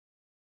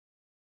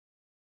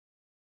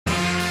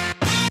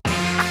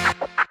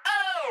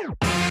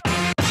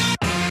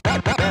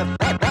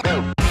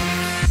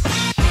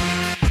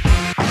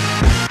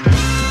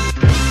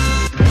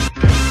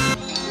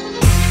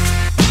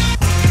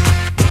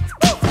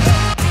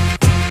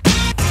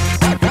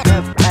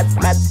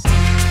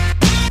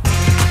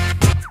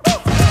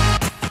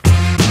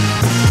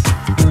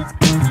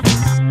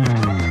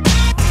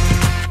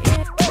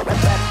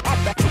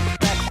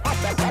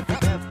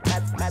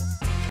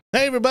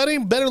everybody.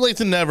 Better late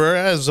than never.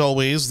 As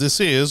always, this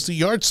is The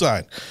Yard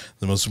Sign,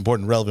 the most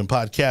important relevant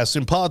podcast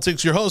in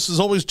politics. Your host is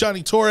always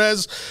Johnny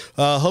Torres.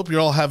 Hope you're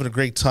all having a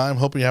great time.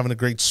 Hope you're having a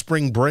great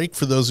spring break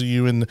for those of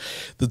you in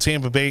the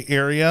Tampa Bay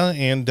area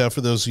and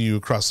for those of you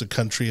across the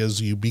country as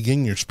you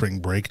begin your spring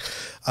break.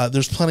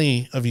 There's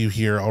plenty of you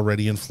here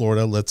already in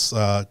Florida. Let's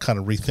kind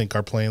of rethink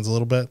our plans a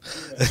little bit,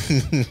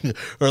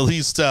 or at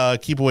least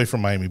keep away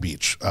from Miami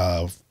Beach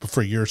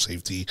for your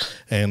safety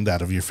and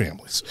that of your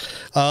families.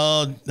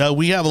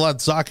 We have a lot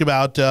to talk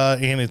about,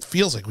 and it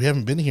feels like we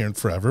haven't been here in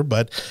forever,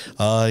 but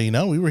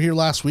we were here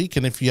last week,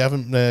 and if you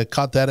haven't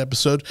caught that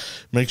episode,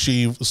 make sure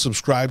you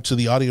subscribe to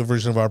the audio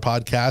version of our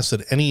podcast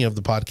at any of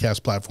the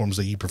podcast platforms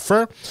that you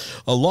prefer,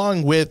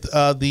 along with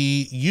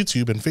the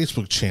YouTube and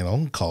Facebook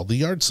channel called The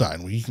Yard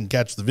Sign, where you can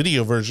catch the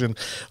video version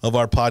of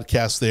our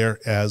podcast there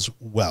as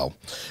well.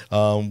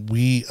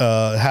 We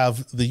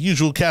have the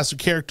usual cast of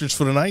characters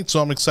for tonight,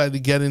 so I'm excited to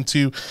get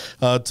into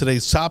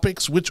today's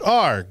topics, which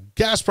are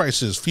gas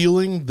prices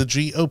fueling the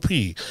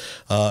GOP.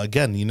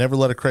 Again, you never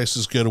let a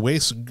crisis go to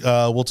waste.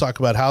 We'll talk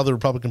about how the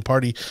Republican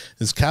Party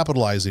is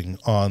capitalizing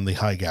on the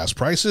high gas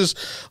prices.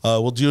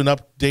 We'll do an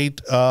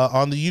update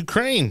on the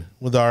Ukraine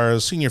with our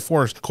senior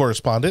foreign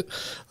correspondent,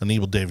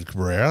 Anibal David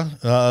Cabrera.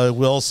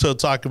 We'll also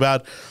talk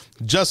about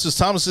Justice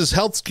Thomas's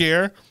health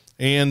scare.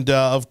 And,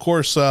 of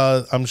course,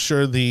 I'm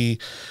sure the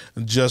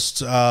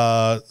just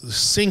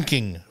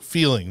sinking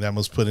feeling that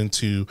was put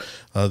into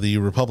the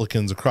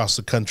Republicans across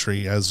the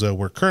country as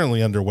we're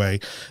currently underway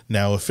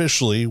now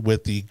officially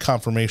with the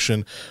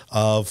confirmation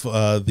of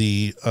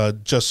the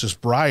Justice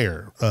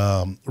Breyer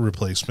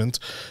replacement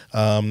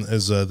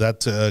as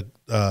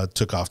that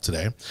took off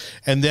today.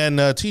 And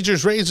then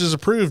teachers' raises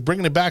approved,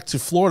 bringing it back to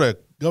Florida.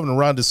 Governor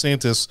Ron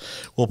DeSantis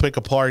will pick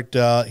apart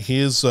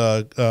his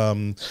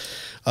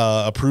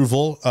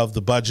approval of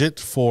the budget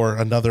for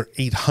another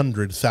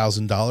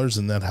 $800,000,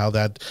 and then how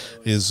that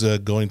is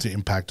going to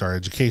impact our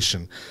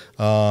education.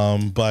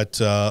 But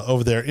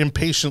over there,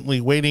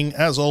 impatiently waiting,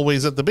 as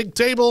always, at the big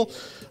table,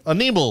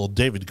 Anibal,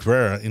 David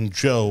Cabrera, and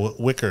Joe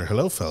Wicker.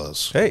 Hello,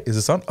 fellas. Hey, is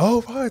this on?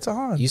 Oh, wow, it's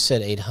on. You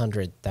said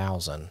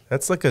 800,000.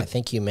 That's like a. I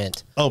think you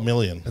meant. Oh,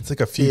 million. That's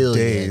like a few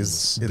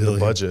days in the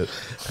budget.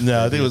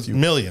 No, I think it was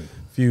million.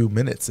 Few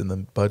minutes in the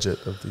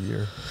budget of the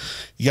year.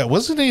 Yeah,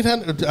 wasn't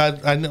 800?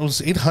 I know it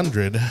was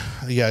 800.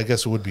 Yeah, I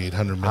guess it would be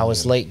 800 million. I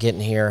was late getting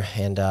here,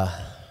 and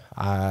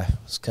I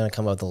was going to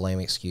come up with a lame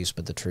excuse,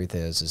 but the truth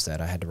is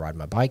that I had to ride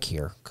my bike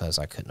here because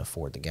I couldn't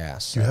afford the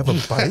gas. So you have a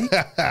bike?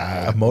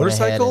 A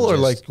motorcycle or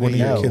like one of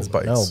your kids'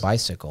 bikes? No,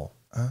 bicycle.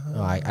 Oh.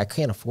 No, I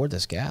can't afford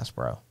this gas,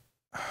 bro.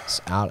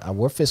 It's out.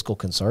 We're fiscal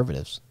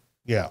conservatives.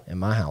 Yeah, in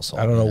my household.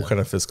 I don't know what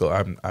kind of fiscal.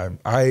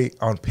 I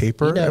on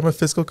paper I'm a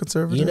fiscal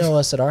conservative. You know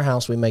us at our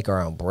house. We make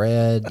our own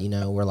bread.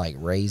 We're like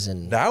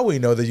raising. Now we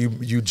know that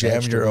you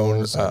jam your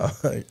own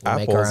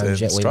apples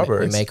and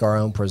strawberries. We make our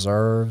own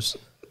preserves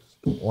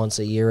once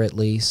a year at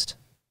least.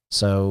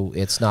 So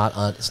it's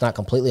not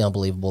completely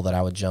unbelievable that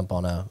I would jump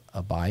on a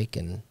bike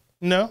and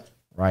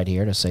right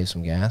here to save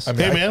some gas.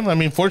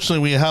 Fortunately,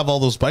 we have all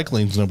those bike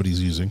lanes nobody's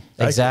using.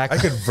 Exactly.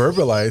 I could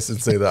verbalize and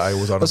say that I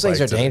was on those a bike. Those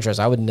things are dangerous.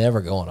 I would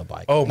never go on a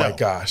bike. Oh, my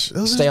gosh.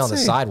 Stay on the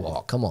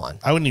sidewalk. Come on.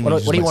 I wouldn't even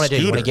What do you want to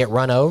do? You want to get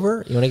run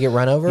over? You want to get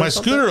run over? My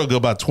scooter will go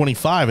about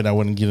 25, and I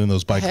wouldn't get in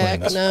those bike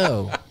lanes. Heck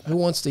no. Who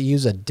wants to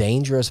use a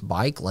dangerous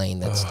bike lane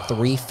that's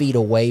 3 feet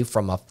away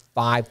from a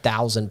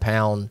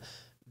 5,000-pound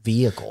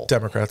vehicle?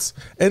 Democrats.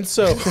 And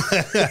so...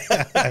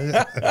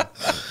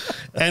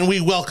 and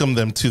we welcome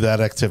them to that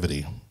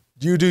activity.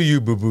 You do you,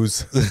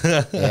 boo-boos.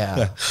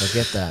 Yeah, I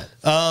get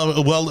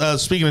that.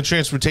 Speaking of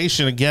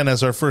transportation, again,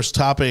 as our first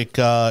topic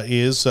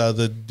is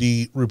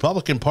the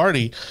Republican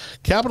Party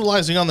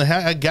capitalizing on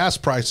the gas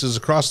prices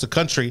across the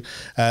country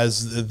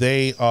as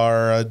they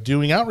are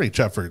doing outreach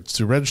efforts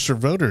to register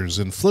voters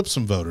and flip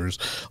some voters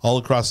all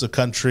across the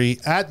country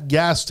at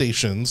gas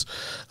stations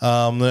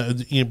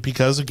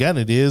because, again,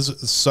 it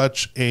is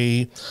such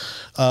a...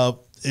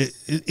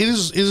 It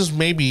is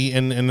maybe,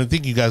 and I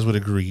think you guys would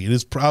agree, it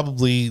is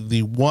probably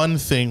the one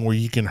thing where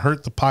you can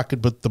hurt the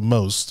pocketbook the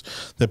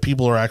most that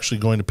people are actually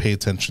going to pay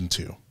attention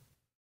to.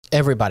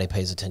 Everybody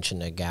pays attention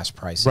to gas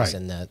prices, right.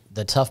 And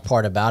the tough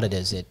part about it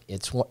is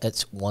it's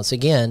once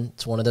again,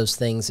 it's one of those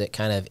things that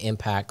kind of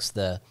impacts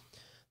the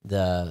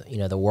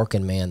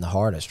working man the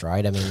hardest,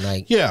 right?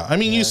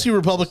 You see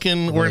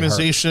Republican really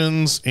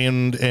organizations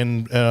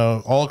and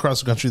all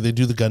across the country, they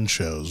do the gun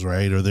shows,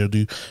 right? Or they'll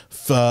do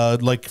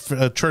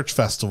church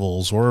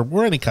festivals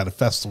or any kind of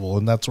festival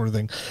and that sort of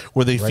thing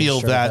where they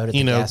feel that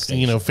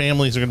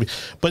families are going to be.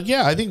 But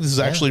yeah, I think this is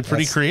actually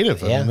pretty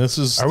creative. Yeah.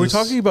 Are we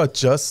talking about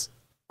just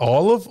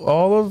all of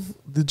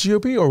the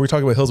GOP, or are we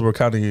talking about Hillsborough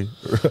County?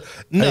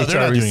 No, they're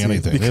not doing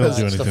anything. They don't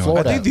do anything.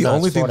 I think the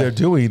only thing they're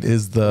doing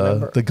is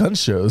the gun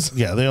shows.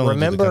 Yeah, they only do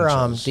the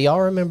gun shows. Do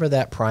y'all remember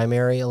that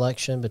primary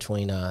election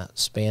between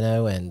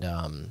Spano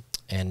and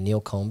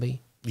Neil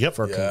Combie? Yep.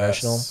 For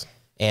congressional,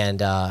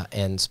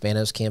 and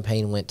Spano's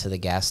campaign went to the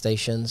gas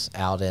stations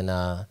out in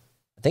I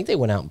think they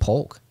went out in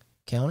Polk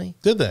County.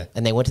 Did they?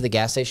 And they went to the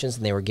gas stations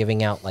and they were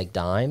giving out like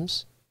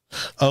dimes.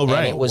 Oh, right.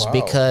 And it was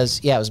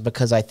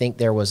because I think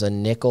there was a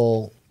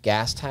nickel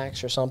gas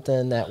tax or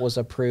something that was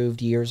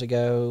approved years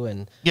ago,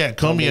 and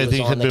Comey I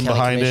think had been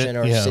behind it,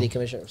 or city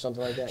commission or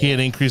something like that. He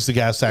had increased the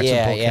gas tax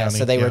in Polk County.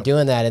 So they were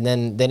doing that, and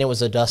then it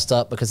was a dust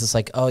up because it's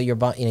like, oh, you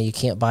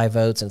can't buy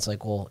votes, and it's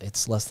like, well,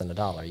 it's less than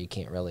 $1. You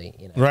can't really,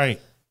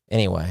 Right.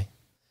 Anyway,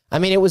 I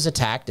mean, it was a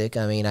tactic.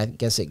 I mean, I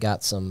guess it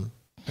got some.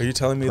 Are you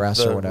telling me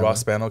the Ross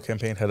Spano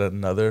campaign had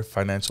another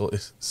financial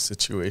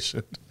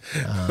situation?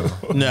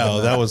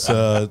 No, that was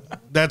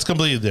that's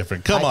completely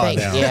different. Come on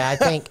now. Yeah, I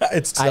think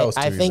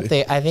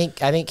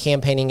I think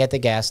campaigning at the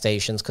gas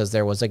stations, because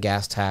there was a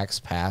gas tax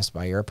passed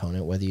by your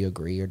opponent, whether you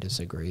agree or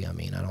disagree. I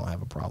mean, I don't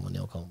have a problem with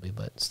Neil Colby,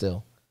 but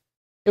still,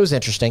 it was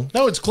interesting.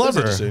 No, it's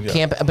clever.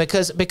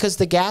 Because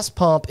the gas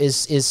pump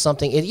is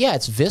something.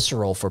 It's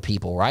visceral for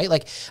people, right?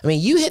 Like, I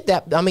mean, you hit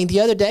that. I mean,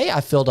 the other day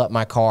I filled up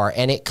my car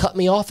and it cut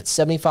me off at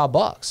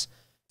 $75,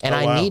 and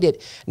I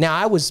needed.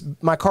 Now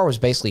my car was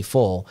basically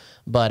full,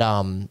 but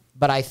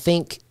I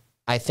think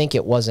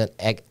it wasn't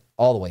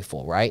all the way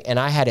full, right? And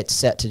I had it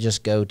set to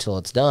just go till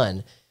it's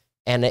done,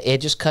 and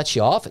it just cuts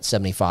you off at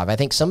 75. I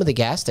think some of the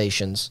gas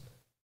stations.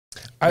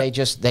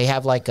 They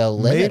have like a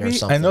limit or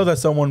something. I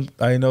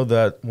know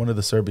that one of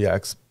the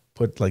Serbiacs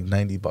put like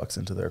 $90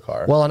 into their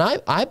car. Well, and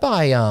I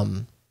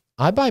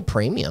buy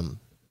premium.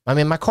 I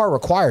mean, my car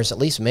requires at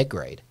least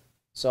mid-grade.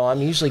 So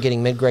I'm usually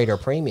getting mid-grade or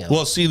premium.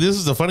 Well, see, this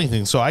is the funny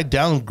thing. So I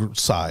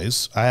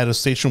downsized. I had a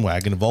station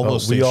wagon, a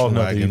Volvo station wagon. We all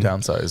know that you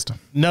downsized.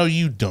 No,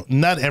 you don't.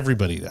 Not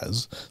everybody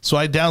does. So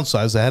I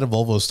downsized. I had a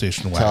Volvo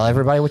station wagon. Tell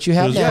everybody what you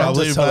have now.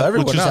 Tell everybody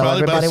what you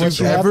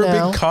have now. Ever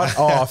been cut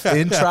off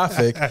in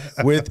traffic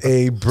with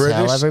a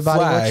British flag,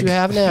 what you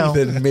have now.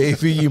 Then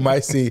maybe you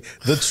might see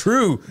the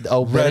true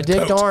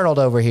Benedict Arnold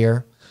over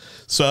here.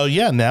 So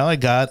yeah, now I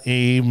got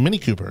a Mini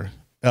Cooper.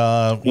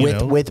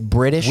 With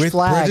British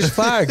flag,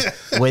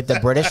 with the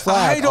British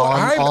flag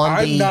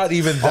I'm not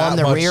even that on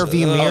the much rear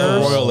view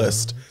mirrors.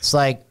 Royalist. It's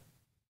like,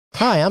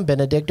 hi, I'm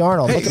Benedict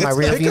Arnold. Look at my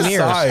rear view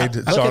mirrors.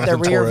 Look at the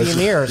rear view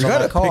mirrors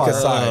on my car. Pick a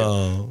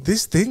side.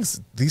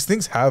 These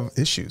things have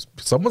issues.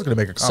 Someone's going to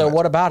make a comment. So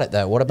what about it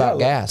though? What about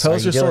gas? Tell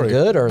us your story.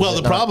 Good or well,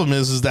 the problem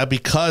is that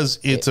because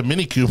it's a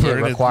Mini Cooper,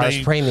 it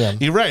requires premium.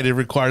 You're right. It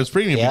requires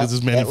premium because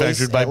it's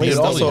manufactured by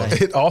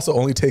BMW. It also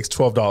only takes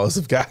 $12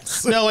 of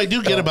gas. No, I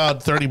do get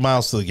about 30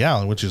 miles to the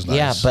gallon, which is nice.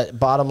 Yeah, but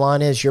bottom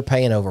line is you're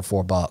paying over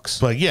 $4.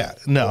 But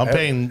I'm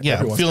paying.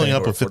 I'm filling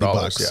up with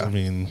 $50. Yeah. I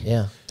mean,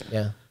 yeah.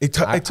 It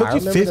took you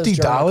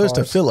 $50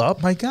 to fill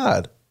up. My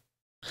God.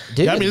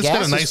 Dude, I mean, it's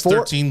got a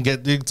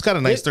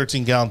nice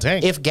 13 gallon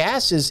tank. If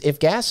gas is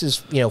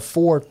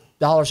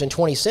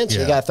 $4.20,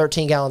 you got a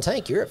 13-gallon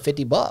tank, you're at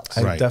 $50.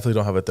 I definitely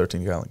don't have a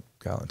 13-gallon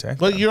tank.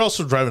 But you're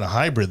also driving a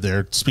hybrid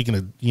there. Speaking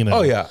of,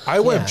 Oh yeah,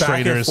 I went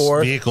back and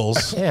forth.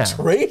 Vehicles. Yeah,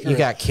 you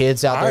got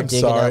kids out there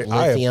digging up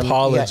lithium. I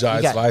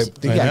apologize.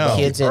 You got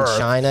kids in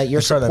China. You're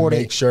supporting.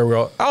 To make sure we're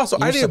all, also,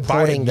 I didn't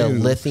buy the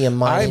lithium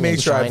mining. I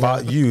made sure I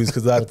bought used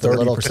because that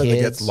 30% that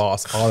gets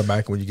lost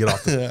automatically when you get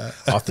off the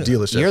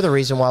dealership. You're the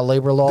reason why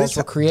labor laws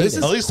were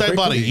created. At least I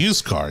bought a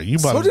used car.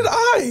 So did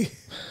I.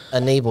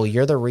 Enable,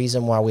 you're the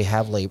reason why we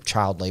have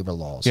child labor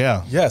laws.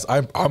 Yeah. Yes,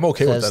 I'm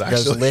okay with that,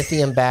 actually. Those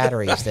lithium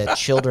batteries that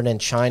children in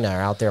China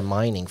are out there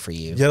mining for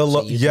you.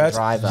 Can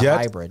drive a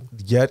hybrid.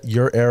 Yet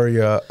your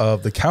area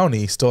of the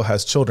county still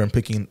has children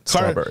picking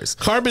strawberries.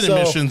 Carbon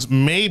emissions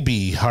may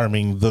be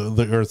harming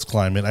the Earth's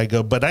climate.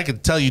 But I can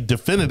tell you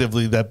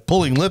definitively that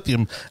pulling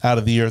lithium out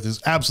of the Earth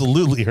is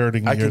absolutely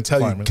hurting the Earth's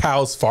climate. I can tell you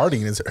cows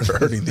farting is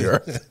hurting the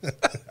Earth.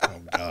 Oh,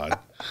 God.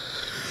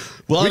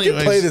 Well, we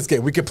can play this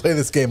game. We can play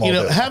this game all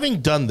day.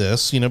 Having done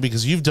this,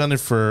 because you've done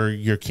it for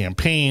your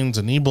campaigns,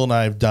 and Ebel and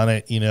I have done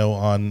it,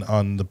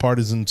 on the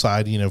partisan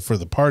side, for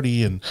the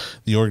party and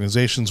the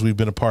organizations we've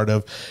been a part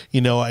of.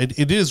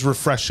 It is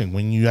refreshing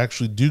when you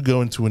actually do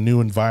go into a new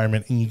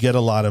environment and you get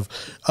a lot of,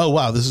 oh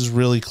wow, this is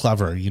really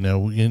clever.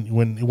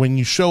 When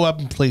you show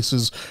up in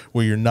places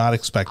where you're not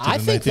expected. I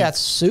think that's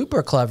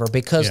super clever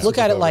because look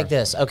at it like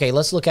this. Okay,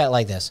 let's look at it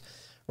like this.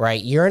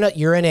 Right, you're on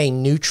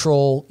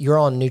neutral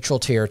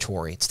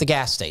territory. It's the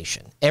gas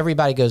station.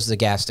 Everybody goes to the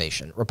gas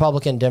station.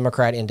 Republican,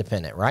 Democrat,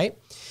 Independent, right?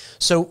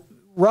 So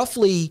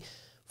roughly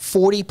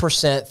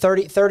 40%,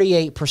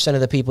 38% of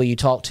the people you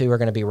talk to are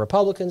going to be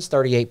Republicans,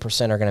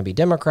 38% are going to be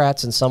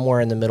Democrats, and somewhere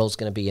in the middle is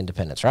going to be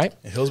independents, right?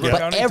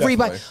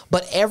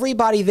 But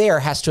everybody there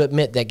has to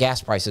admit that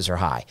gas prices are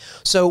high.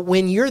 So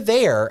when you're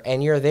there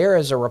and you're there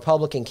as a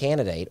Republican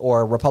candidate or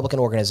a Republican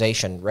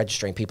organization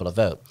registering people to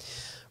vote,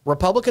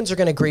 Republicans are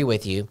going to agree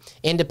with you.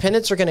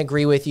 Independents are going to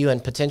agree with you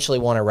and potentially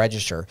want to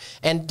register.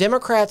 And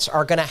Democrats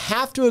are going to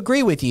have to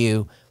agree with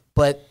you,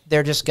 but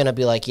they're just going to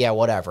be like, yeah,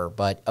 whatever.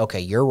 But, okay,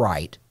 you're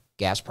right.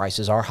 Gas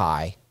prices are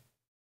high.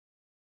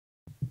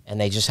 And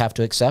they just have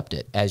to accept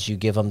it as you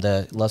give them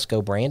the "Let's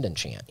Go Brandon"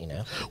 chant.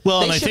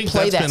 Well, they and I should think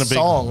play that's that been a big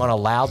song on a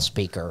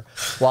loudspeaker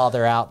while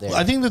they're out there.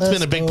 I think that's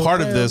been a big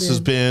part of this has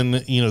been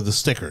the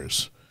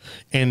stickers.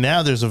 and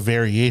now there's a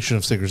variation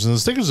of stickers, and the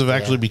stickers have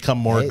actually become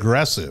more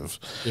aggressive.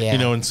 Yeah, you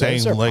know, and saying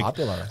those are like,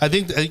 popular. I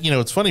think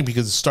it's funny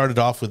because it started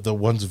off with the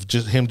ones of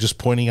just him just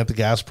pointing at the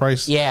gas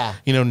price. Yeah,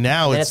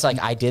 now it's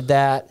like I did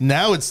that.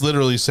 Now it's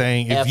literally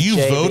saying if you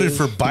FJB. voted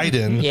for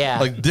Biden, Yeah.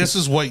 like this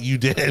is what you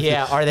did.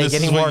 Yeah, are they This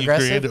getting is what more you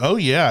aggressive? created. Oh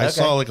yeah, I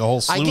saw like a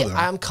whole slew of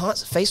them.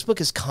 Facebook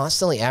is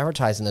constantly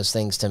advertising those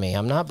things to me.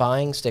 I'm not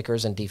buying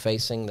stickers and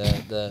defacing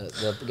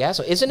the gas.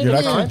 Isn't it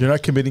a crime? You're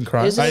not committing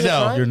crime. Isn't it a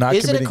crime? You're not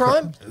Is it a committing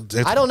crime?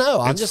 It's- I don't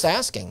know. I'm just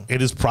asking.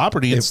 It is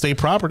property. It's state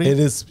property. It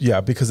is,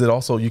 yeah, because it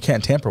also you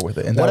can't tamper with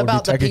it, and that What would be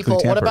about the technically people?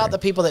 What tampering. about the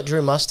people that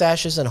drew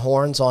mustaches and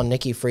horns on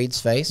Nikki Fried's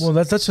face? Well,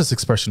 that's just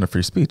expression of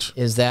free speech.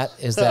 Is that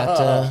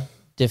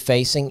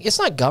defacing? It's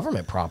not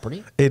government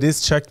property. It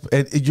is checked.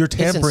 You're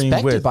tampering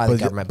inspected with by the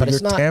government, but you're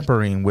it's not-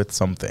 tampering with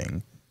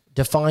something.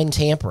 Define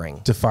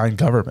tampering. Define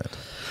government.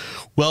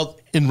 Well,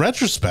 in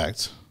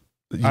retrospect,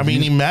 I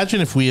mean,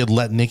 imagine if we had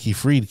let Nikki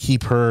Fried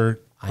keep her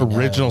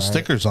original right?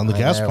 stickers on the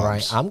gas pumps.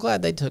 Right. I'm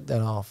glad they took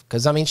that off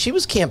because I mean she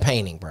was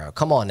campaigning, bro.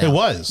 Come on now. It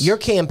was. You're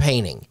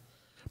campaigning.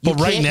 But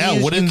right can't now,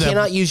 use, wouldn't you that-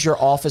 cannot use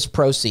your office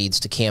proceeds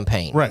to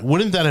campaign. Right.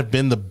 Wouldn't that have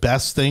been the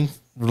best thing?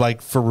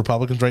 Like for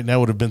Republicans right now,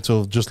 would have been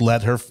to just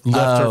let her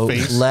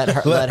face, Let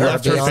her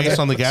left be her on face there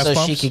on the gas so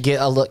pumps. she could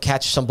get a look,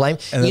 catch some blame.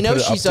 And You then know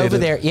put it she's over updated.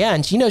 there, yeah,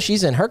 and you know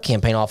she's in her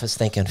campaign office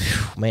thinking,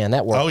 "Phew, man,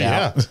 that worked Oh,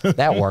 yeah. out.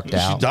 That worked She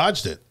out."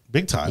 dodged it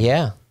big time.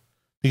 Yeah,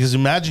 Because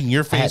imagine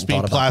your face hadn't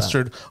being thought about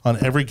plastered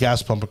on every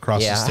gas pump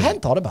across the yeah. I state,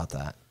 hadn't thought about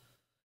that.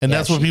 and yeah,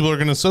 that's what she- people are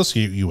going to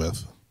associate you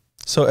with.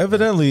 So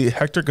evidently,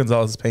 Hector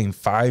Gonzalez is paying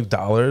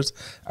 $5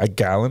 a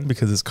gallon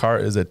because his car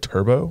is a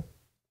turbo.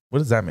 What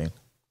does that mean?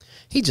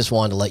 He just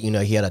wanted to let you know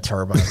he had a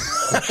turbo.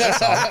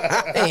 That's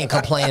all. He ain't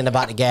complaining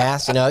about the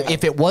gas. You know,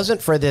 if it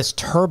wasn't for this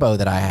turbo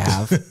that I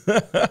have,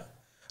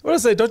 What did I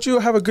say? Don't you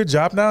have a good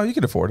job now? You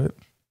can afford it.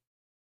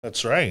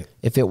 That's right.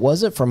 if it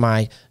wasn't for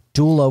my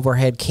dual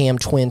overhead cam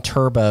twin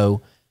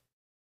turbo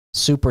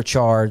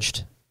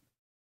supercharged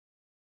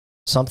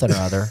something or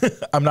other,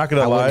 I'm not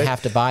gonna I lie. wouldn't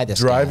have to buy this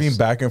Driving gas.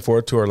 back and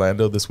forth to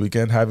Orlando this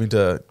weekend, having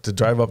to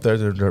drive up there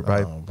to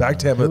drive back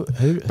to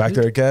him, back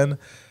there again.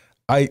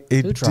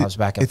 Who drives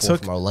back and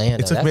forth from Orlando?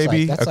 It took That's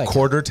maybe like- that's a like-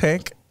 quarter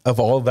tank of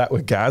all of that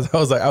with gas.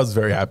 I was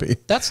very happy.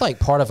 That's like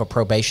part of a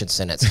probation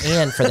sentence.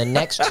 And for the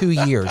next 2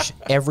 years,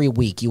 every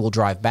week you will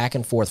drive back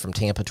and forth from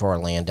Tampa to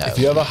Orlando. If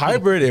you have a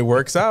hybrid, it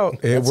works out.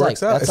 It That's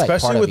works out, that's like part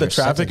especially of with the your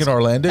traffic sentence. in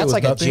Orlando. That's it was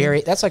like nothing. a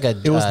Jerry. That's like a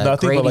It was nothing but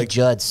Grady like-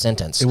 Judd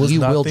sentence. it was You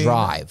will nothing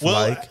drive Well,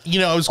 Like-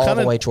 I was all kind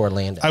the of way to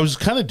Orlando. I was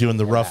kind of doing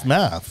the rough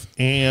math,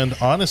 and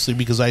honestly,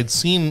 because I had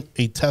seen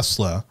a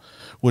Tesla,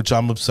 which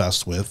I'm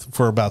obsessed with,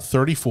 for about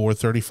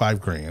 35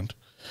 grand.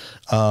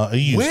 A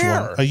used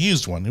Where? one. A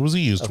used one. It was a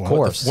used one. Of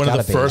course. One of the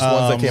It's gotta first be.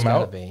 ones that It's came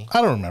gotta out. be.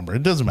 I don't remember.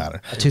 It doesn't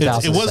matter. It was a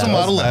 2007.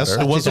 Model S.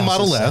 It was a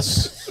Model 2007.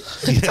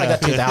 S. It's like a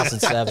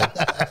 2007.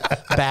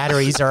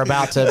 Batteries are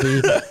about to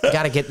be.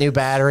 Got to get new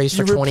batteries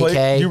for You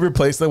 $20K.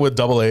 replace them with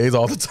double A's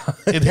all the time.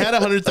 It had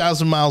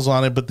 100,000 miles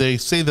on it, but they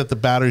say that the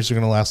batteries are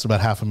going to last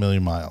about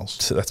 500,000 miles.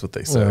 So that's what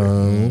they say.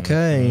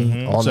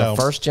 Okay. On So-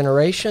 the first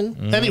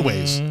generation.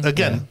 Anyways,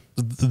 again,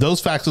 those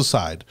facts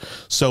aside,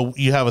 so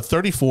you have a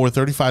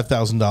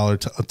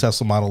 $35,000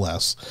 Tesla Model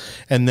S,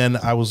 and then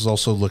I was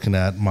also looking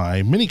at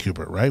my Mini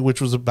Cooper, right,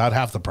 which was about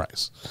half the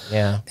price.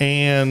 Yeah.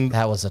 And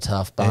That was a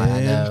tough buy.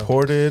 I know.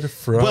 Imported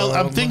from. well,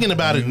 I'm thinking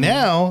about it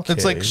now.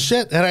 It's like UK.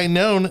 shit. Had I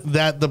known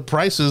that the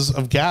prices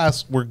of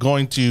gas were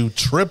going to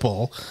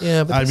triple,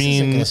 Yeah, but I this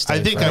isn't mean, gonna stay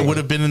I think I forever. would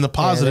have been in the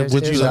positive. there's-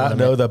 Would Did you you there's not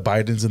know that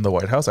Biden's in the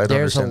White House? I don't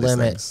There's a understand these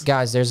limit, things.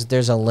 guys.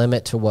 There's a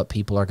limit to what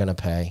people are going to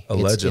pay. It's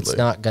Allegedly.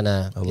 not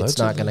gonna. It's not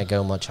Allegedly. gonna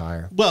go much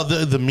higher. Well,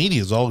 the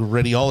media is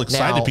already all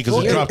excited Now, because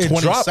well, it dropped it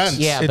 20 dropped. cents.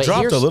 Yeah, It but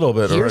dropped a here's- little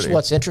bit Here's already.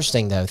 what's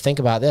interesting, though. Think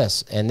about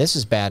this, and this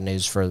is bad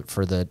news for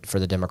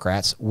the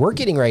Democrats. We're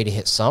getting ready to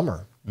hit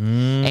summer,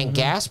 and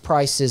gas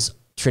prices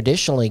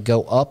traditionally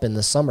go up in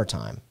the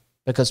summertime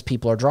because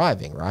people are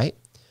driving, right?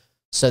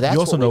 So that's You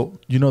also what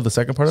we- know the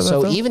second part of that.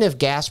 So though? even if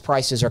gas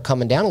prices are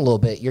coming down a little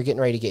bit, you're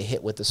getting ready to get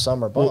hit with the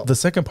summer bump. Well, the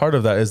second part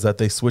of that is that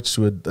they switched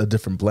to a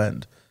different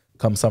blend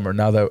come summer.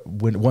 Now that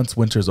once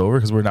winter's over,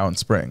 because we're now in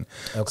spring,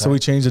 Okay. so we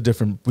changed a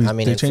different. I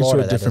mean, they in changed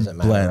Florida, to a that different doesn't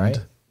matter, blend. right?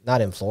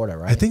 Not in Florida,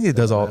 right? I think it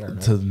does all Doesn't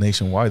matter, to right?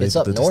 nationwide. It's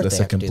up the north. They have to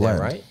second do blend.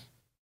 that, right?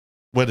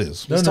 What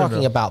is? He's no, talking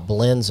no. about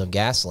blends of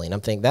gasoline.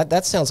 I'm thinking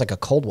that sounds like a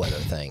cold weather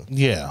thing.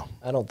 Yeah.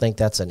 I don't think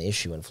that's an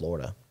issue in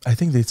Florida. I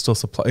think they still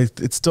supply.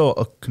 It still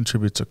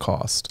contributes to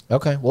cost.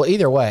 Okay. Well,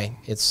 either way,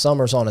 it's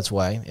summer's on its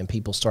way, and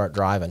people start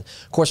driving.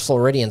 Of course,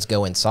 Floridians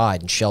go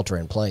inside and shelter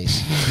in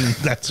place.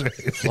 That's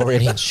right.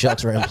 Floridians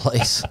shelter in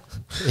place.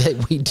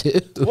 We do.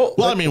 Well,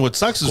 I mean, what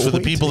sucks is for the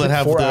we people that take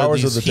have 4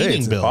 hours these of the day, heating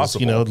it's bills,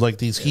 impossible. you know, like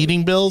these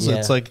heating bills. Yeah.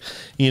 It's like,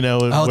 you know,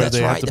 where that's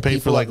they have right, to the pay for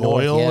people like up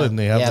north, oil yeah. and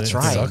they have Yeah, to, that's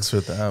right. Sucks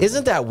for them.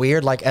 Isn't that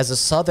weird? Like as a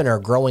Southerner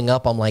growing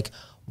up, I'm like,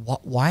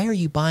 why are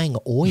you buying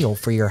oil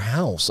for your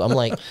house? I'm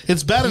like,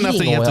 it's bad enough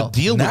that you have to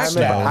deal with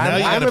snow. Now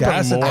you got to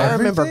pay more. I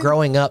remember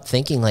growing up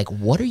thinking, like,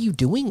 what are you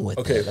doing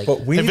with it? Like,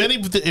 but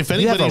if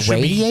anybody should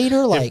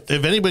radiator,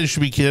 if anybody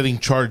should be getting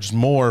charged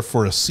more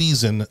for a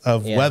season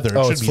of weather,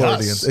 it should be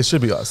us. It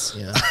should be us.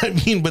 Yeah. I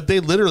mean, but they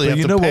literally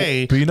have to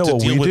pay to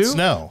deal with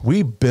snow.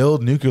 We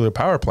build nuclear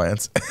power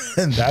plants,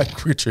 and that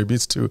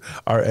contributes to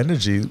our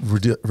energy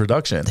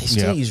reduction. They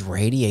still use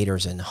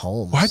radiators in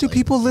homes. Why do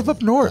people live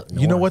up north?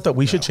 You know what? That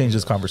we should change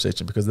this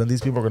conversation, because then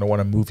these people are going to want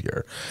to move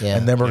here,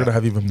 and then we're going to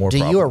have even more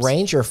problems. Do you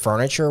arrange your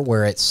furniture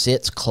where it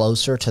sits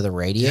closer to the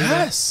radiator?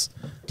 Yes.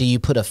 Do you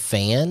put a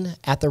fan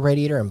at the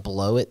radiator and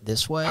blow it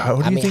this way?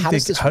 How do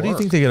you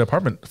think they get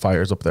apartment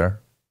fires up there?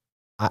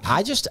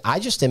 I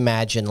just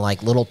imagine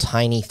like little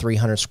tiny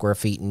 300 square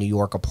feet New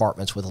York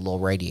apartments with a little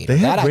radiator.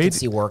 That I can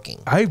see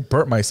working. I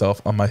burnt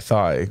myself on my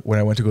thigh when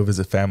I went to go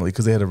visit family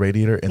because they had a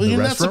radiator in the restroom.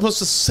 You're not supposed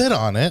to sit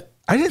on it.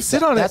 I didn't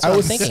sit on it.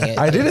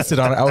 I didn't sit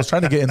on it. I was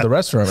trying to get in the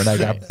restroom and I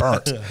got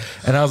burnt.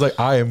 And I was like,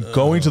 I am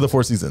going to the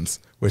Four Seasons,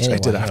 which I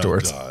did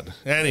afterwards. Oh, God.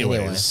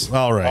 Anyways,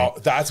 all right. Oh,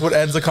 that's what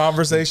ends the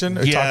conversation?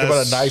 Yes. Talk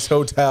about a nice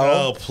hotel.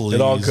 Oh, please.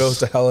 It all goes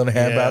to hell in a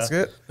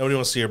handbasket. Nobody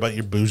wants to hear about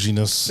your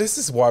bouginess. This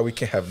is why we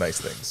can't have nice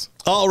things.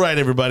 All right,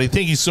 everybody.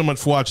 Thank you so much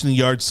for watching The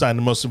Yard Sign,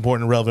 the most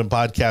important and relevant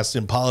podcast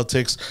in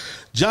politics.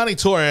 Johnny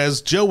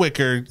Torres, Joe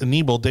Wicker,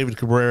 Anibal, David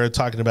Cabrera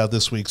talking about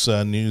this week's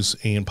news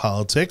and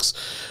politics.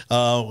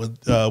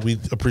 We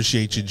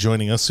appreciate you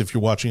joining us if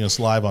you're watching us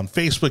live on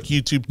Facebook,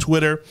 YouTube,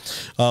 Twitter.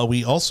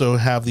 We also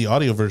have the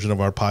audio version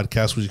of our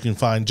podcast, which you can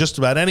find just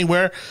about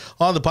anywhere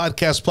on the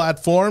podcast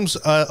platforms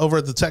over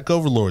at the Tech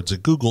Overlords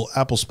at Google,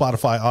 Apple,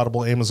 Spotify,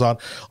 Audible, Amazon,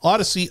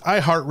 Odyssey,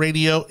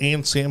 iHeartRadio,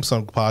 and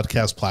Samsung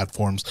podcast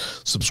platforms.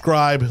 Subscribe,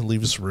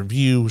 leave us a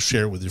review,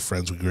 share it with your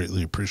friends. We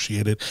greatly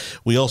appreciate it.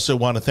 We also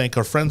want to thank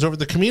our friends over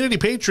the Community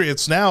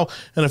Patriots, now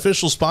an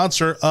official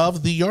sponsor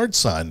of the Yard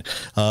Sign.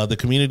 The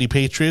Community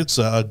Patriots,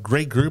 a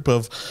great group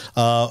of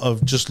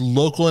just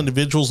local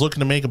individuals looking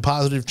to make a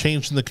positive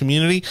change in the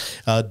community,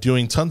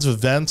 doing tons of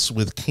events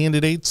with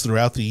candidates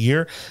throughout the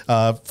year.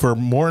 For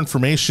more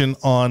information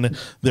on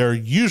their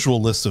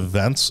usual list of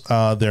events,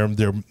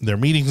 their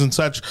meetings and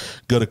such,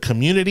 go to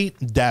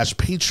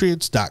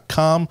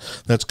community-patriots.com.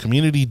 That's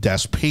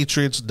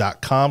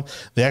community-patriots.com.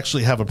 They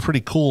actually have a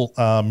pretty cool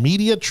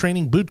media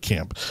training boot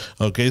camp.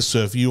 Okay, so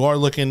if you are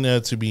looking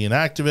to be an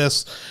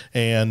activist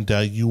and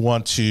you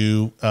want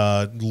to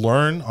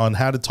learn on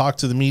how to talk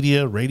to the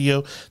media,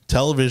 radio,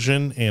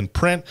 television, and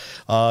print,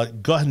 go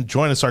ahead and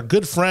join us. Our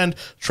good friend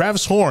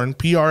Travis Horn,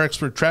 PR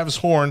expert Travis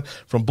Horn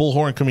from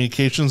Bullhorn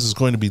Communications, is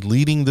going to be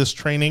leading this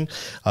training.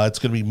 It's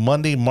going to be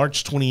Monday,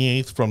 March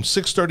 28th from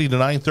 6:30 to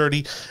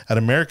 9:30 at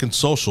American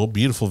Social,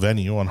 beautiful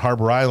venue on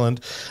Harbor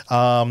Island.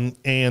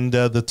 And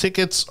the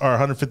tickets are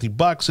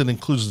 $150. It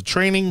includes the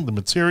training, the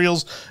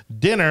materials,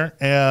 dinner,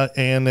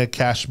 and a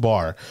cash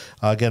bar.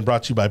 Again,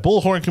 brought to you by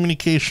Bullhorn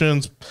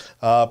Communications,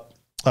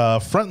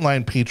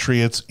 Frontline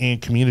Patriots, and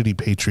Community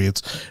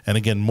Patriots. And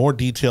again, more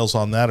details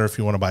on that, or if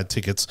you want to buy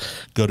tickets,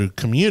 go to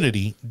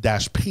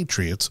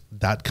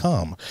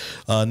community-patriots.com.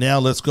 Now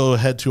let's go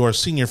ahead to our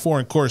senior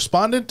foreign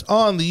correspondent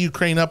on the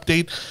Ukraine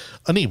update,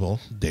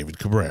 Anibal David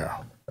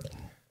Cabrera.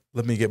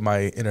 Let me get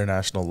my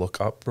international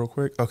look up real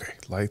quick. Okay,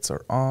 lights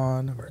are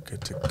on. We're good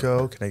to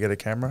go. Can I get a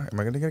camera? Am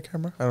I going to get a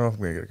camera? I don't know if I'm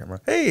going to get a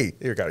camera. Hey,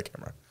 here, got a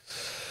camera.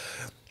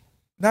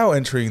 Now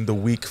entering the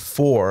week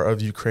 4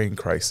 of Ukraine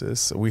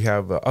crisis, we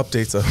have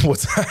updates of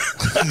what's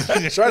happening.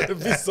 I'm trying to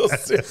be so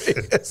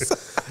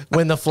serious.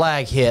 When the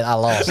flag hit, I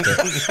lost it.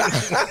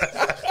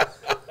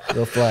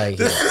 The flag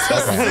hit.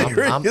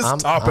 I'm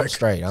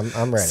straight.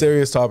 I'm ready.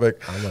 Serious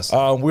topic.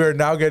 We are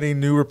now getting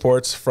new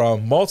reports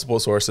from multiple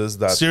sources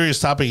that... Serious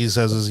topic, he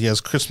says, is he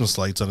has Christmas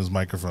lights on his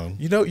microphone.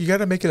 You know, you got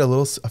to make it a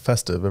little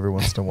festive every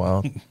once in a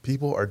while.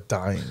 People are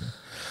dying.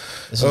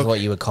 This is what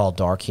you would call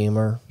dark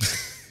humor.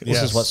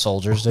 This is what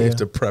soldiers do. We have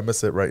to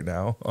premise it right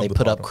now. They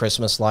put up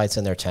Christmas lights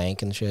in their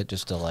tank and shit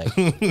just to like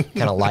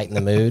kind of lighten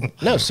the mood.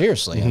 No,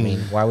 seriously. I mean,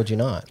 why would you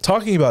not?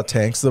 Talking about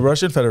tanks, the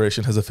Russian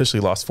Federation has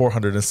officially lost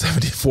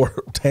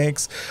 474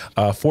 tanks,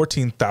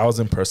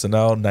 14,000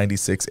 personnel,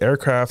 96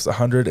 aircrafts,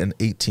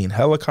 118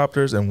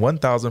 helicopters, and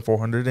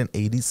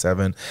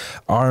 1,487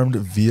 armed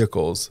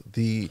vehicles.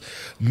 The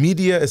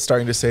media is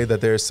starting to say that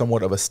there's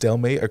somewhat of a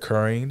stalemate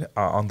occurring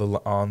on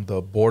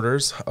the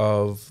borders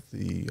of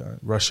the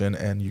Russian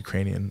and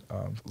Ukrainian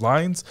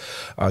lines.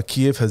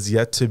 Kiev has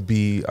yet to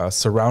be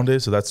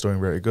surrounded, so that's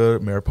doing very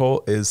good.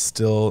 Mariupol is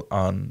still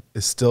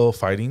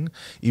fighting,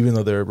 even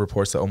though there are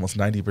reports that almost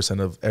 90%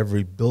 of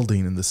every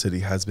building in the city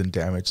has been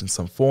damaged in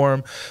some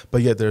form.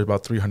 But yet there's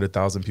about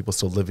 300,000 people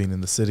still living in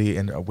the city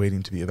and are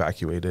waiting to be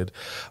evacuated.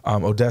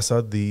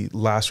 Odessa, the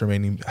last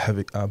remaining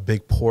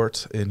big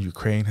port in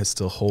Ukraine, is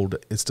still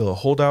a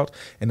holdout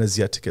and is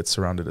yet to get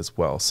surrounded as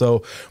well.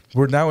 So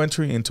we're now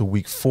entering into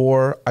week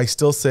 4. I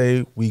still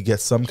say we get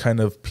some kind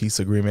of peace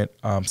agreement,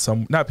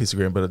 not peace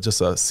agreement, but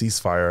just a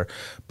ceasefire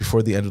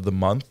before the end of the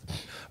month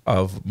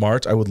of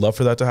March. I would love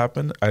for that to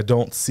happen. I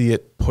don't see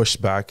it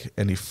pushed back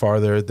any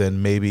farther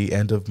than maybe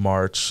end of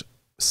March,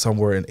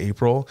 somewhere in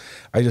April.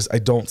 I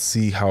don't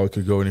see how it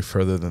could go any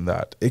further than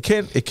that.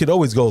 It could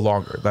always go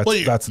longer.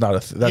 That's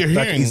not that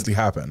can easily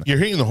happen. You're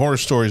hearing the horror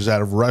stories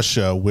out of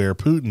Russia where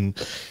Putin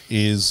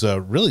is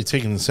really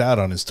taking this out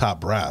on his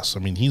top brass. I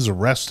mean, he's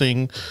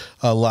arresting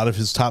a lot of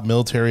his top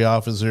military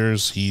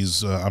officers.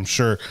 He's, I'm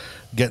sure,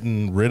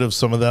 getting rid of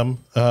some of them,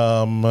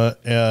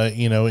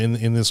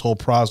 in this whole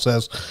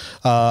process.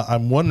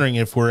 I'm wondering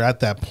if we're at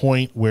that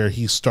point where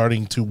he's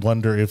starting to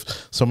wonder if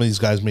some of these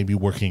guys may be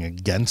working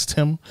against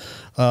him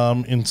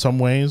in some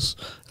ways.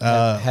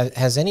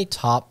 Has any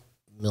top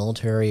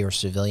military or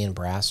civilian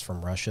brass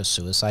from Russia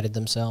suicided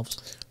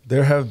themselves?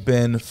 There have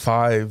been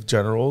 5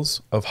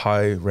 generals of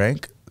high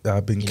rank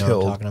been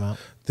killed. What I'm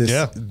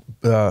talking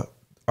about?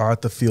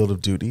 At the field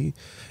of duty,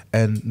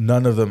 and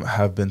none of them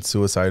have been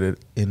suicided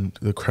in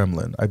the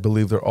Kremlin. I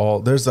believe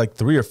there's like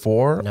 3 or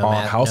 4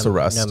 on house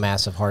arrest. No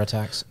massive heart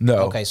attacks? No.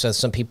 Okay, so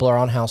some people are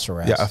on house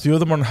arrest. Yeah, a few of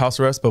them are on house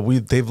arrest, but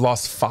they've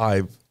lost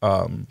 5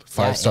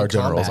 5-star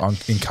generals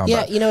in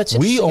combat. Yeah, it's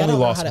we only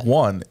lost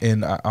 1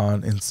 in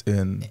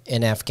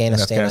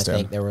Afghanistan. I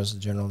think there was a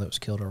general that was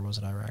killed, or was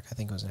it Iraq? I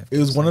think it was in Afghanistan.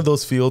 It was one of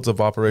those fields of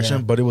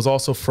operation, but it was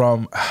also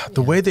from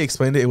the way they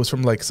explained it. It was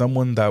from like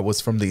someone that was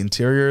from the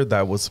interior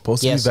that was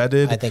supposed to be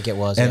vetted. I think it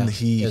was. And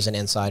it was an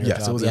insider job.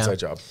 Yes, it was an inside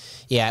job.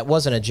 Yeah, it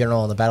wasn't a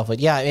general on the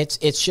battlefield. Yeah,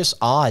 it's just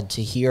odd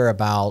to hear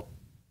about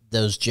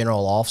those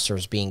general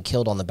officers being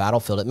killed on the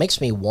battlefield. It makes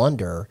me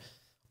wonder,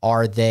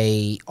 are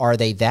they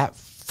that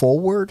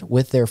forward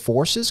with their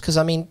forces? Because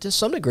I mean, to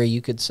some degree,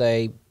 you could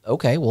say,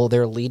 okay, well,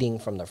 they're leading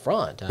from the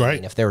front. I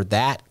mean, if they're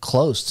that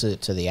close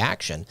to the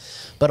action.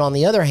 But on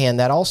the other hand,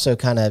 that also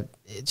it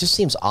just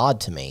seems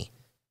odd to me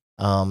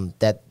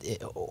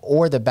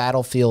or the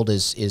battlefield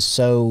is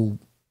so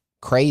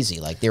crazy,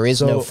 like there is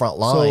no front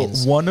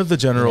lines. So one of the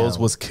generals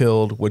was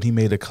killed when he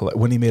made a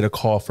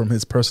call from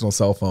his personal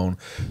cell phone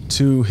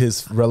to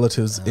his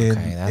relatives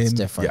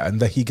different. Yeah,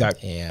 and that he got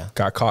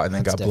caught and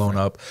then got blown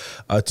up.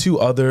 2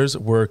 others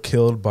were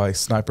killed by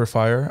sniper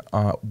fire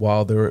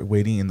while they were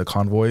waiting in the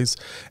convoys,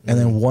 and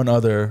then one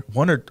or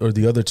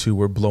the other 2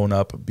 were blown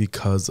up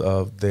because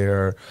of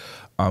their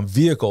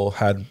vehicle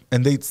had,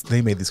 and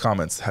they made these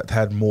comments,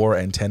 had more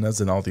antennas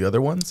than all the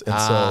other ones, and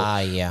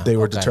so they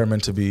were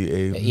determined to be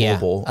a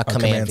mobile a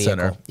command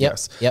center. Yep.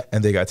 Yes, yep.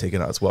 And they got taken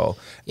out as well.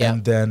 Yep.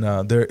 And then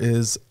there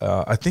is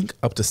I think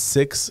up to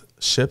 6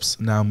 ships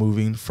now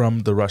moving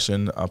from the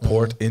Russian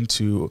port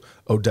into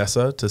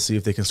Odessa to see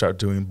if they can start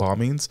doing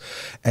bombings,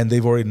 and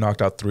they've already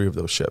knocked out 3 of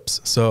those ships.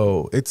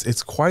 So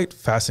it's quite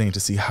fascinating to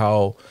see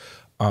how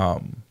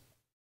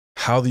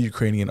the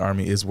Ukrainian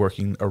army is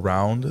working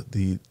around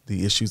the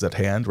issues at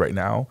hand right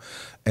now.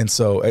 And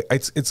so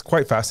it's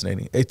quite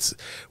fascinating.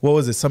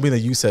 Something that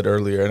you said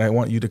earlier, and I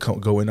want you to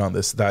go in on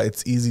this, that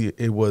it's easy.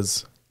 It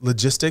was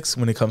logistics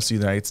when it comes to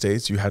the United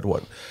States. You had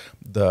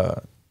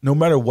no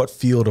matter what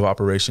field of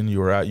operation you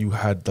were at, you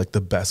had like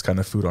the best kind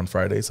of food on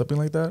Friday, something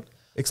like that.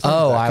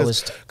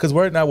 Because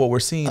right now what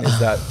we're seeing is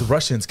that the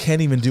Russians can't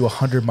even do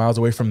 100 miles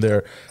away from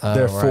their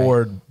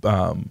forward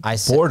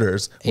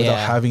borders without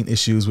having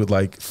issues with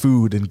like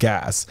food and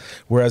gas.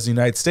 Whereas the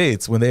United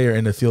States, when they are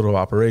in the field of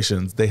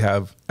operations, they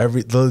have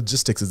the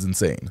logistics is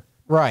insane.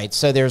 Right.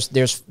 So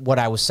there's what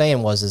I was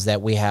saying is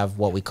that we have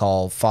what we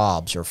call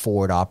FOBs, or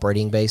forward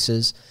operating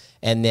bases,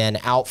 and then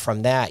out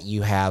from that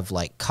you have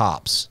like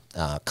COPs,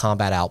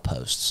 combat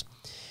outposts,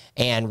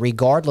 and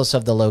regardless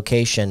of the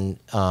location.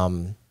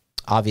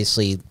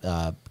 Obviously,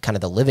 kind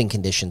of the living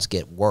conditions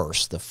get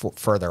worse the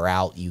further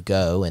out you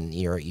go, and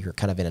you're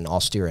kind of in an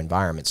austere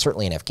environment.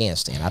 Certainly in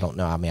Afghanistan, I don't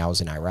know. I mean, I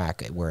was in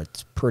Iraq where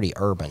it's pretty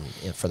urban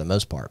for the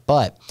most part,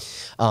 but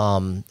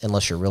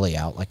unless you're really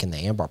out, like in the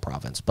Anbar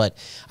province. But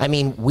I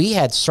mean, we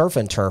had surf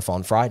and turf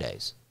on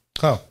Fridays.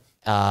 Oh.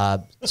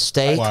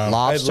 Steak,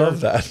 lobster. I love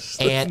that.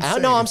 And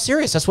I'm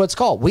serious. That's what it's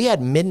called. We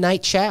had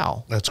midnight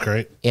chow. That's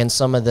great. In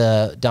some of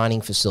the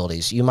dining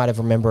facilities. You might have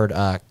remembered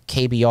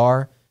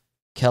KBR.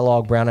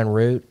 Kellogg Brown and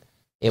Root.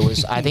 It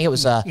was, I think it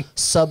was a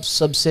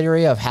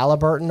subsidiary of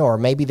Halliburton, or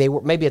maybe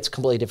it's a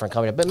completely different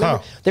company. But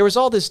remember, there was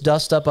all this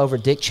dust up over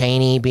Dick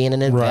Cheney being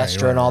an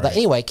investor and all that.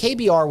 Anyway,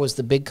 KBR was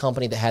the big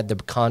company that had the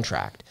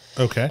contract.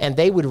 Okay. And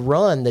they would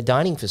run the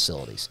dining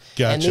facilities.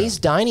 Gotcha. And these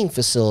dining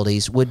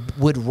facilities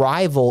would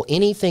rival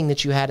anything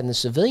that you had in the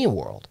civilian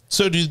world.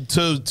 So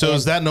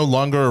is that no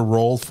longer a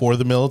role for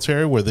the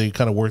military where they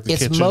kind of work the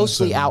kitchens? It's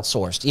mostly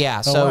outsourced.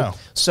 Yeah.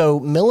 So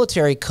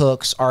military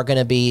cooks are going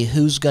to be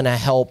who's going to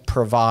help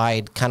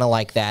provide kind of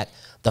like that,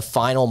 the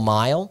final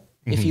mile,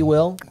 if you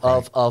will,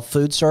 of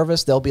food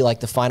service. They'll be like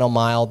the final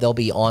mile. They'll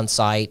be on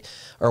site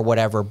or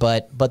whatever.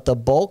 But the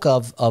bulk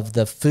of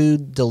the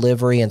food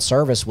delivery and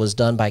service was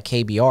done by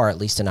KBR, at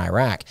least in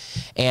Iraq.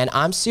 And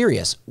I'm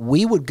serious.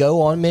 We would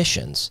go on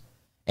missions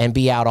and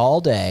be out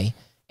all day.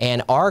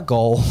 And our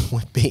goal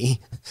would be,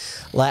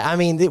 like, I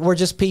mean, we're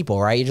just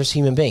people, right? You're just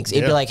human beings.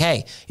 It'd be like,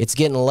 hey, it's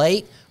getting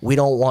late. We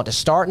don't want to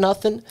start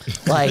nothing.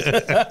 Like,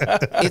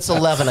 it's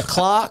 11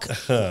 o'clock.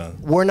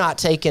 We're not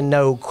taking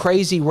no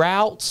crazy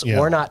routes. Yeah.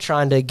 We're not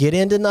trying to get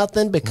into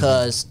nothing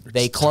because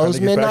they close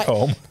midnight.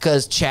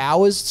 Because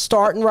chow is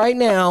starting right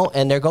now,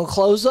 and they're going to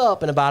close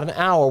up in about an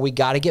hour. We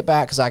got to get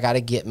back because I got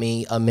to get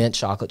me a mint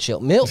chocolate chip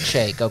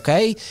milkshake,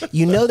 okay?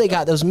 You know they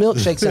got those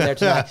milkshakes in there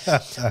tonight.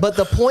 But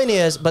the point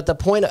is, the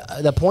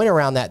point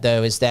around that,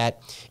 though, is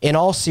that in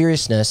all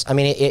seriousness, I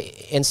mean,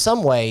 in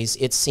some ways,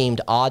 it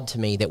seemed odd to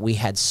me that we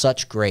had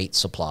such great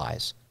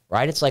supplies,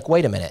 right? It's like,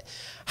 wait a minute.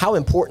 How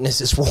important is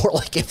this war?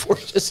 Like, if we're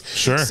just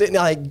sitting,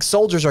 like,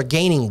 soldiers are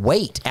gaining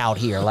weight out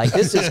here. Like,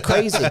 this is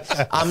crazy.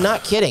 I'm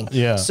not kidding.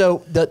 Yeah.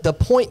 So the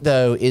point,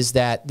 though, is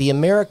that the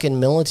American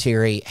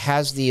military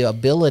has the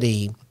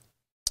ability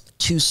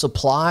to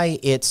supply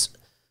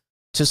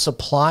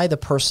the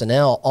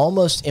personnel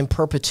almost in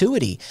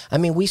perpetuity. I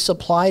mean, we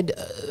supplied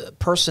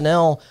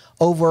personnel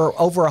over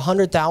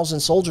 100,000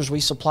 soldiers. We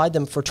supplied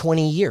them for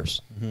 20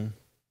 years.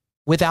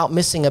 Without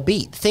missing a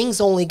beat.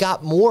 Things only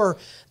got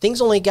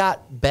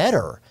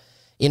better.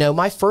 You know,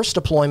 my first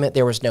deployment,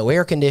 there was no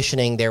air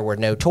conditioning, there were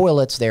no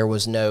toilets, there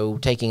was no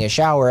taking a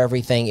shower,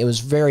 everything. It was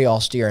a very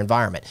austere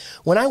environment.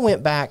 When I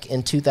went back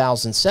in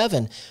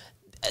 2007,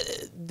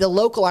 the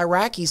local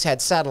Iraqis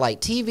had satellite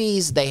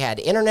TVs, they had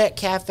internet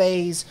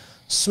cafes,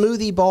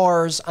 smoothie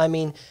bars, I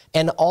mean,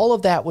 and all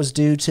of that was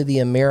due to the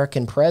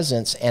American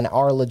presence and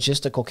our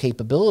logistical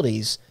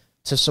capabilities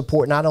to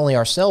support not only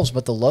ourselves,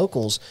 but the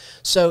locals.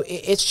 So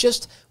it's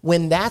just,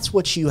 when that's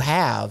what you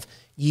have,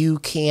 you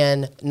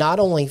can not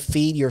only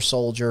feed your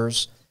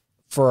soldiers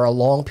for a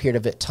long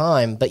period of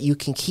time, but you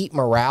can keep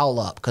morale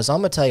up. Because I'm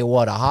going to tell you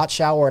what, a hot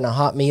shower and a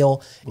hot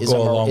meal is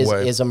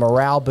a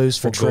morale boost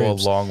for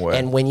troops. Go a long way.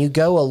 And when you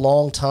go a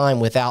long time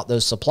without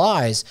those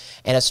supplies,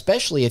 and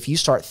especially if you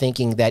start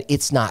thinking that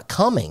it's not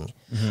coming,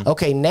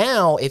 okay,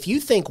 now if you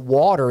think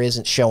water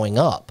isn't showing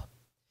up,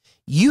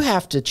 you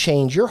have to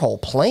change your whole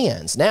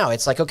plans. Now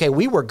it's like, okay,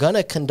 we were going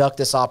to conduct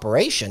this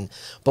operation,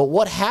 but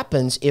what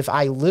happens if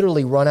I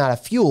literally run out of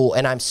fuel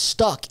and I'm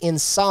stuck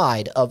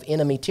inside of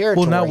enemy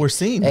territory? Well, now we're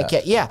seeing that.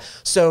 Okay, yeah.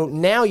 So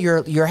now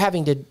you're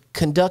having to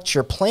conduct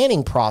your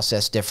planning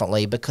process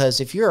differently, because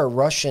if you're a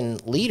Russian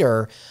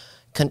leader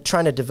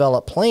trying to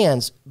develop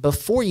plans,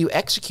 before you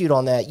execute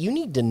on that, you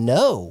need to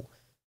know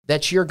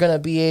that you're going to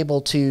be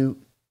able to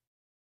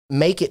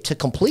make it to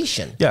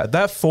completion. Yeah,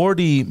 that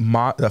 20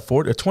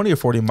 or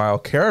 40 mile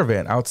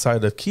caravan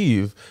outside of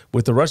Kyiv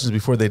with the Russians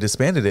before they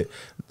disbanded it,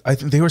 I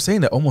think they were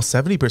saying that almost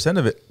 70%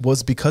 of it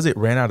was because it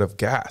ran out of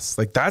gas.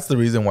 Like, that's the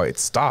reason why it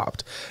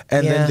stopped.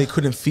 And then they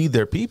couldn't feed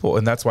their people,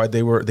 and that's why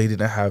they didn't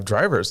have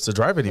drivers to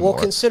drive anymore.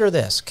 Well, consider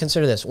this.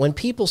 When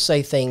people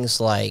say things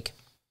like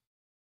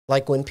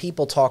when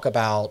people talk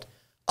about,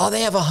 oh,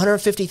 they have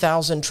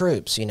 150,000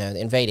 troops, you know,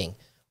 invading.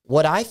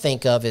 What I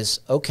think of is,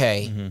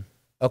 okay,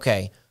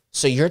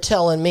 so you're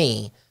telling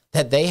me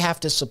that they have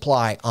to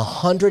supply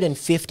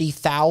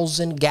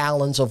 150,000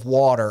 gallons of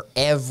water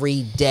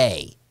every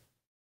day.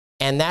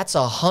 And that's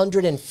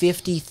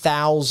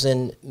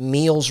 150,000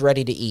 meals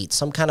ready to eat,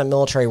 some kind of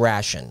military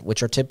ration,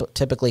 which are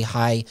typically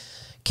high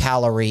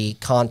calorie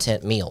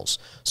content meals.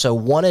 So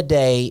one a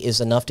day is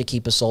enough to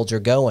keep a soldier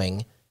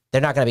going. They're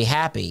not going to be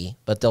happy,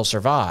 but they'll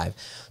survive.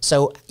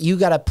 So you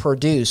got to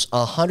produce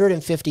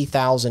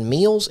 150,000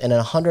 meals and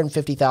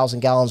 150,000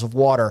 gallons of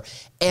water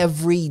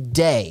every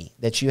day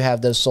that you have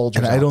those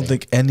soldiers. And I don't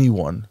think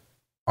anyone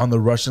on the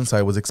Russian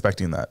side was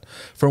expecting that.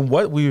 From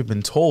what we've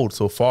been told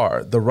so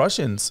far, the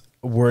Russians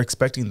were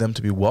expecting them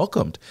to be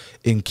welcomed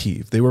in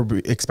Kyiv. They were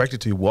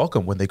expected to be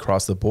welcomed when they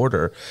crossed the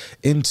border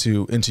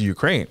into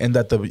Ukraine, and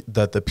that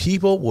the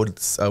people would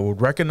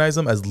recognize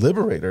them as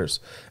liberators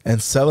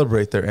and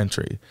celebrate their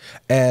entry.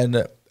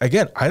 And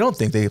again, I don't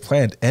think they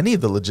planned any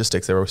of the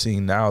logistics that we're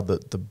seeing now.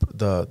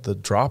 The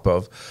drop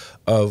of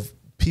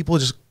people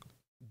just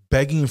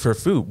begging for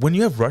food. When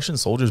you have Russian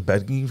soldiers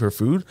begging for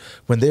food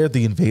when they're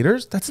the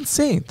invaders, that's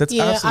insane. That's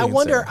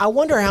absolutely insane. I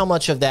wonder how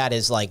much of that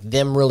is like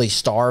them really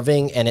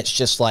starving, and it's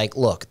just like,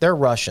 look, they're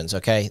Russians,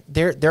 okay?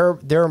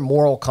 Their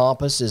moral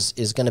compass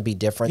is going to be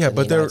different. Yeah,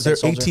 but they're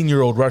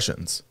 18-year-old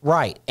Russians,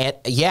 right? And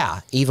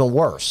yeah, even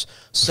worse.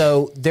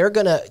 So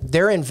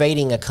they're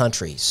invading a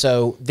country.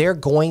 So they're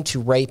going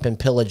to rape and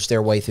pillage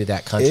their way through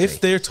that country.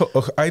 If they're,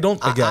 I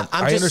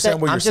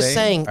understand what you're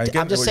saying.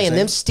 I'm just saying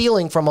them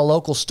stealing from a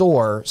local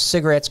store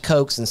cigarettes,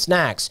 Cokes, and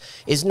snacks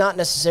is not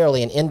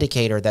necessarily an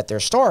indicator that they're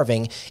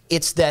starving.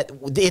 It's that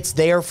it's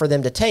there for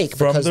them to take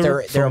because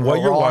they're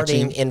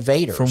marauding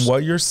invaders. From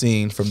what you're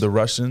seeing from the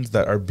Russians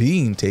that are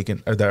being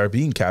taken, or that are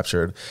being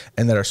captured,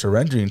 and that are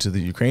surrendering to the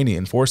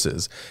Ukrainian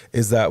forces,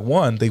 is that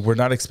one, they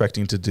weren't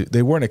expecting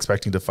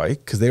to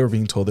fight, because they were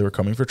being told they were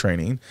coming for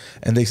training,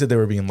 and they said they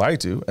were being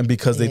lied to, and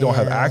because they don't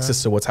have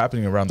access to what's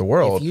happening around the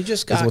world. If you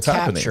just got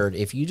captured,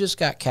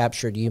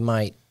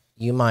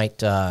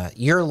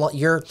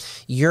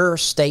 your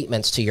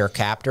statements to your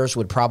captors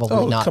would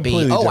probably not be,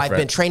 different. I've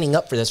been training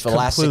up for this for the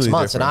last 6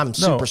 months, and I'm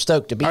super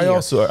stoked to be here. I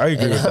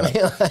agree with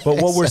that.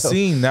 But what we're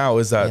seeing now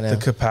is that the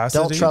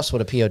capacity, don't trust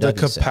what a POW the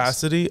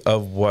capacity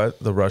of what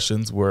the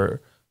Russians were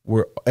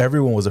where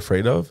everyone was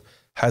afraid of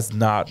has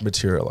not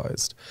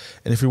materialized.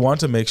 And if we want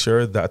to make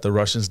sure that the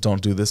Russians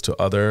don't do this to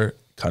other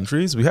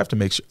countries, we have to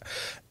make sure.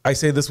 I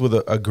say this with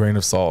a grain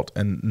of salt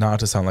and not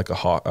to sound like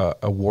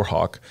a war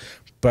hawk,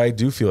 but I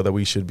do feel that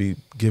we should be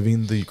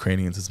giving the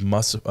Ukrainians as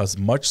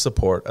much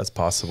support as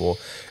possible.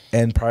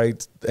 And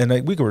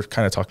we were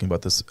kind of talking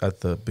about this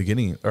at the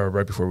beginning or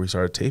right before we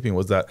started taping,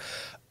 was that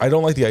I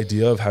don't like the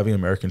idea of having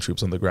American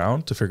troops on the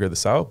ground to figure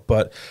this out,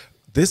 but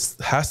this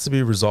has to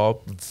be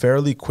resolved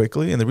fairly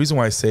quickly. And the reason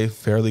why I say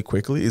fairly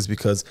quickly is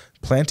because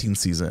planting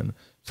season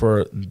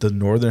for the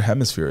Northern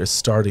Hemisphere is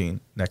starting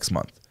next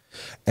month.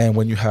 And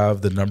when you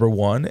have the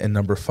 #1 and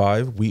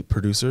 #5 wheat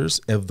producers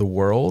of the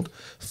world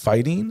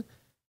fighting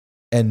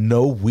and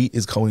no wheat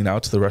is going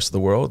out to the rest of the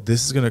world,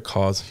 this is going to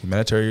cause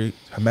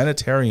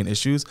humanitarian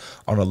issues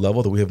on a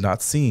level that we have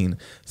not seen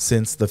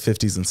since the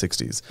 50s and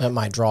 60s. That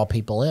might draw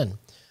people in.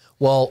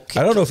 Well,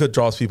 I don't know if it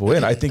draws people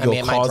in. I think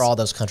it might draw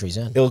those countries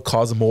in. It'll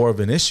cause more of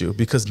an issue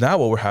because now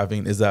what we're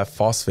having is that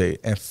phosphate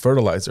and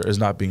fertilizer is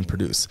not being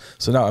produced.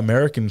 So now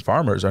American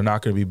farmers are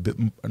not going to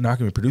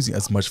be producing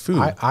as much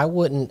food. I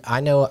wouldn't. I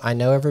know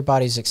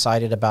everybody's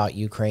excited about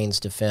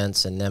Ukraine's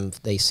defense, and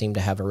they seem to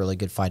have a really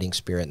good fighting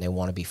spirit, and they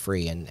want to be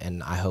free.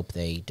 And I hope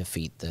they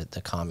defeat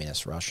the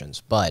communist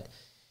Russians. But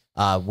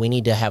we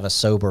need to have a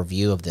sober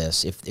view of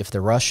this. If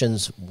the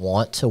Russians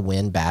want to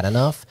win bad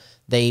enough,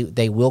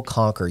 they will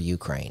conquer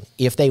Ukraine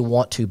if they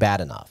want to bad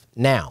enough.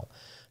 Now,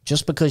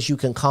 just because you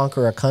can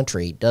conquer a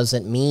country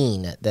doesn't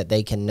mean that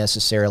they can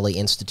necessarily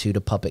institute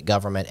a puppet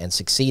government and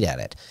succeed at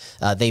it.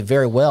 They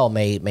very well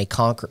may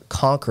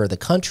conquer the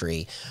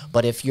country,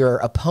 but if your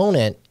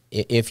opponent,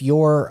 if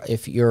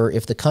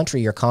the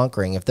country you're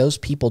conquering, if those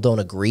people don't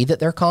agree that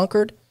they're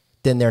conquered,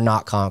 then they're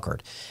not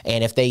conquered.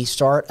 And if they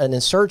start an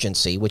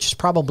insurgency, which is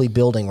probably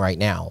building right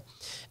now,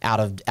 out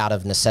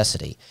of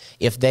necessity.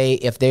 If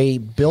they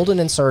build an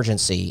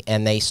insurgency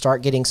and they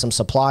start getting some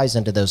supplies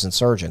into those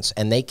insurgents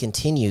and they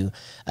continue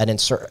an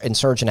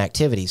insurgent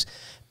activities,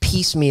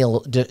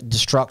 piecemeal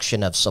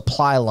destruction of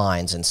supply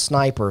lines and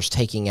snipers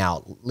taking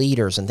out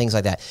leaders and things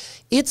like that,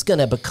 it's going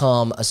to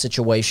become a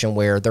situation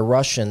where the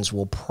Russians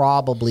will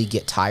probably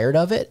get tired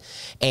of it.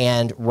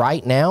 And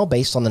right now,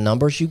 based on the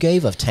numbers you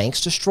gave of tanks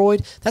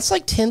destroyed, that's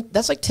like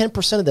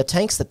 10% of the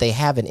tanks that they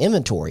have in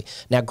inventory.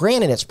 Now,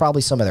 granted, it's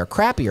probably some of their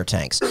crappier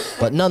tanks,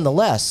 but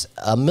nonetheless,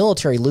 a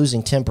military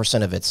losing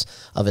 10%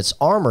 of its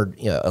armored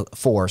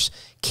force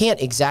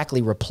can't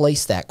exactly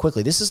replace that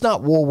quickly. This is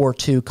not World War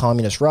II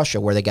communist Russia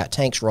where they got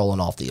tanks rolling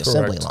off the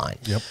assembly line.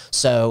 Yep.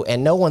 So,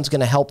 and no one's going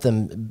to help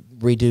them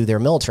redo their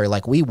military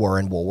like we were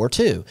in World War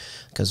II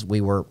because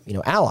we were,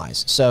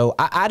 allies. So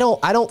I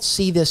don't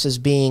see this as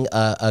being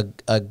I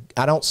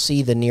don't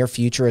see the near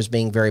future as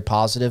being very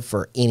positive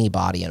for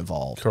anybody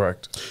involved.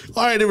 Correct.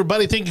 All right,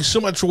 everybody. Thank you so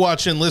much for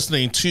watching and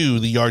listening to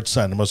The Yard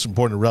Sign, the most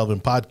important and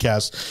relevant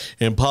podcast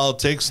in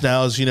politics.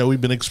 Now, as you know,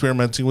 we've been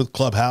experimenting with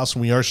Clubhouse,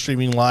 and we are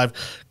streaming live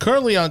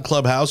currently on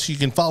Clubhouse. You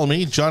can follow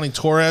me, Johnny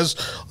Torres.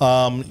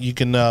 You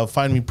can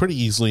find me pretty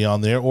easily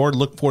on there, or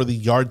look for The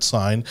Yard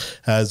Sign,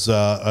 as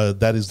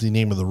that is the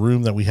name of the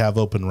room that we have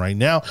open right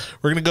now.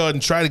 We're going to go ahead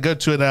and try to go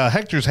to it.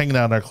 Hector's hanging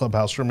out in our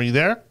Clubhouse room. Are you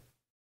there?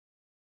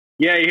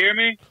 Yeah, you hear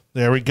me?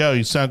 There we go.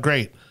 You sound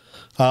great.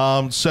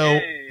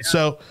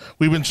 So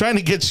we've been trying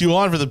to get you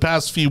on for the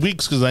past few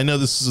weeks because I know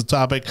this is a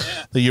topic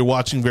that you're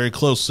watching very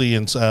closely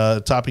and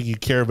a topic you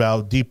care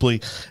about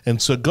deeply. And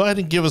so go ahead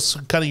and give us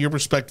kind of your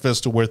perspective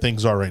as to where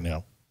things are right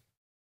now.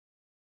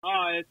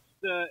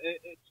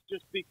 It's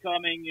just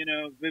becoming,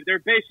 they're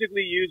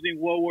basically using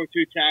World War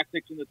II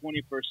tactics in the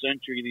 21st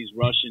century, these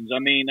Russians. I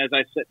mean, as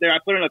I said there, I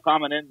put in a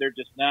comment in there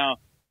just now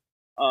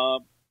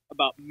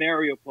about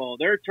Mariupol.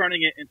 They're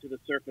turning it into the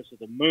surface of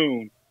the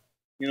moon.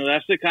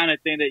 That's the kind of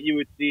thing that you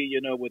would see,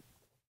 with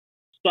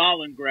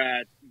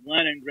Stalingrad,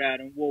 Leningrad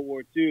in World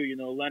War II,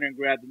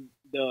 Leningrad,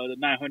 the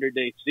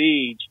 900-day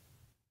siege.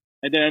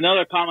 And then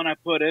another comment I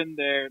put in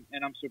there,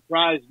 and I'm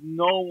surprised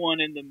no one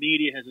in the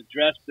media has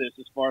addressed this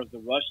as far as the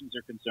Russians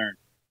are concerned.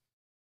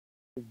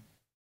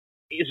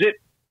 Is it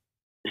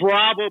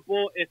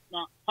probable, if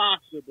not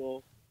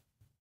possible,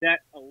 that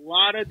a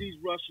lot of these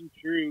Russian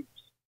troops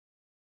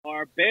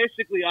are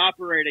basically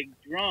operating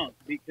drunk?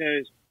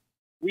 Because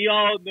we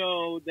all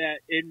know that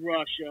in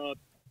Russia,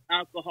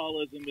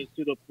 alcoholism is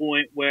to the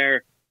point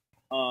where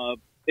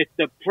it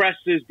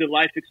depresses the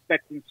life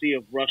expectancy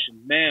of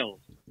Russian males.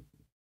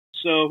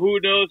 So who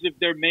knows if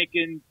they're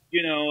making,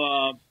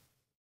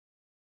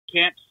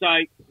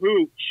 campsite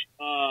hooch,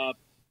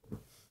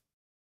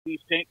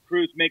 these tank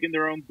crews making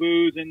their own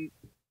booze in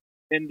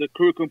the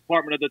crew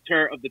compartment of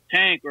the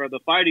tank or the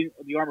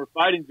armored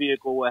fighting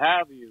vehicle, what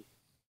have you.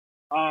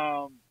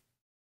 I'm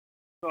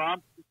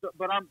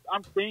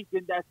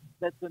thinking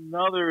that's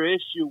another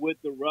issue with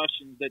the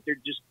Russians, that they're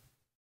just,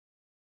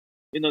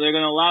 they're going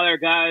to allow their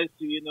guys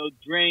to,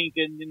 drink.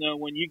 And,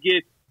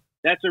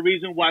 that's the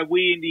reason why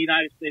we in the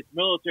United States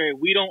military,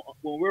 when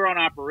we're on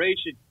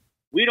operation,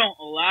 we don't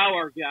allow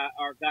our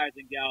guys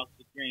and gals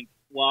to drink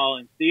while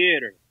in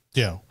theater.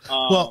 Yeah.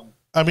 Well,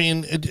 I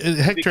mean,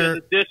 Hector, because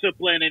of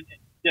discipline and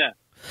yeah.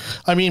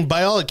 I mean,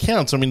 by all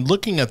accounts, I mean,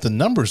 looking at the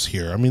numbers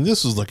here, I mean,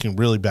 this is looking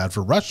really bad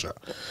for Russia.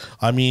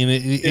 I mean,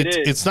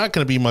 it's not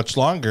going to be much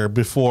longer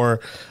before,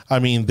 I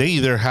mean, they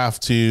either have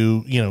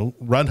to,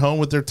 run home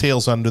with their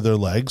tails under their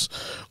legs,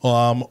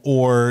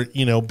 or,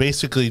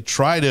 basically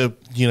try to,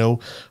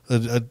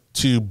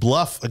 to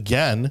bluff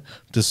again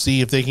to see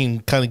if they can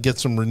kind of get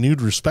some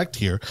renewed respect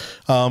here.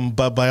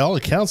 But by all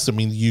accounts, I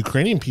mean, the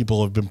Ukrainian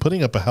people have been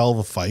putting up a hell of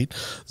a fight.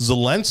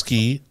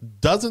 Zelensky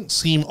doesn't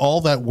seem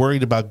all that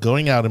worried about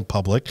going out in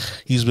public.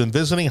 He's been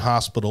visiting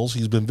hospitals.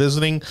 He's been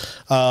visiting,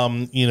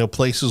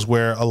 places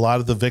where a lot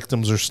of the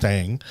victims are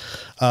staying.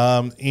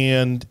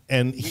 And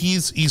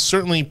he's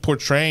certainly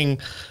portraying,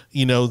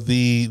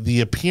 the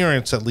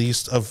appearance, at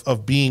least,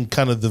 of being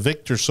kind of the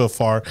victor so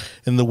far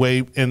in the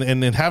way,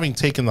 and having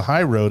taken the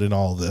high road in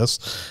all of this.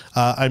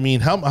 I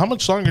mean, how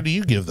much longer do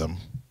you give them?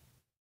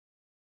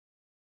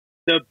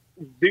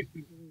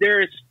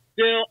 There is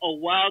still a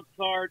wild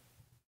card.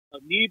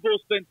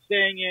 Nebel's been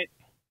saying it.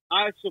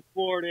 I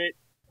support it.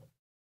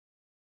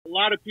 A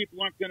lot of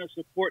people aren't going to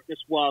support this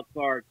wild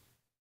card.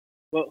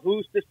 But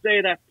who's to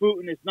say that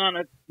Putin is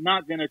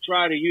not going to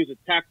try to use a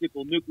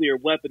tactical nuclear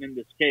weapon in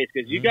this case?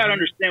 Because you got to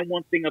understand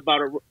one thing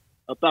about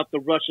the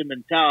Russian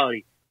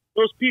mentality.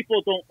 Those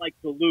people don't like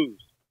to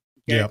lose.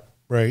 Okay? Yeah,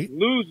 right.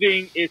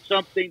 Losing is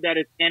something that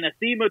is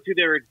anathema to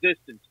their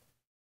existence.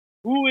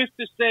 Who is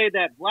to say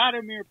that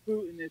Vladimir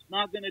Putin is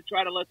not going to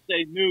try to, let's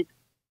say, nuke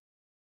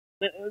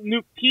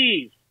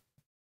Kyiv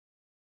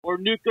or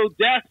nuke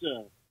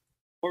Odessa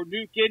or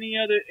nuke any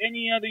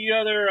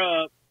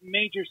other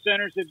major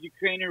centers of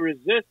Ukrainian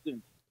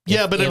resistance?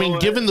 Yeah, but I mean,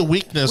 given the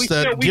weakness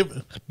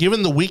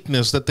given the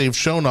weakness that they've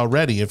shown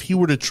already, if he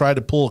were to try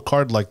to pull a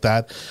card like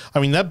that,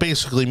 I mean, that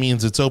basically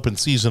means it's open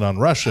season on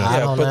Russia.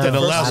 Yeah, but that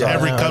allows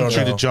every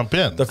country to jump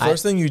in. The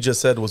first thing you just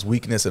said was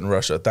weakness in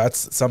Russia.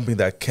 That's something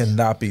that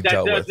cannot be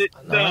dealt with.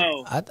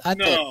 No,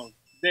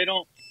 they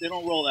don't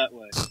roll that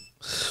way.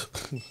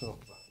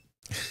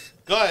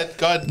 Go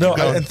ahead. No,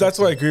 and that's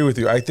why I agree with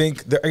you. I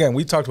think again,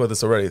 we talked about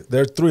this already.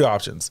 There are three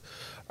options.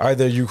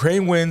 Either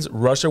Ukraine wins,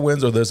 Russia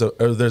wins, or there's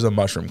a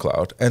mushroom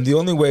cloud. And the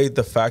only way, and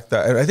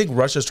I think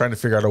Russia's trying to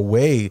figure out a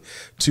way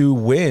to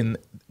win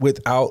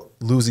without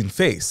losing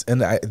face, and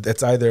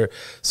that's either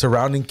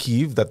surrounding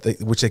Kyiv,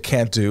 which they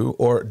can't do,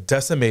 or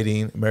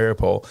decimating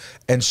Mariupol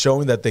and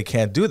showing that they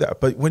can't do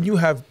that. But when you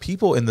have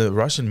people in the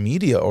Russian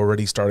media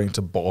already starting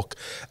to balk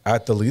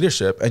at the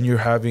leadership, and you're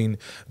having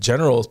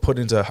generals put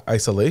into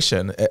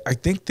isolation, I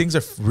think things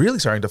are really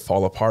starting to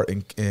fall apart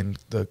in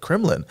the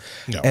Kremlin.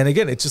 Yeah. And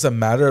again, it's just a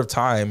matter of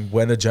time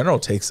when a general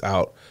takes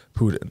out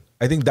Putin.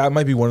 I think that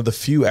might be one of the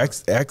few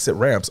exit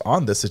ramps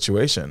on this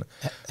situation.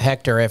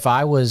 Hector, if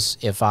I was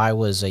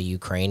a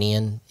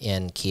Ukrainian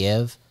in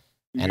Kiev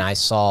and I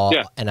saw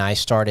and I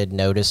started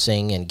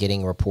noticing and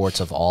getting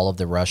reports of all of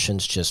the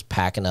Russians just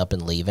packing up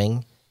and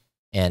leaving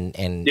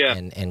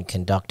and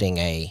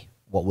conducting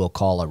what we'll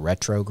call a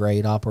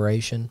retrograde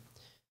operation,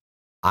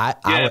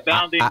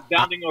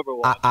 bounding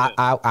Overwatch.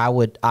 I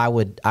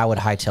would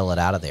hightail it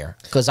out of there,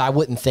 because I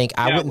wouldn't think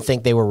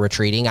they were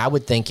retreating. I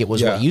would think it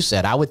was what you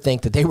said. I would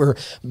think that they were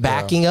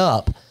backing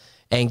up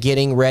and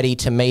getting ready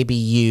to maybe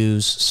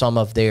use some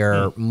of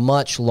their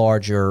much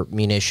larger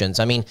munitions.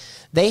 I mean,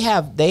 they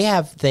have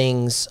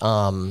things.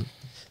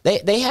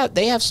 They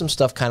have some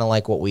stuff kind of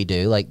like what we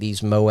do, like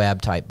these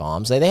Moab type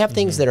bombs. They have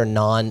things that are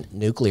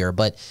non-nuclear,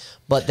 but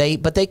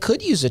they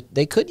could use it.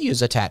 They could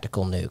use a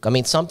tactical nuke. I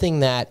mean, something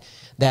that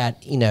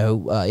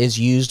is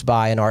used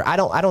by an art. I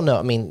don't know.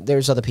 I mean,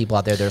 there's other people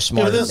out there that are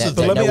smart that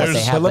know what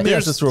they have. Let me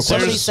ask this real quick.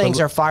 Some of these things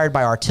are fired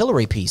by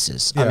artillery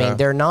pieces. I mean,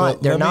 they're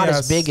not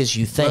as big as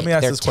you think.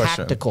 They're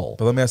tactical.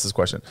 But let me ask this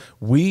question.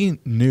 We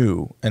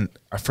knew, and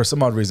for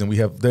some odd reason,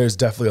 there's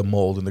definitely a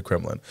mold in the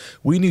Kremlin.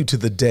 We knew to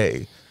the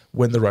day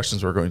when the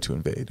Russians were going to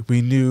invade.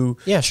 We knew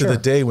to the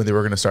day when they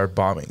were going to start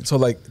bombing.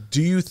 So,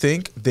 do you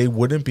think they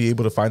wouldn't be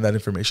able to find that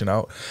information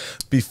out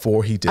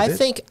before he did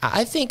it?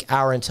 I think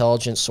our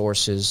intelligence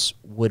sources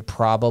would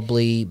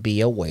probably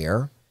be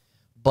aware,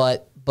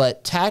 but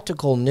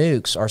tactical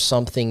nukes are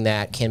something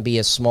that can be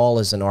as small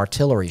as an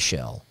artillery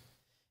shell.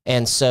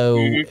 And so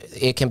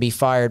it can be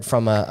fired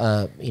from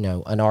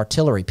an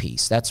artillery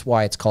piece. That's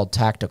why it's called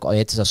tactical.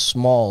 It's a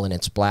small in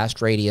its blast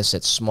radius.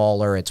 It's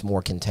smaller. It's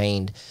more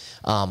contained,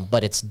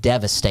 but it's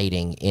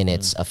devastating in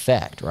its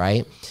effect,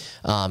 right?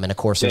 And of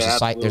course, there's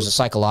a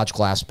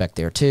psychological aspect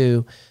there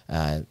too.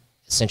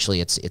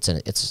 Essentially,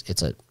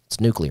 it's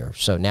nuclear.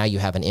 So now you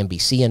have an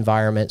NBC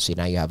environment. So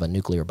now you have a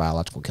nuclear,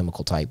 biological,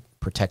 chemical type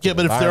protected. Yeah,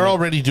 but if they're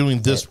already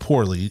doing this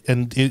poorly,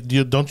 and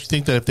don't you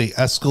think that if they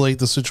escalate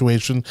the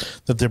situation,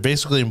 that they're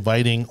basically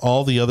inviting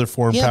all the other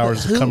foreign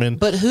powers to come in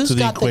to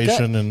the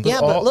equation? And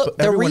but look,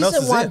 the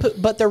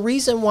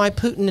reason why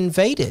Putin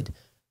invaded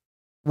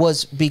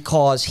was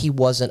because he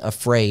wasn't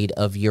afraid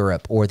of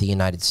Europe or the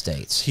United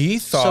States. He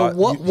thought.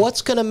 So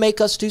what's going to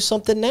make us do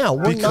something now?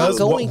 We're not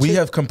going to. We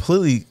have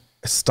completely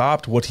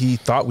stopped what he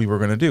thought we were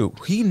going to do.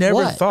 He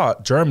never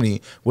thought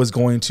Germany was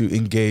going to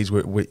engage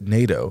with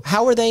NATO.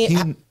 How are they?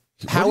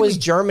 How is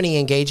Germany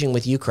engaging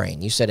with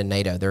Ukraine? You said in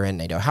NATO, they're in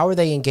NATO. How are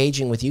they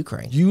engaging with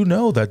Ukraine? You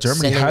know that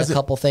Germany Sending has a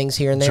couple things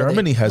here and there.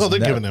 Germany has. Well, they're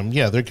giving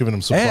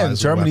them supplies. And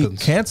Germany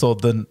weapons.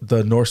 canceled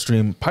the Nord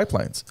Stream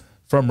pipelines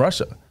from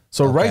Russia.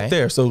 So right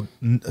there, so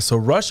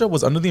Russia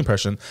was under the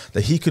impression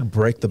that he could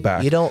break the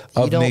back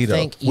of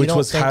NATO, which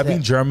was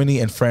having Germany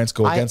and France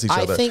go against each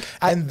other.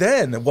 And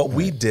then what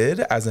we did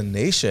as a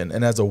nation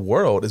and as a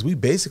world is we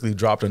basically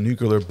dropped a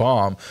nuclear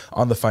bomb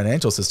on the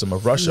financial system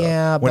of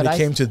Russia when it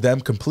came to them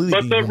completely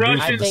being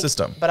removed from the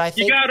system. But I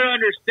think you got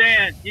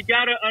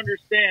to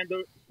understand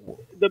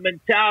the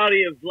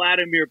mentality of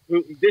Vladimir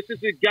Putin. This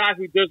is a guy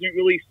who doesn't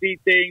really see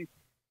things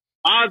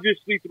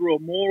obviously through a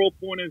moral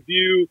point of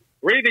view,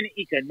 or even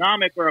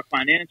economic or a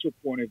financial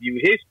point of view.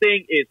 His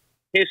thing is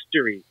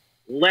history,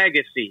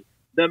 legacy.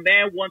 The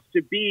man wants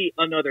to be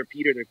another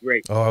Peter the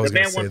Great. Oh, the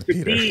man wants to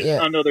be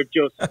another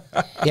Joseph.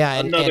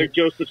 Another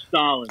Joseph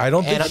Stalin. I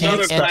don't think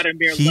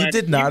he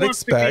did not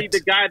expect to be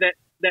the guy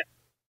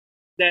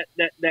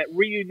that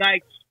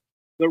reunites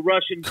the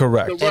Russian.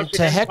 Correct. The Russian and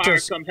to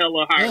Hector's come hell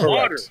or high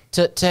water.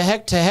 To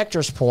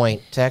Hector's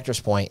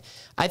point.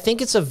 I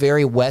think it's a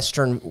very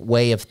Western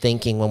way of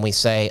thinking when we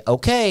say,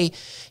 okay,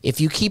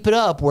 if you keep it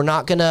up, we're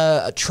not going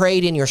to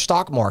trade in your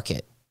stock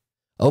market.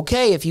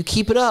 Okay, if you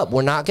keep it up,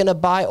 we're not going to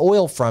buy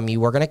oil from you.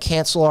 We're going to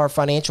cancel our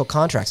financial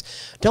contracts.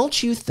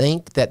 Don't you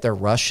think that the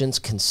Russians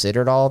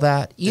considered all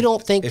that? You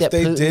don't think that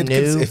Putin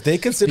knew if they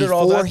considered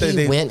all that,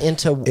 he went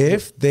into...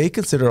 If they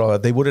considered all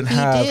that, they wouldn't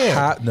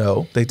have...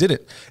 No, they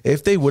didn't.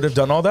 If they would have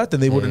done all that,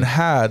 then they wouldn't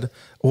have had...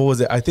 What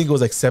was it? I think it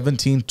was like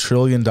 $17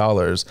 trillion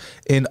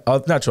in,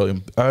 not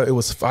trillion, it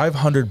was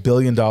 $500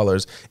 billion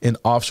in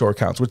offshore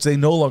accounts, which they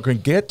no longer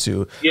get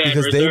to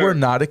because they were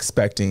not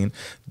expecting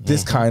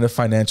this kind of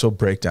financial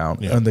breakdown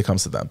when it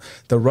comes to them.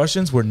 The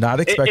Russians were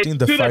not expecting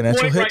the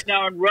financial hit. Right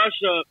now in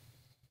Russia,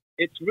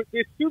 it's to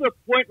the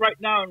point right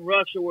now in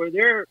Russia where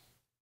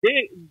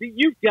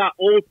you've got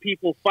old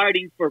people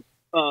fighting for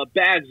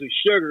bags of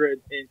sugar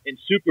in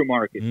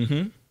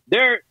supermarkets.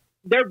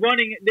 They're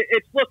running.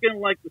 It's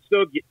looking like the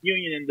Soviet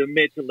Union in the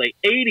mid to late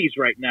 80s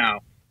right now,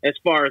 as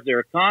far as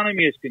their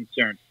economy is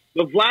concerned.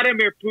 But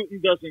Vladimir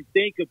Putin doesn't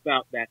think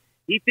about that.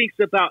 He thinks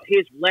about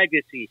his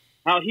legacy,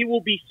 how he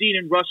will be seen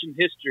in Russian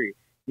history.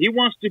 He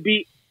wants to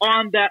be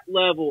on that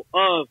level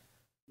of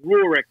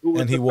Rurik, who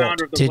was the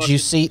founder of the Russian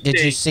state.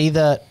 Did you see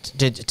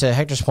to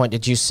Hector's point?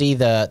 Did you see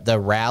the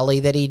rally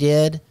that he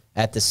did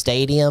at the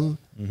stadium?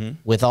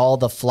 With all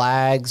the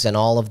flags and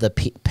all of the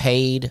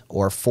paid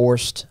or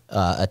forced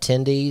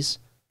attendees.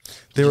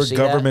 They were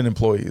government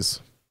employees.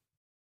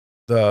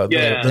 They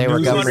were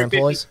government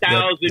employees.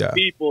 250,000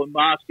 people in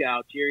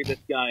Moscow cheering this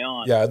guy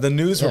on. Yeah, the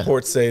news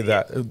reports say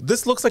that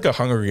this looks like a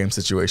Hunger Games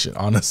situation.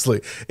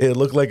 Honestly, it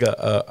looked like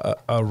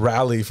a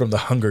rally from the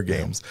Hunger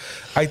Games.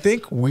 I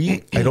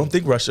don't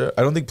think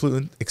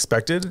Putin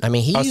expected. I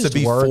mean, he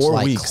used words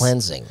like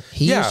cleansing.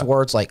 He used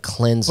words like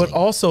cleansing, but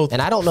also, and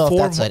I don't know if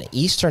that's an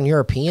Eastern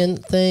European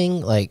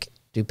thing. Like,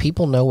 do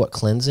people know what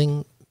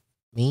cleansing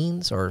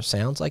means or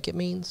sounds like it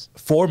means?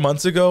 4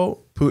 months ago,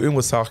 Putin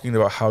was talking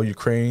about how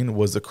Ukraine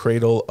was the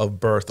cradle of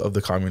birth of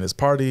the Communist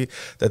Party,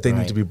 that they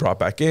need to be brought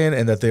back in,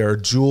 and that they are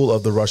a jewel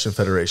of the Russian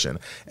Federation.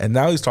 And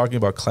now he's talking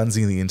about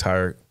cleansing the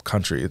entire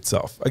country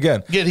itself.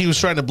 Again, he was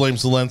trying to blame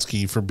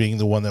Zelensky for being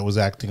the one that was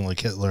acting like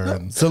Hitler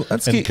and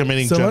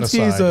committing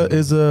genocide.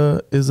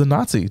 Zelensky is a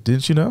Nazi.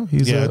 Didn't you know?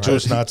 He's a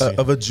Jewish Nazi.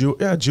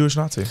 Jewish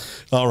Nazi.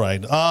 All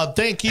right.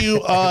 Thank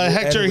you,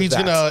 Hector.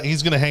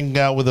 He's gonna hang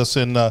out with us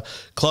in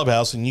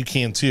Clubhouse, and you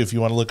can too if you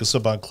want to look us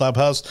up on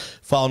Clubhouse.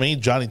 Follow me,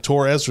 Johnny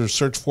Torres, or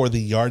search for the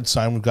Yard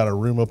Sign. We've got a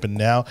room open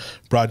now,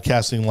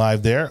 broadcasting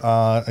live there.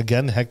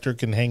 Again, Hector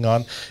can hang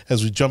on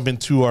as we jump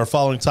into our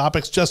following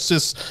topics.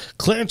 Justice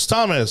Clarence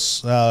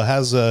Thomas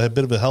has a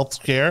bit of a health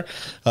scare.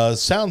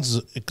 Sounds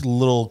a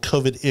little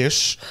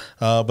COVID-ish,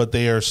 but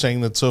they are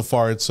saying that so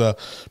far it's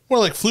more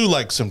like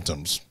flu-like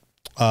symptoms.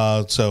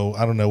 So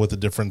I don't know what the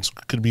difference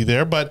could be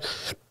there, but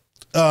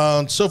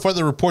so far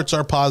the reports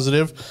are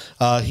positive.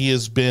 He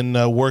has been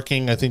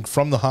working, I think,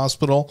 from the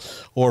hospital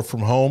or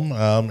from home,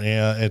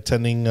 and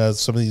attending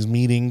some of these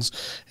meetings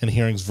and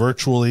hearings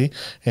virtually.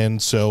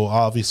 And so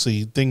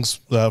obviously things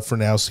for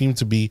now seem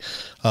to be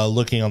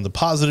looking on the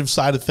positive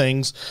side of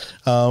things.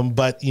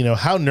 But, you know,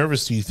 how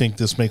nervous do you think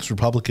this makes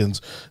Republicans,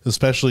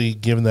 especially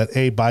given that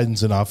A,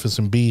 Biden's in office,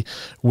 and B,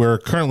 we're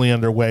currently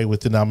underway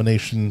with the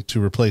nomination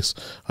to replace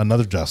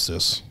another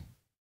justice?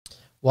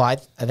 Well, I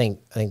think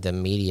the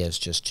media is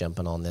just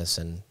jumping on this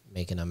and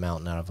making a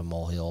mountain out of a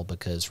molehill,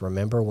 because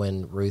remember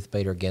when Ruth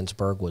Bader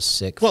Ginsburg was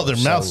sick? Well, their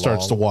mouth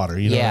starts to water.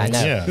 You know what I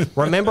mean? Yeah.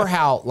 Remember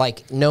how,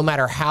 like, no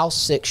matter how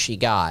sick she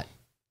got,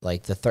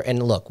 like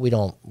and look,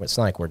 it's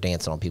not like we're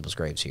dancing on people's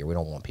graves here. We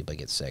don't want people to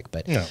get sick,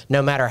 but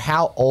no matter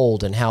how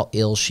old and how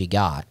ill she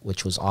got,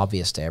 which was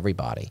obvious to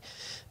everybody,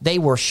 they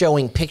were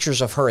showing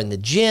pictures of her in the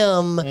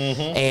gym,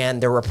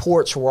 and the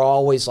reports were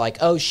always like,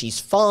 oh, she's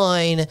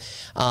fine.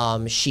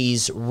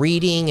 She's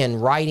reading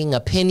and writing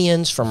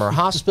opinions from her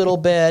hospital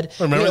bed.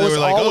 Remember, they were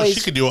like, oh,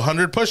 she could do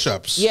 100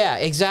 push-ups. Yeah,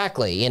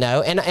 exactly. You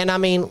know, and I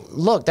mean,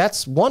 look,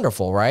 that's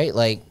wonderful, right?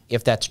 Like,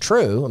 if that's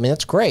true, I mean,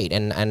 that's great.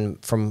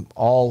 And from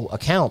all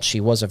accounts,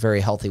 she was a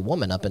very healthy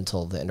woman up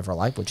until the end of her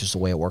life, which is the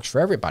way it works for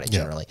everybody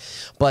generally.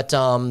 But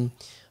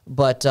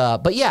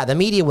yeah, the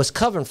media was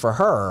covering for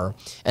her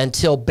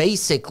until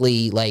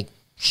basically like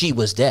she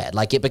was dead.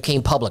 Like it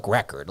became public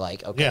record.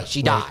 Like, okay,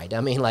 she died. I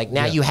mean, like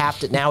now you have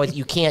to, now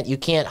you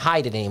can't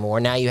hide it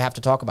anymore. Now you have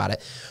to talk about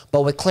it.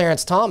 But with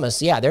Clarence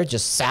Thomas, yeah, they're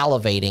just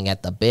salivating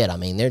at the bit. I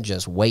mean, they're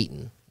just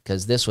waiting,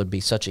 because this would be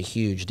such a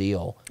huge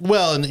deal.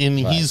 Well, and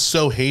he's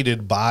so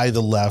hated by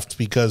the left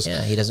because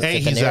he doesn't A,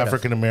 fit the he's narrative.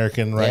 African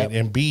American, right?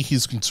 And B,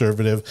 he's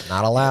conservative.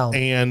 Not allowed.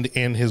 And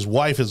his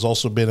wife has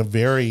also been a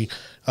very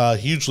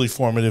hugely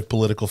formative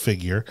political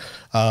figure,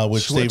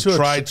 which She they've went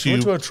tried she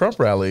went to a Trump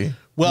rally.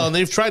 Well, and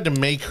they've tried to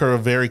make her a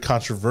very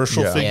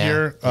controversial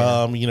figure,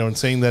 you know, and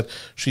saying that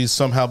she's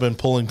somehow been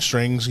pulling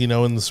strings, you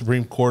know, in the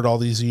Supreme Court all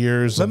these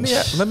years. Let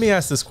me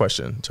ask this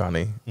question,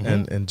 Johnny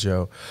and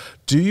Joe.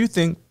 Do you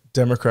think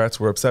Democrats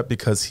were upset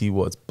because he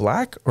was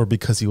black or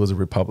because he was a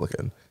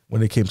Republican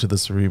when it came to the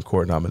Supreme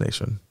Court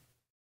nomination?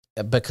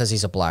 Because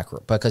he's a black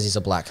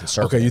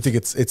conservative. Okay, you think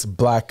it's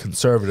black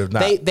conservative, not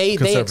they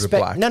conservative expect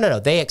black? no.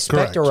 They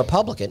expect Correct. a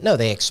Republican. No,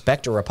 they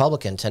expect a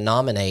Republican to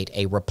nominate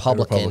a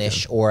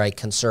Republicanish or a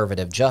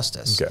conservative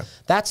justice. Okay.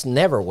 That's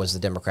never was the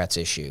Democrats'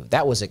 issue.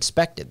 That was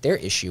expected. Their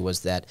issue was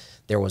that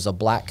there was a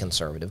black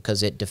conservative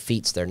because it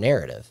defeats their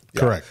narrative.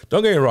 Correct.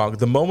 Don't get me wrong.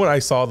 The moment I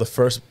saw the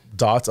first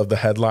dots of the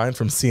headline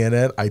from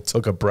CNN, I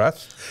took a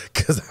breath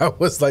because I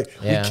was like,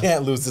 we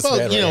can't lose this man.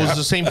 Well, you know, right it was now.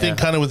 the same thing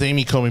kind of with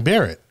Amy Coney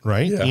Barrett,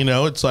 right? Yeah. You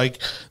know, it's like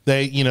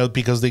they, you know,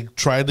 because they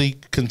try to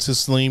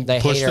consistently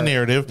push hate the her.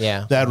 narrative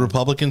that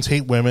Republicans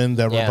hate women,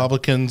 that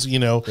Republicans, you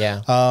know,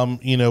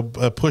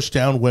 push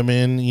down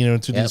women, you know,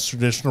 into these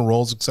traditional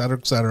roles, et cetera,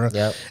 et cetera.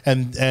 Yep.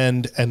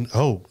 And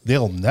oh, they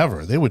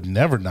would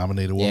never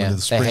nominate a woman to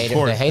the Supreme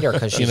Court. They hate her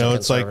because she's you know, a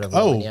it's like,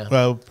 conservative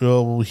woman,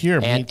 well, here,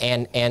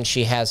 and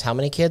she has how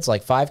many kids?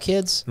 Like 5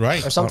 kids,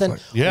 right, or something.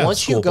 Yeah,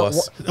 once you go,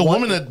 a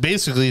woman that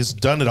basically has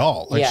done it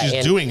all, like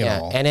she's doing it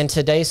all. And in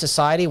today's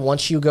society,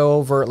 once you go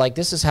over, like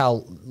this is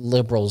how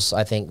liberals,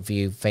 I think,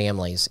 view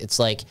families. It's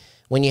like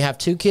when you have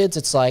 2 kids,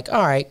 it's like,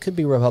 all right, could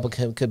be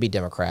Republican, could be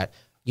Democrat.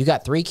 You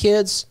got 3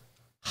 kids,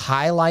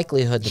 high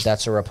likelihood that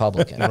that's a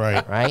Republican,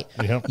 right?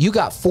 Yep. You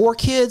got 4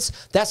 kids,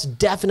 that's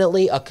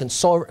definitely a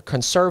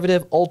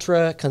conservative,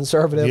 ultra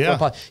conservative.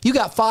 You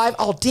got 5,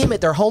 oh damn it,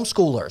 they're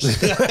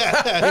homeschoolers.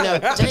 You know,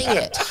 dang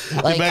it.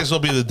 Like, they might as well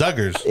be the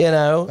Duggars. You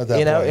know,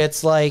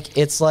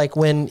 it's like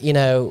when, you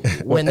know,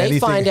 when they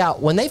find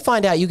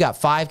out you got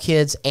 5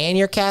 kids and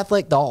you're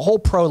Catholic, the whole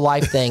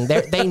pro-life thing,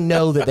 they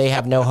know that they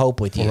have no hope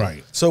with you.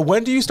 Right. So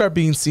when do you start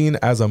being seen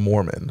as a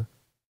Mormon?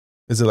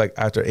 Is it like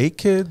after 8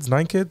 kids,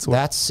 9 kids? What?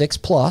 That's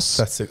 6+.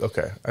 That's 6.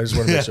 Okay, I just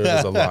want to make sure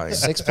there's a line.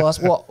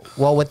 6+.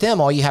 Well, with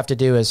them, all you have to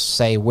do is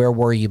say, where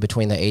were you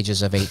between the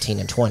ages of 18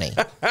 and 20?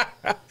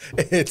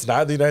 It's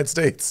not the United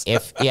States.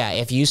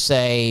 If you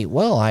say,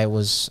 well, I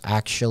was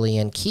actually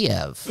in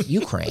Kiev,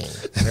 Ukraine,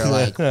 they're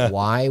like,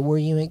 why were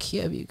you in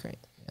Kiev, Ukraine?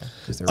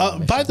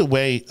 By the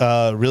way,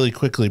 really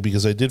quickly,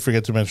 because I did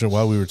forget to mention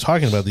while we were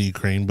talking about the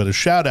Ukraine, but a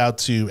shout out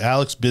to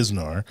Alex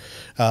Biznar.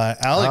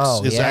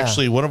 Alex is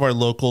actually one of our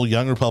local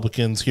young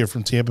Republicans here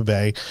from Tampa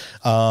Bay.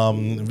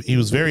 He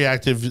was very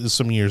active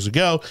some years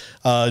ago.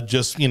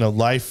 Just, you know,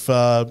 life,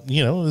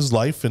 his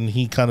life, and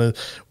he kind of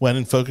went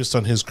and focused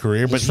on his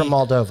career. He's from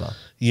Moldova.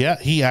 Yeah,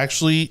 he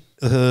actually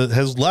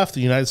has left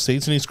the United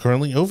States, and he's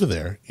currently over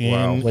there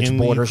which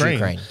borders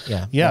Ukraine.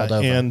 Yeah,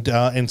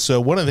 Moldova. And so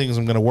one of the things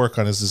I'm going to work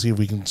on is to see if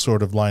we can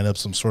sort of line up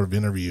some sort of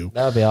interview.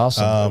 That would be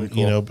awesome.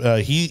 You know,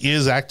 he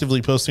is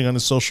actively posting on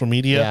his social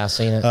media. Yeah, I've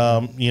seen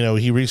it. You know,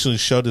 he recently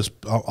showed this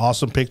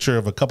awesome picture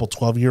of a couple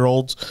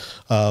 12-year-olds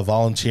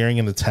volunteering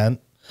in a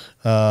tent.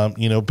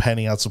 You know,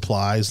 panning out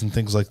supplies and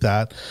things like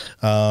that.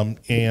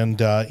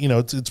 You know,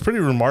 it's pretty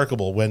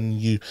remarkable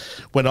when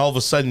all of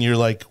a sudden you're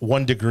like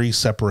 1 degree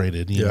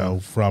separated, you know,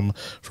 from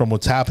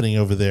what's happening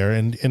over there.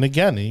 And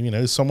again, you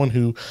know, someone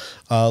who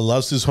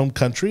loves his home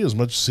country as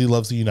much as he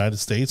loves the United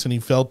States, and he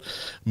felt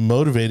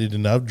motivated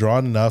enough,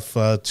 drawn enough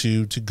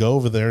to go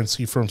over there and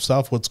see for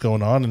himself what's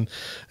going on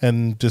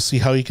and to see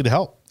how he could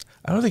help.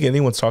 I don't think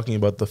anyone's talking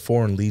about the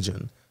Foreign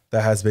Legion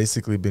that has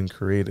basically been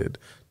created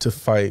to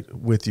fight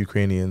with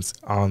Ukrainians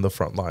on the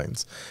front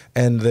lines.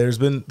 And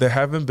there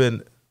haven't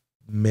been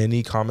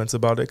many comments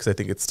about it because I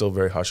think it's still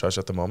very hush-hush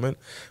at the moment,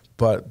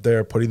 but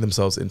they're putting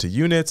themselves into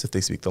units if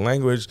they speak the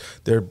language.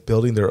 They're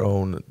building their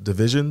own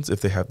divisions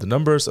if they have the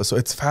numbers. So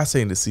it's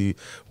fascinating to see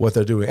what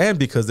they're doing. And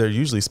because they're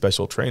usually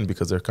special trained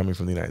because they're coming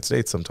from the United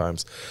States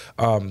sometimes,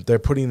 they're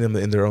putting them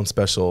in their own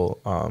special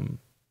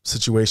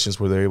situations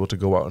where they're able to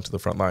go out into the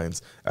front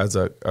lines as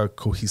a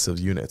cohesive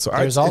unit. So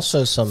there's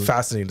also some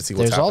fascinating to see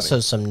what's happening. There's also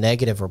some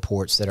negative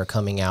reports that are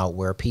coming out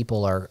where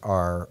people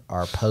are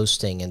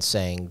posting and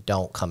saying,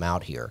 don't come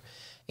out here.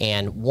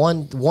 And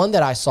one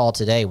that I saw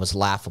today was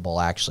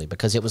laughable, actually,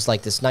 because it was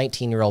like this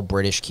 19-year-old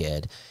British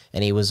kid,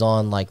 and he was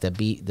on like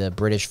the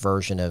British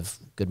version of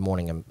Good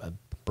Morning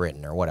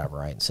Britain or whatever,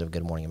 right? Instead of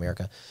Good Morning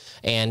America.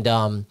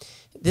 And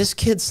this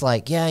kid's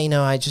like, yeah,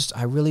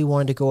 I really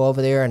wanted to go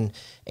over there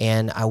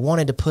and I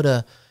wanted to put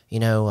a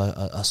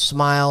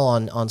smile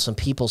on some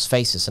people's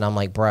faces. And I'm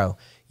like, bro,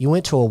 you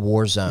went to a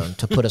war zone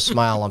to put a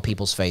smile on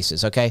people's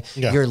faces, okay?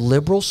 Yeah. Your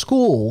liberal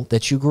school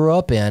that you grew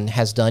up in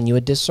has done you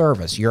a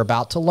disservice. You're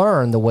about to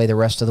learn the way the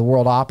rest of the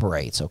world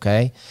operates,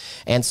 okay?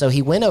 And so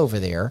he went over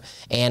there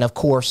and, of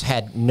course,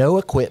 had no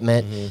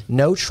equipment,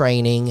 no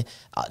training,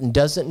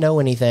 doesn't know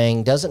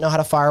anything, doesn't know how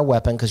to fire a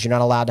weapon because you're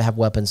not allowed to have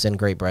weapons in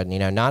Great Britain,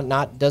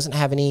 doesn't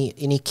have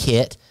any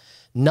kit.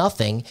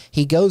 Nothing.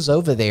 He goes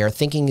over there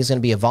thinking he's going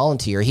to be a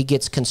volunteer. He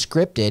gets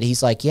conscripted.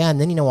 He's like, yeah. And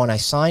then, when I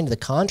signed the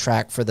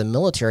contract for the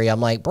military, I'm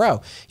like,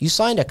 bro, you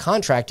signed a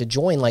contract to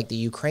join like the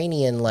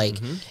Ukrainian,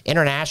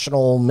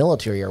 international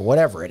military or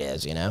whatever it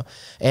is,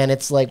 And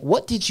it's like,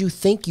 what did you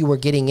think you were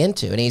getting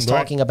into? And he's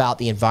talking about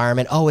the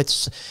environment. Oh,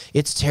 it's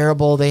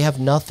terrible. They have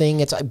nothing.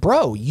 It's like,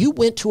 bro, you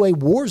went to a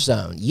war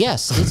zone.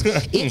 Yes.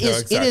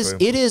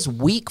 It is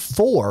week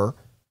 4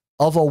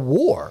 of a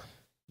war.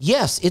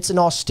 Yes, it's an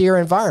austere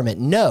environment.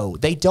 No,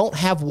 they don't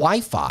have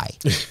Wi-Fi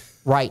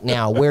right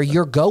now where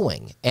you're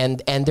going, and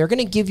they're going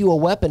to give you a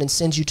weapon and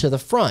send you to the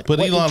front. But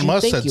what Elon did you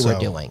Musk think said you so. were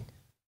doing?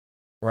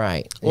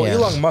 Right. Well, yeah.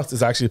 Elon Musk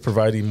is actually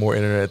providing more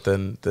internet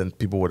than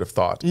people would have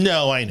thought.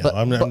 No, I know.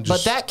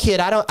 But that kid,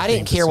 I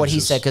didn't care what he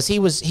said because he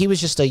was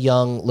just a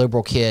young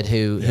liberal kid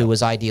who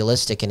was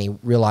idealistic and he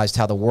realized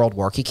how the world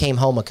worked. He came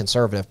home a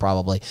conservative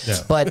probably.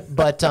 Yeah.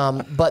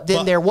 But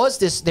then there was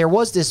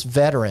this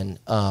veteran.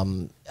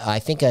 I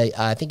think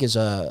is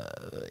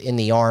in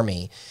the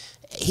Army.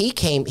 He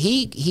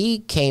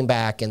came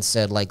back and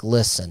said, like,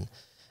 listen.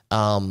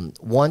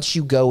 Once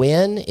you go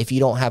in, if you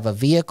don't have a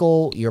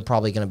vehicle, you're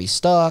probably going to be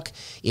stuck.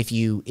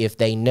 If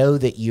they know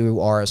that you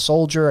are a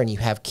soldier and you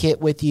have kit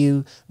with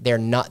you, they're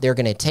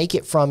going to take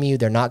it from you.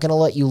 They're not going to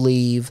let you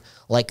leave.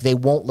 Like, they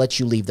won't let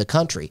you leave the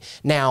country.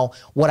 Now,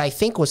 what I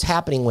think was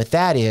happening with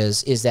that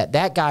is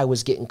that guy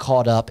was getting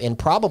caught up in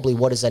probably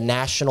what is a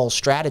national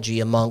strategy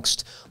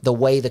amongst the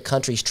way the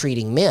country's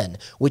treating men,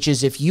 which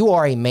is if you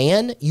are a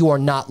man, you are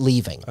not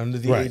leaving. Under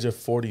the age of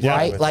 40.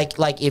 Right?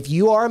 Like if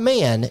you are a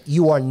man,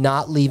 you are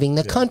not leaving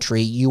the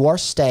country. You are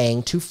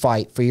staying to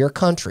fight for your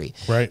country.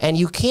 Right. And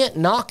you can't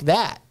knock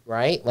that.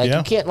 Right, like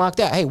you can't knock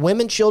that. Hey,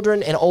 women,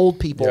 children, and old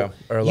people,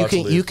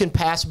 you can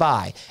pass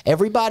by.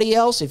 Everybody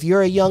else, if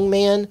you're a young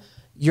man,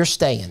 you're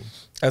staying.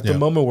 At the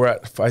moment, we're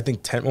at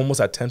almost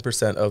at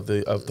 10% of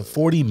the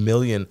 40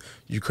 million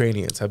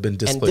Ukrainians have been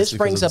displaced. And this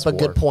brings up a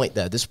good point,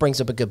 though. This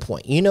brings up a good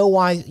point. You know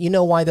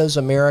why those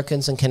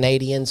Americans and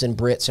Canadians and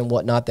Brits and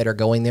whatnot that are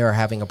going there are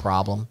having a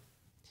problem?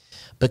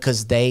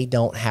 Because they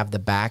don't have the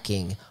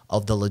backing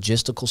of the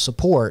logistical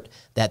support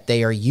that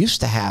they are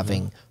used to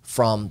having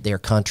from their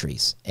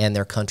countries and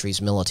their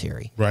country's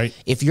military. Right.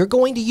 If you're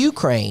going to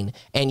Ukraine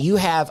and you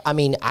have, I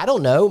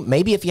don't know,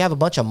 maybe if you have a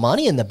bunch of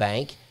money in the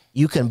bank,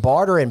 you can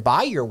barter and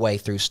buy your way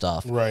through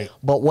stuff. Right.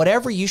 But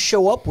whatever you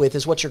show up with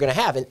is what you're going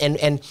to have.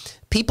 And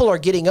people are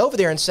getting over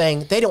there and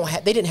saying they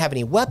didn't have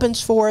any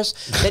weapons for us.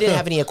 They didn't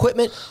have any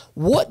equipment.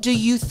 What do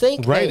you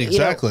think? Right,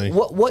 exactly.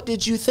 What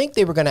did you think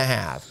they were going to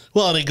have?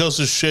 Well, and it goes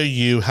to show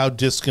you how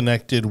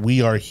disconnected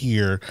we are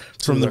here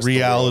from the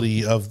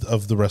reality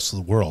of the rest of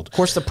the world. Of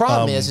course, the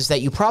problem is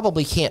that you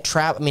probably can't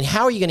travel.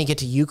 How are you going to get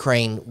to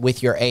Ukraine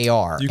with your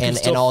AR and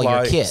all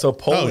your kit? So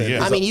Poland.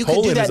 You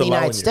can do that in the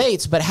United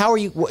States, but how are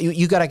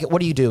you got to get? What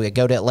do you do?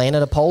 Go to Atlanta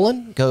to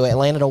Poland? Go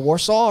Atlanta to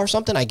Warsaw or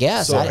something? I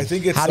guess. So I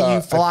think it's, how do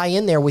you fly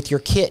in there with your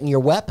kit and your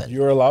weapon?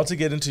 You're allowed to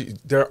get into.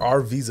 There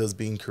are visas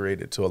being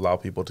created to allow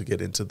people to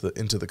get into the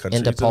country.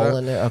 Into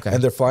Poland, okay.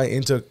 And they're flying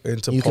into you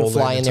Poland. You can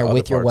fly in there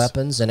with your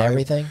weapons and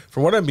everything.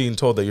 From what I'm being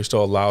told, that you're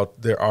still allowed.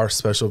 There are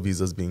special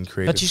visas being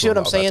created. But you see what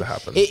I'm saying?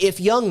 If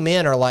young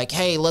men are like,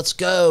 "Hey, let's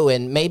go,"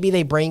 and maybe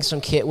they bring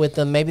some kit with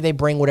them, maybe they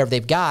bring whatever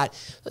they've got.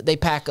 They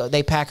pack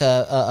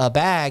a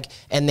bag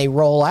and they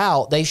roll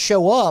out. They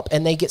show up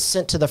and they get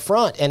sent to the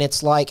front, and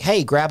it's like,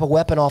 "Hey, grab a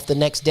weapon off the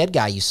next dead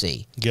guy you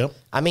see." Yep.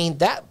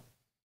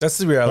 That's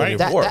the reality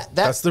of war.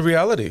 That's the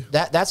reality.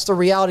 That's the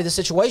reality of the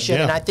situation.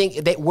 Yeah. And I think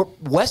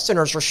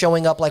Westerners are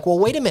showing up like, well,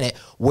 wait a minute.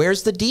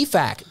 Where's the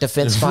DFAC,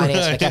 Defense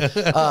Finance?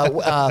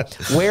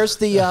 Where's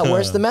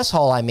the mess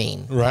hall?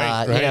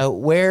 Right.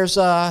 Where's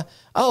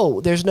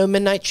there's no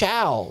midnight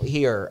chow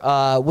here.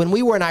 When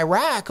we were in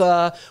Iraq,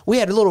 we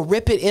had a little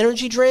Rip It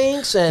energy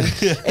drinks, and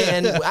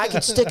I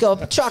could stick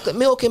a chocolate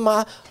milk in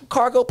my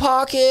cargo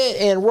pocket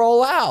and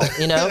roll out.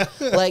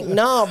 Like,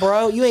 nah,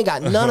 bro, you ain't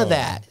got none of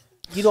that.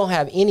 You don't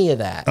have any of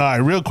that. All right,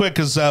 real quick,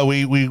 because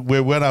we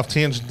went off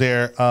tangent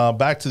there.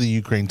 Back to the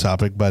Ukraine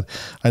topic, but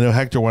I know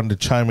Hector wanted to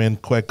chime in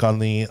quick on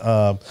the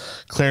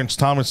Clarence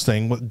Thomas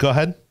thing. Go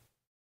ahead.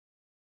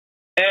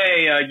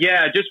 Hey,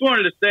 just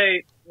wanted to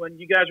say, when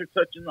you guys are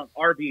touching on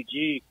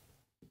RBG,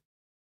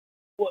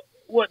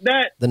 what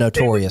that the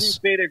notorious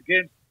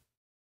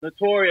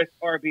notorious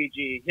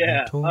RBG,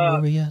 yeah,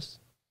 notorious.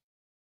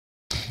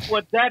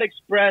 What that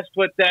expressed,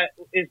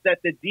 is that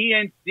the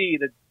DNC,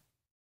 the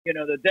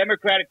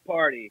Democratic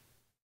Party,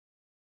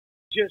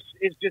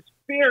 is just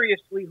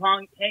furiously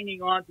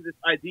hanging on to this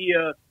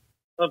idea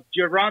of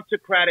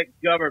gerontocratic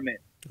government.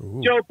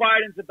 Ooh. Joe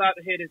Biden's about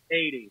to hit his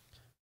 80s.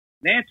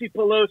 Nancy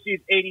Pelosi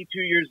is 82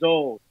 years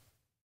old.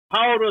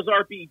 How old was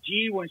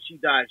RBG when she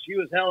died? She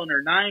was hell in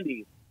her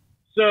 90s.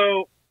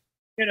 So,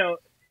 you know,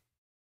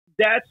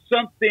 that's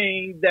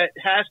something that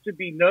has to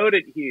be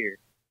noted here.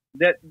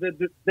 That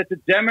the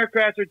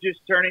Democrats are just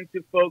turning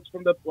to folks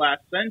from the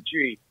last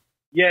century.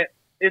 Yet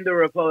in the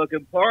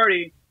Republican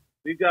Party,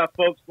 we've got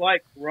folks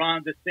like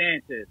Ron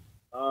DeSantis,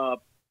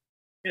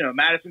 you know,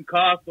 Madison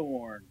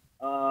Cawthorn.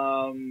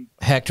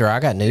 Hector, I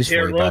got news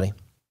for you, buddy.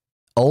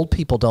 Old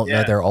people don't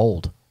know they're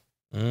old.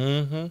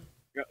 Mm-hmm.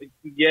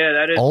 Yeah,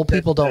 that is. Old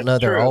people don't know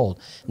they're true.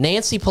 old.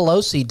 Nancy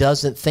Pelosi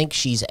doesn't think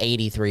she's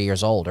 83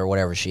 years old or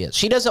whatever she is.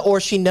 She doesn't, or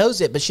she knows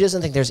it, but she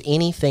doesn't think there's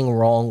anything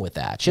wrong with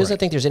that. She doesn't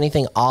think there's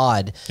anything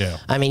odd. Yeah.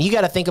 I mean, you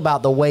got to think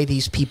about the way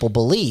these people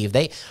believe.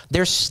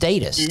 They're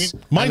statists.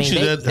 Mind you,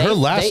 that her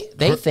last-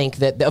 they think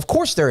that of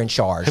course they're in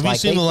charge. Have you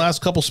seen the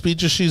last couple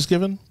speeches she's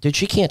given? Dude,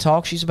 she can't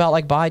talk. She's about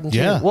like Biden too.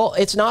 Yeah. Well,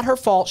 it's not her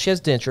fault. She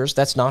has dentures.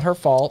 That's not her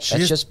fault. She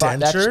That's has just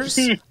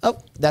dentures?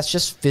 that's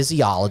just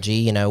physiology.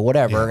 You know,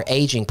 whatever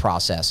aging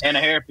process. And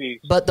a hairpiece.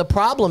 But the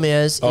problem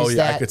is Oh,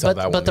 yeah, I that, could tell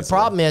that but one the is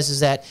problem is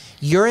that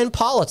you're in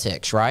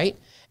politics, right?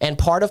 And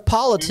part of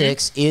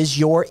politics is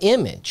your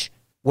image,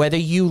 whether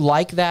you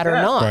like that or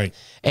not. Right.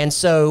 And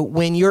so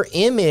when your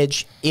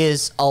image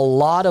is a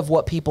lot of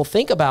what people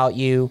think about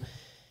you,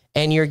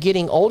 and you're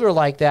getting older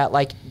like that,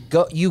 like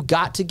you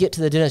got to get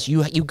to the dentist.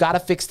 You got to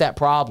fix that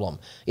problem.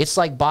 It's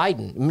like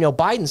Biden. You know,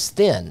 Biden's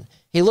thin.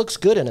 He looks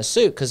good in a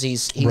suit because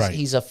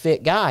he's a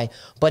fit guy,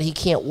 but he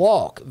can't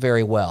walk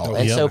very well,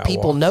 and so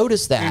people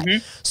notice that.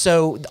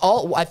 So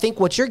I think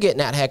what you're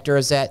getting at, Hector,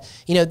 is that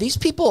these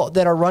people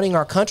that are running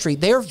our country,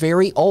 they're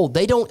very old.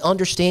 They don't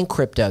understand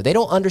crypto. They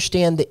don't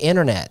understand the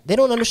internet. They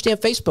don't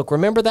understand Facebook.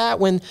 Remember that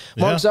when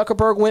Mark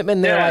Zuckerberg went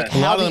and they're like, a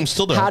lot of them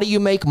still don't. how do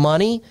you make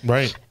money?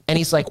 Right. And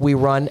he's like, we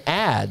run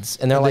ads.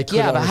 And they're like,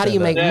 yeah, but how do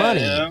you make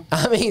money? Yeah.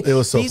 I mean, It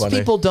was so these funny.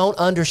 people don't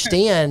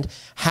understand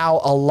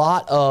how a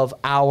lot of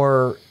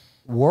our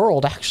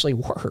world actually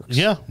works.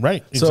 Yeah,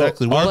 right.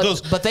 Exactly. Well,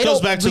 but they goes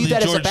don't back to view the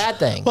that as a George, bad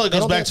thing. Well, it They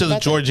goes don't back view to it as the a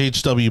bad George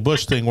H.W.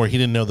 Bush thing where he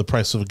didn't know the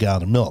price of a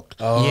gallon of milk.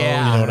 Oh,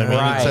 yeah. You know what I mean?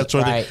 Right, It's that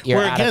sort of right. thing. You're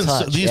Where out of again,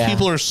 touch, these yeah.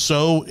 people are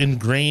so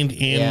ingrained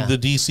in the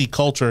D.C.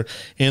 culture,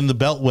 in the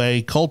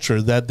Beltway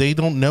culture, that they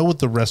don't know what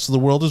the rest of the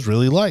world is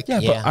really like. Yeah,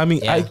 Yeah, but I mean,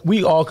 yeah.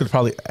 we all could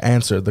probably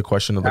answer the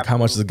question of like how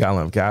much is a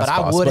gallon of gas But I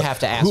cost. would have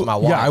to ask my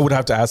wife. Yeah, I would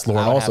have to ask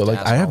Lauren I would also. have to Like,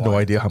 ask I my have no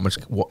wife. idea how much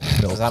milk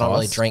costs. I don't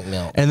really drink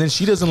milk. And then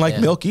she doesn't like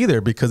milk either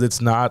because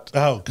it's not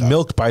Oh, God.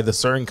 milked by the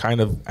certain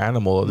kind of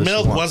animal. that she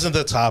Milk wants. wasn't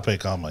the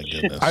topic. Oh, my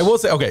goodness. I will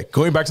say, okay,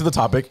 going back to the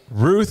topic,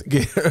 Ruth,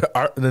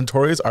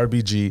 notorious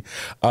RBG,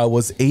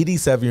 was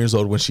 87 years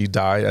old when she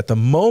died. At the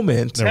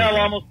moment, Hell,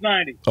 almost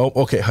 90. oh,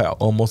 okay, hell,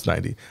 almost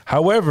 90.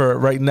 However,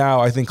 right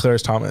now, I think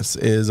Clarence Thomas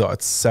is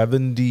at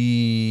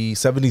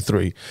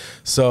 73.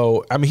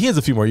 So, I mean, he has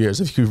a few more years.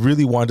 If he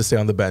really wanted to stay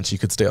on the bench, he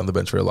could stay on the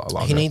bench for a lot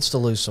longer. He needs to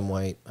lose some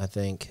weight, I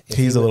think. If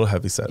He's he a would- little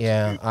heavy set.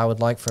 Yeah, I would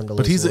like for him to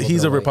lose But he's a little a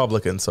bit of weight.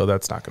 Republican, so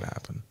that's not going to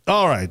happen.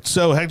 All right.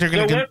 So, Hector, So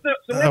going to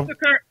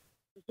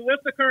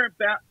what's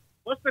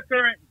the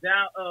current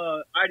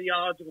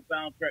ideological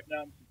balance right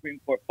now in the Supreme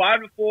Court?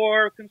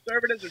 5-4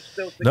 conservatives, or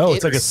still 6? No,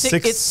 it's like a It's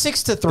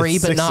 6-3,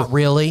 it's but 6 not to-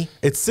 really.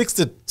 It's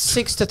 6-3,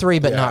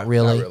 6-3, but not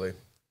really.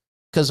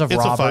 Because of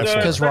It's a Roberts. 5-4.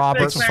 Because So let's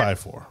Roberts. It's a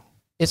 5-4.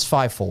 It's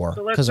 5-4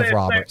 So let's because of say if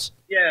Roberts.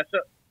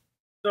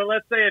 So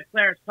let's say if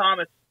Clarence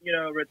Thomas,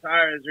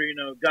 retires,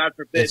 or God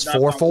forbid, It's knock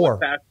on wood, 4-4.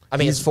 pass- I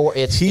mean, it's 4.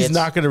 He's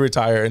not going to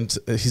retire, and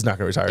he's not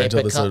going to retire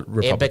until this is a It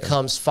Republican.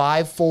 becomes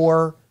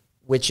 5-4,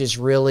 which is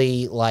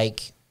really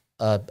like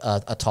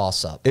a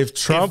toss-up. If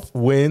Trump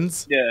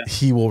wins, Yeah.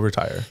 he will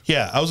retire.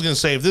 Yeah, I was going to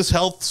say, if this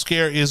health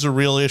scare is a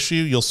real issue,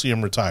 you'll see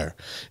him retire.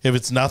 If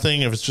it's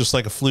nothing, if it's just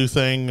like a flu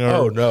thing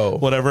or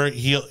whatever,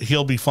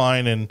 he'll be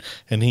fine, and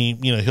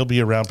he'll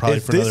be around probably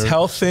If for this another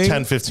health thing,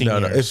 10, 15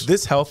 years. If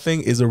this health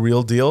thing is a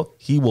real deal,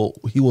 he will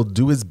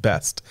do his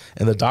best,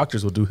 and the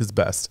doctors will do his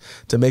best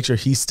to make sure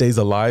he stays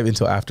alive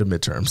until after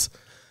midterms.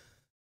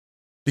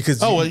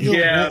 Because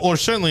or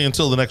certainly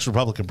until the next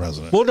Republican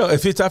president. well, no,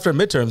 if it's after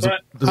midterms,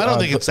 But- I don't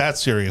think it's that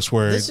serious.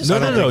 Where This is I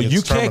don't no. think it's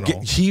You can't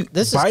terminal. get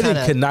This is Biden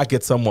kinda- cannot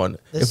get someone.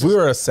 If we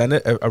were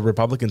a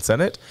Republican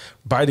Senate,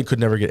 Biden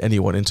could never get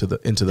anyone into the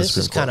This Supreme is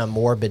Court. kind of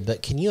morbid,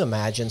 but can you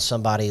imagine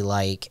somebody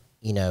like,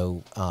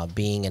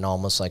 being in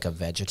almost like a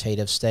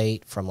vegetative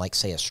state from like,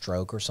 say, a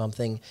stroke or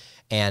something,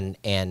 and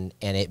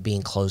it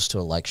being close to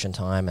election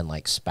time, and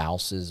like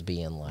spouses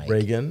being like,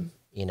 Reagan.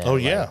 Oh,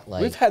 yeah.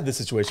 like We've had this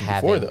situation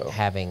before, though.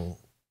 having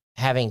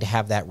to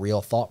have that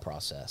real thought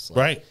process. Like,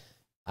 Right.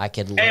 I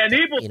could. Hey,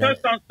 Anibal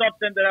touched on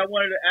something that I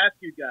wanted to ask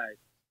you guys.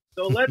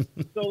 So let's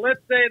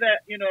say that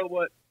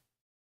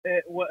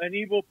what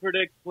Anibal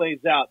predicts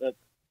plays out, that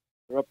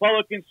the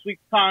Republicans sweep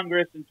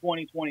Congress in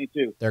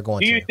 2022. They're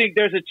going Do you to. think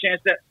there's a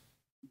chance that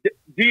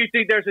Do you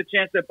think there's a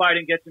chance that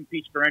Biden gets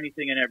impeached for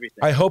anything and everything?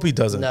 I hope he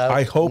doesn't. No,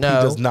 I hope he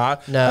does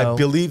not. No. I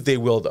believe they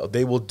will, though.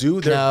 They will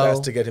do their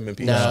best to get him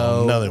impeached.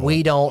 No,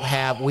 we don't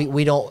have.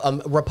 We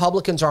don't.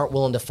 Republicans aren't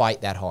willing to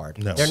fight that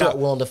hard. No. They're not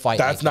willing to fight.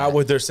 That's not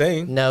what they're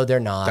saying. No, they're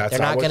not. They're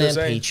not going to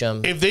impeach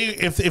him.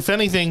 If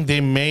anything,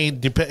 they may.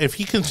 If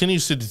he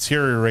continues to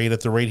deteriorate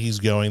at the rate he's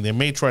going, they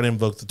may try to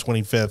invoke the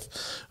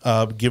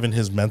 25th, given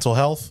his mental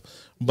health.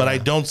 But I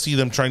don't see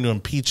them trying to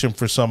impeach him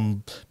for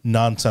some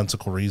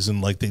nonsensical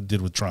reason like they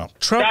did with Trump.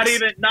 Not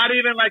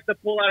even like the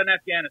pull out in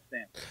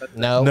Afghanistan.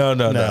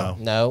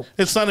 No.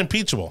 It's not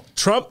impeachable.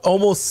 Trump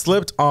almost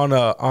slipped on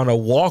a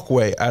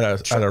walkway at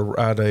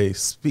a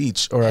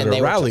speech or at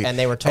a rally, and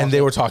they were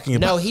talking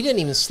about. No, he didn't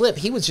even slip.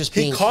 He was just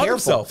being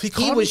careful.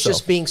 He was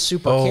just being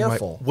super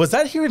careful. Was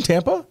that here in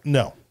Tampa?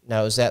 No.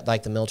 No, it was at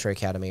like the military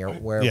academy or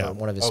wherever,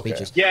 one of his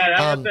speeches. Yeah,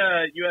 that was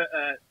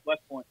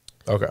West Point.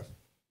 Okay.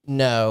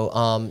 No.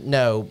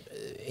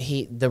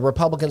 The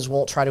Republicans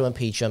won't try to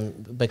impeach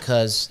him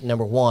because,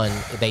 number one,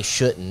 they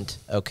shouldn't,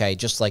 okay,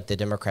 just like the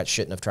Democrats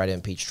shouldn't have tried to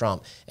impeach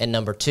Trump. And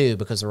number two,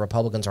 because the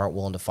Republicans aren't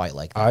willing to fight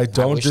like that.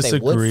 I wish disagree.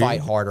 They would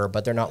fight harder,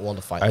 but they're not willing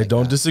to fight like that. I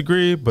don't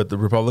disagree, but the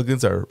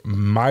Republicans are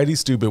mighty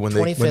stupid when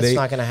 25th's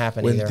not going to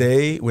happen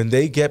either. When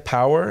they get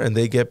power and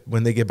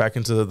when they get back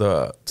into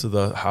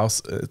the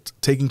House,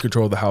 taking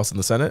control of the House and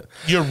the Senate.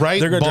 You're right.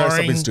 They're going to try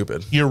something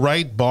stupid. You're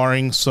right,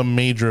 barring some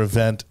major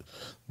event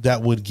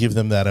that would give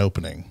them that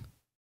opening.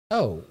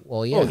 Oh,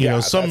 well, yeah. You know,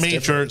 some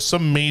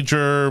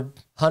major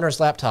Hunter's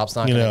laptop's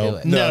not going to do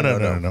it.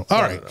 No.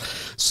 All right.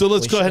 So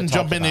let's go ahead and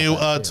jump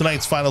into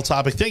tonight's final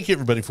topic. Thank you,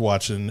 everybody, for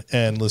watching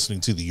and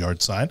listening to The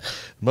Yard Sign,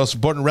 the most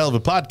important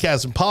relevant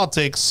podcast in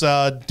politics.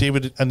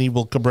 David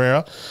Aníbal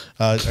Cabrera.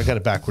 I got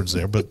it backwards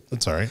there, but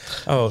it's all right.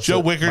 Joe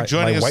Wicker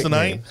joining us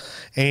tonight.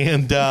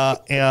 And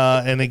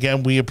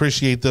again, we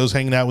appreciate those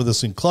hanging out with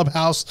us in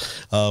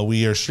Clubhouse.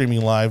 We are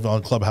streaming live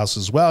on Clubhouse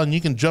as well. And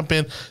you can jump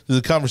in to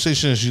the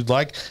conversation as you'd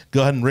like.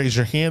 Go ahead and raise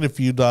your hand if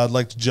you'd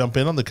like to jump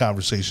in on the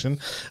conversation.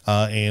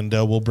 And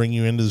we'll bring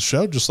you into the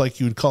show just like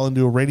you would call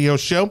into a radio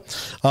show.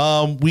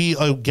 We,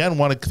 again,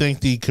 want to thank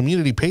the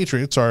Community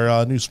Patriots,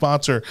 our new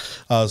sponsor,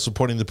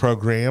 supporting the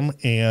program.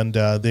 And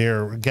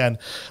they're, again,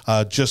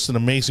 just an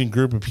amazing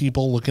group of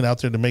people looking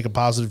out there to make a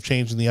positive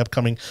change in the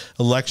upcoming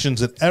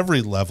elections at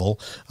every level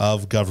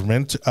of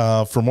government.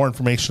 For more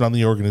information on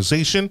the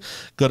organization,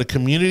 go to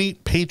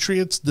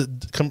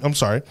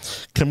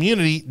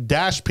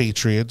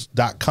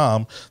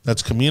community-patriots.com.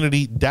 That's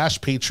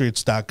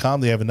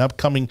community-patriots.com. They have an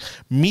upcoming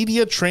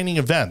media training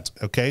event.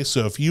 Okay,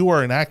 so if you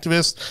are an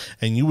activist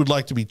and you would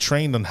like to be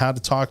trained on how to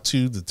talk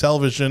to the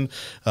television,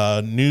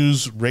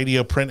 news,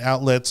 radio, print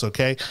outlets,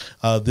 okay,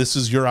 this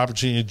is your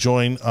opportunity to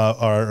join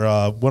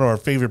our one of our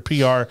favorite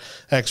PR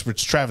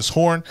experts, Travis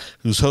Horn,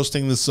 who's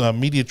hosting this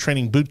media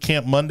training boot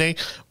camp Monday,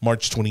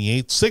 March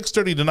 28th,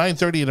 6:30 to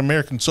 9:30 at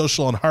American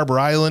Social on Harbor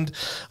Island.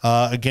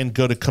 Again,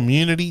 go to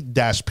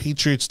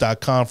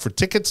community-patriots.com for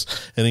tickets.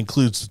 It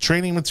includes the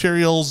training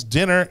materials,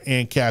 dinner,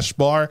 and cash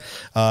bar.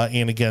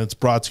 And again, it's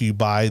brought to you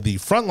by the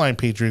Frontline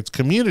Patriots,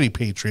 Community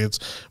Patriots,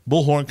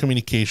 Bullhorn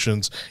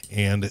Communications,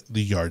 and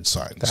the Yard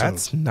Sign.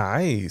 That's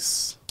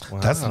nice. Wow.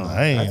 That's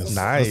nice. That's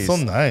nice. That's so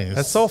nice.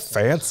 That's so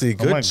fancy.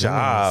 Good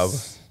job.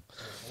 Goodness.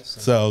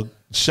 So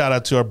shout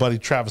out to our buddy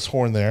Travis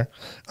Horn there.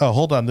 Oh,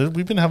 hold on.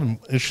 We've been having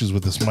issues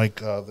with this mic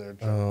there.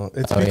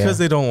 It's because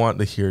they don't want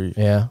to hear you.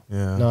 Yeah.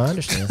 No, I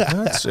understand. It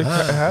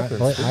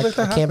happens.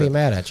 I can't be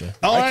mad at you.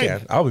 All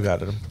right. I'll be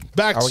mad at him.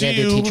 Back Are we going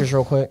to do teachers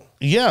real quick?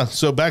 Yeah,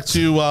 so back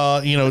to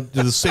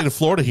the state of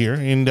Florida here,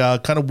 and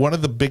kind of one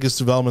of the biggest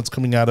developments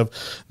coming out of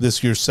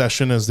this year's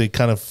session as they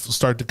kind of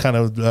start to kind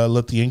of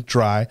let the ink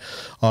dry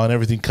on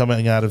everything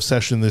coming out of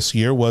session this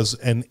year was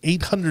an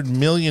 $800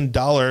 million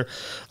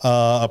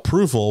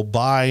approval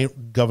by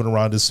Governor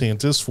Ron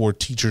DeSantis for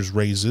teachers'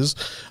 raises.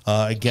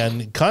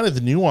 Again, kind of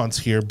the nuance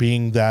here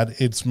being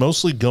that it's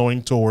mostly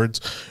going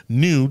towards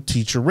new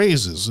teacher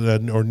raises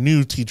or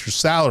new teacher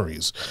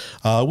salaries,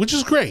 which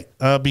is great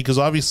because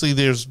obviously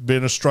there's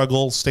been a struggle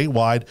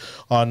statewide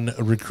on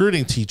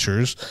recruiting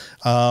teachers,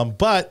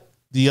 but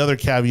the other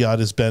caveat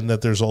has been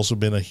that there's also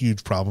been a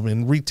huge problem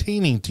in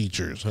retaining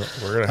teachers.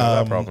 We're going to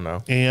have that problem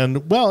now.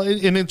 And well,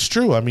 and it's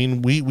true. I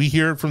mean, we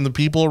hear it from the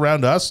people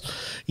around us.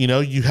 You know,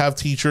 you have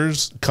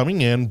teachers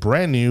coming in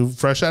brand new,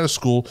 fresh out of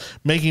school,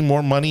 making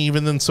more money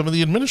even than some of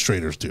the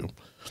administrators do.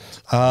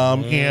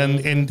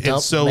 And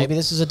so maybe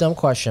this is a dumb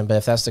question, but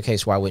if that's the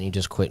case, why wouldn't you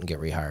just quit and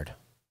get rehired?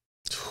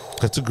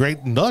 That's a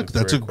great look.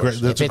 That's a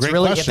great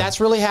question. If that's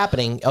really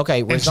happening,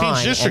 okay,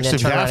 resign and then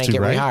turn around and get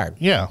rehired.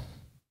 Yeah.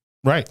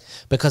 Right.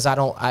 Because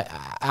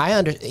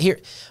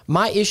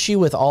my issue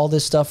with all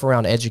this stuff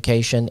around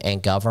education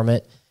and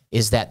government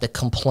is that the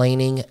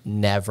complaining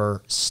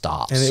never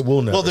stops. And it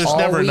will never. Well, there's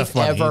never enough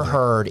money. All we've ever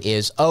heard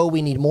is, oh,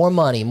 we need more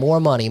money, more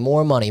money,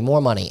 more money,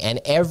 more money. And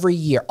every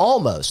year,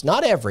 almost,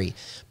 not every,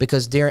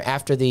 because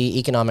after the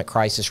economic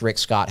crisis, Rick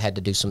Scott had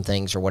to do some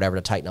things or whatever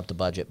to tighten up the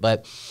budget.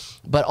 But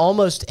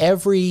almost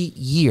every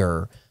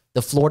year,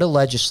 the Florida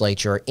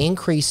legislature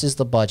increases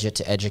the budget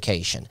to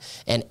education.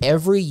 And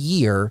every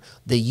year,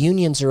 the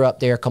unions are up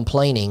there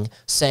complaining,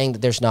 saying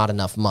that there's not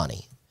enough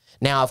money.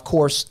 Now, of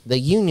course, the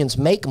unions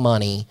make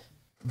money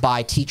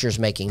by teachers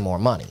making more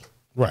money.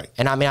 Right.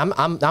 And I mean,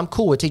 I'm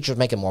cool with teachers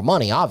making more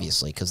money,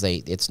 obviously, because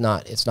it's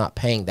not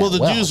paying that well.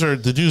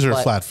 The dues are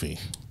a flat fee.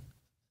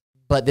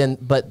 But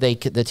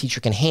the teacher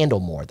can handle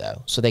more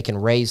though, so they can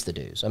raise the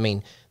dues. I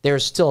mean,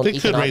 there's still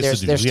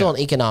an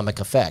economic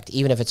effect,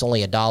 even if it's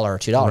only $1 or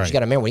 $2. Right. You got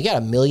to remember, when you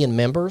got 1 million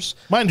members,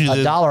 mind you,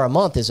 $1 a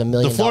month is $1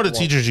 million. The Florida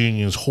Teachers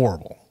Union is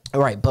horrible.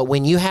 Right, but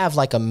when you have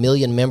like 1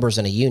 million members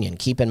in a union,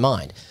 keep in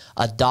mind,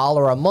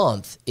 $1 a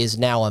month is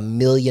now $1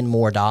 million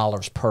more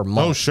per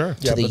month. Oh, sure.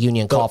 To the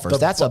union coffers.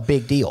 That's a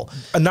big deal.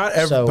 But not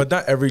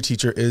every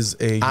teacher is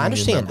a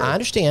union member. I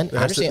understand.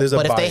 But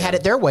if they had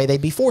it their way, they'd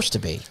be forced to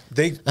be.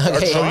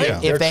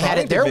 If they had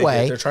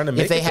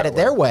it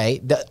their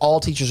way, all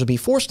teachers would be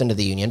forced into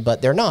the union,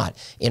 but they're not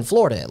in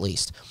Florida at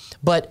least.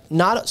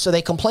 So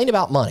they complain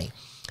about money.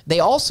 They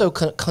also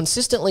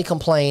consistently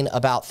complain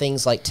about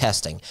things like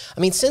testing. I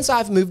mean, since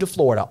I've moved to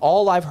Florida,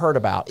 all I've heard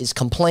about is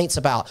complaints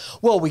about,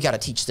 well, we got to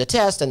teach the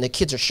test, and the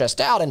kids are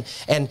stressed out, and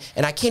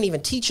I can't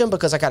even teach them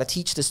because I got to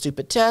teach the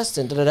stupid test,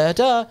 and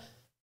da-da-da-da.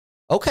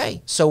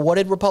 Okay, so what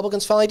did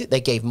Republicans finally do? They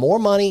gave more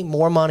money.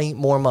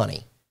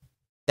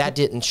 That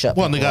didn't shut.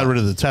 Well, and they got rid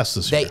of the test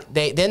this year.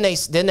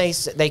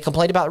 They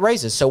complained about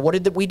raises. So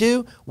what did we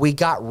do? We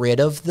got rid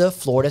of the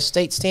Florida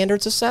State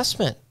Standards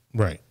Assessment.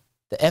 Right.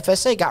 The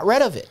FSA got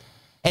rid of it.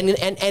 And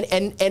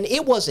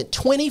it wasn't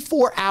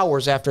 24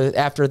 hours after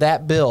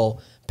that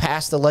bill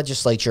passed the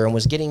legislature and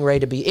was getting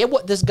ready to be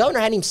this governor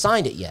hadn't even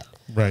signed it yet.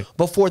 Right.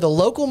 Before the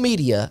local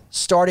media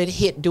started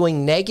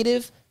doing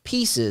negative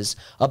pieces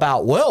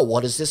about, well,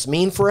 what does this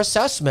mean for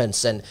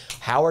assessments and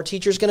how are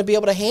teachers going to be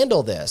able to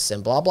handle this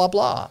and blah blah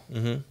blah.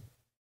 Mm-hmm.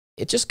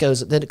 It just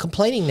goes. The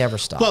complaining never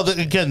stops. Well,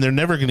 again, they're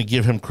never going to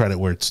give him credit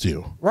where it's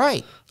due.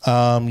 Right.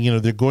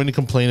 They're going to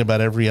complain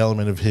about every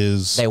element of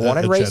his. They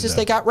wanted raises.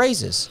 They got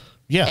raises.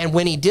 Yeah. And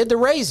when he did the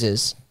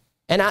raises,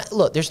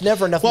 look, there's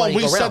never enough money to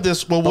go around. We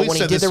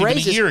said this even a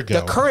year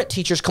ago. The current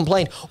teachers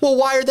complained, well,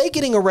 why are they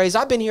getting a raise?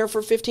 I've been here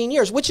for 15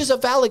 years, which is a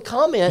valid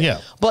comment.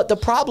 Yeah. But the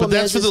problem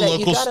is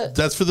that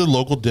that's for the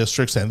local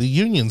districts and the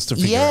unions to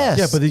figure out.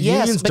 Yeah, but the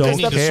unions don't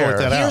care.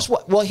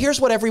 Here's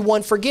what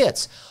everyone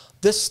forgets.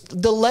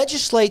 The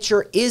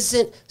legislature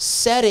isn't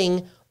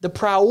setting the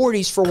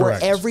priorities for where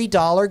every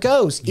dollar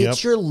goes. Yep.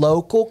 It's your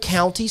local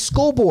county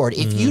school board.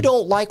 If you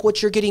don't like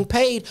what you're getting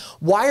paid,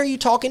 why are you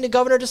talking to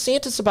Governor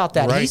DeSantis about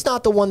that? Right. He's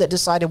not the one that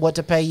decided what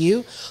to pay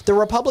you. The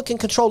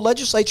Republican-controlled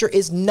legislature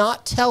is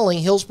not telling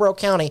Hillsborough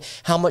County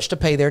how much to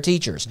pay their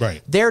teachers.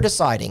 Right. They're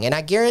deciding. And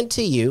I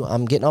guarantee you,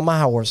 I'm getting on my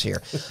high horse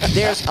here,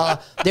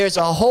 there's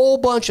a whole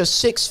bunch of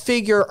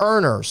six-figure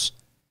earners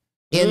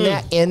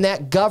in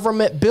that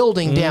government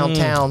building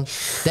downtown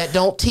that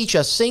don't teach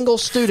a single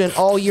student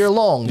all year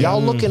long.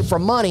 Y'all looking for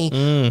money,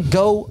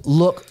 go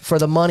look for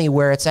the money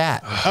where it's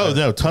at. Oh,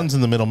 no, tons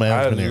in the middle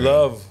management area. I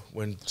love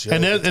when Joe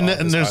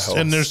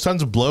there's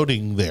tons of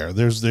bloating there.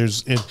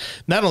 There's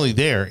not only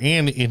there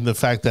and in the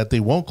fact that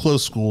they won't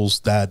close schools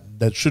that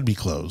should be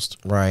closed.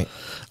 Right.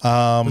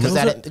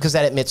 Because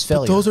that admits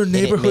failure. Those are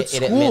neighborhood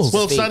schools.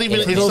 Well, it's not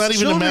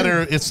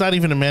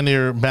even a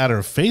matter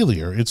of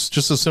failure. It's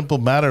just a simple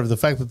matter of the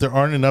fact that there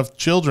aren't enough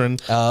children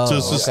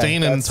to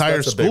sustain an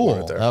entire school.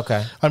 Right there.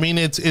 Okay. I mean,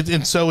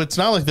 so it's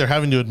not like they're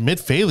having to admit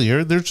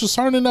failure. There just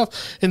aren't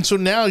enough, and so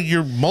now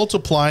you're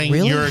multiplying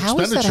your expenditures. How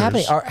is that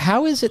happening?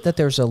 How is it that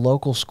there's a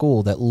local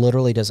school that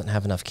literally doesn't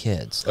have enough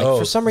kids?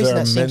 For some reason,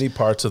 there are many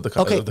parts of the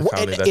county that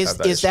have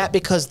that is that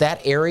because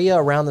that area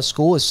around the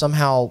school is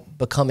somehow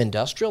become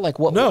industrial? Like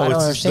what? No, I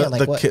don't understand.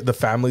 The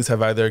families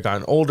have either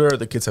gotten older,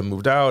 the kids have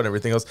moved out, and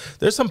everything else.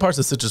 There's some parts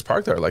of Citrus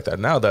Park that are like that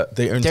now. That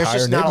there's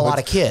just not a lot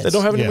of kids. They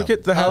don't have any more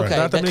kids.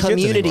 The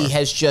community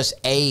has just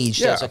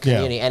aged as a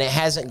community, and it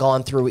hasn't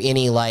gone through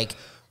any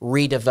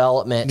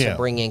redevelopment to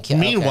bring in kids.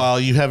 Meanwhile,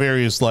 you have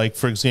areas like,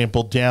 for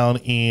example, down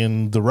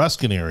in the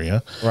Ruskin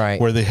area,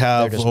 where they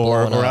have,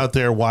 or out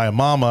there,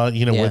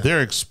 Waimama, where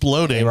they're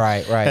exploding,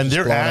 and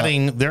they're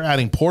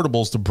adding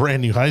portables to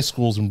brand new high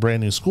schools and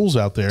brand new schools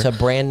out there to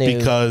brand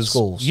new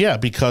schools. Yeah,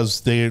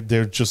 because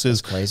they're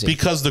just crazy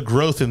because the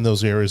growth in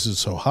those areas is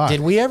so high.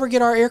 Did we ever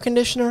get our air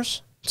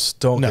conditioners?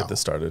 Don't get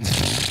this started.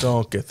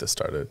 Don't get this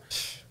started.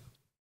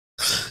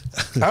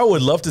 I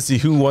would love to see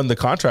who won the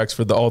contracts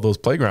for all those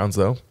playgrounds,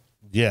 though.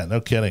 Yeah,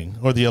 no kidding.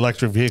 Or the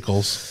electric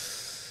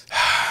vehicles.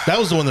 That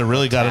was the one that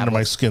really got under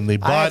my skin. They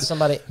bought.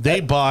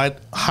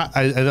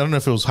 I don't know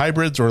if it was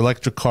hybrids or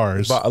electric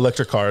cars. Bought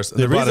electric cars.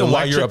 The reason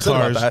why you're upset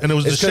about that, and it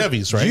was the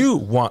Chevys, right? You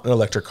want an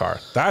electric car.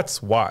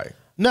 That's why.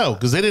 No,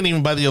 because they didn't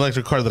even buy the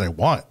electric car that I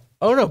want.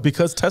 Oh no,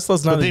 because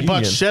Tesla's not. But they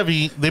bought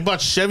Chevy. They bought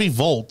Chevy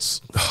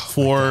Volts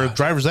for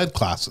driver's ed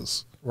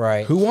classes.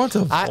 Right. Who wants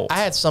a Volt? I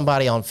had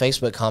somebody on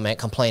Facebook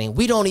complaining,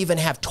 we don't even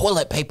have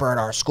toilet paper at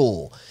our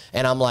school.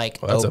 And I'm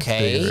like, that's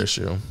okay. a bigger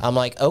issue. I'm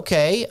like,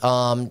 okay,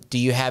 do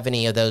you have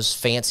any of those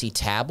fancy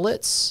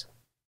tablets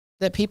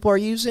that people are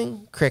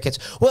using? Crickets.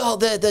 Well,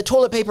 the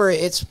toilet paper,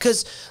 it's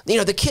because,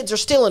 the kids are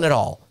stealing it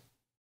all.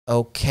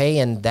 Okay,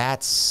 and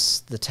that's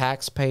the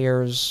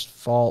taxpayers'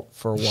 fault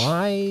for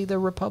why the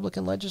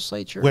Republican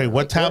legislature. Wait,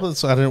 what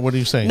tablets? I don't. What are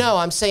you saying? No,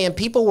 I'm saying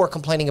people were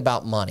complaining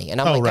about money, and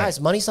I'm like, right. guys,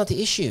 money's not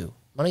the issue.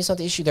 Money's not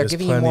the issue. They're There's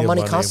giving you more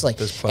money constantly,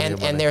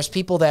 There's and there's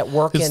people that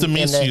work It's in the in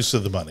misuse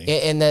of the money.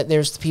 And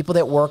there's people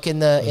that work in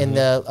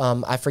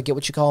the I forget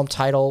what you call them.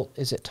 Title,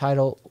 is it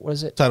title? What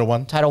is it? Title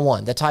I. Title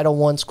I. The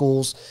Title I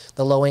schools,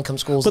 the low income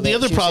schools. But the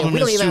other problem we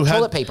don't is even too have how-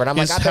 toilet paper. And I'm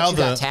like, is I bet how you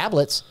got the-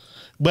 tablets.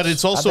 But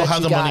it's also how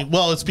the money.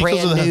 Well, it's because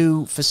brand of the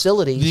new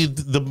facilities.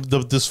 the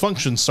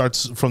dysfunction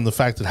starts from the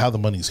fact that how the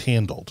money's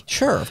handled.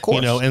 Sure, of course.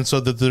 You know, and so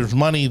that there's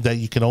money that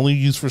you can only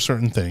use for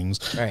certain things,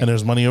 Right. and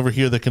there's money over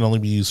here that can only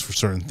be used for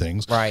certain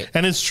things. Right.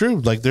 And it's true.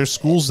 Like there's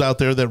schools out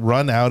there that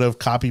run out of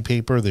copy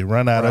paper, they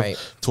run out Right.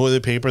 of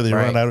toilet paper, they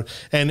run Right. out of,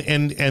 and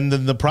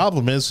then the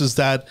problem is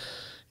that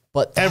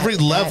But every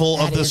level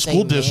that of the is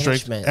school a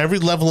district, management. every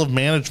level of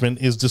management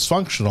is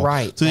dysfunctional.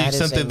 Right. To the That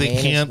extent is a that they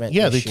can't,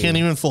 management they issue. can't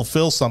even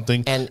fulfill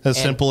something as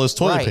simple as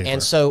toilet right. paper.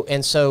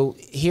 And so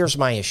here's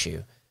my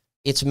issue.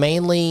 It's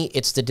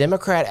the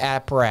Democrat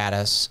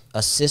apparatus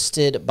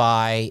assisted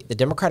by the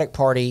Democratic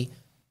Party.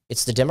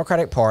 It's the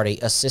Democratic Party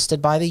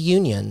assisted by the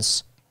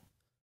unions,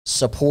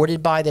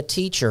 supported by the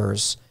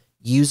teachers,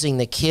 using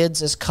the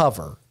kids as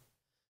cover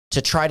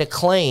to try to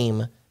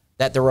claim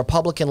that the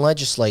Republican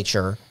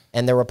legislature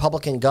and the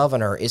Republican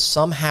governor is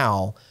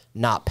somehow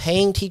not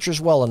paying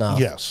teachers well enough,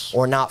 Yes.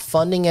 or not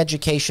funding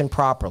education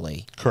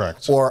properly,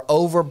 Correct. or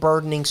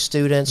overburdening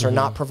students, or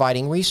not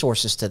providing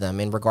resources to them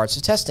in regards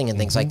to testing and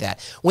things like that.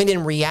 When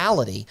in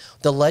reality,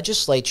 the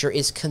legislature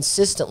is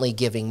consistently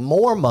giving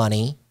more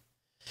money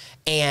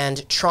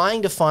and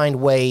trying to find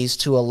ways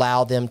to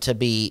allow them to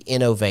be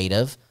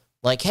innovative.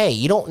 Like, hey,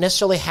 you don't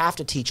necessarily have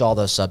to teach all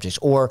those subjects,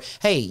 or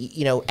hey,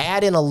 you know,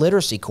 add in a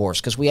literacy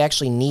course because we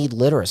actually need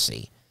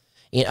literacy.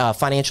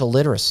 Financial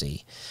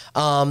literacy,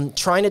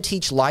 trying to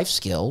teach life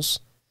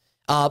skills,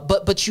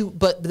 but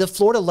the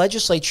Florida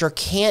legislature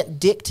can't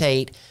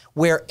dictate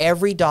where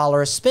every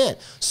dollar is spent.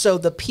 So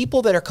the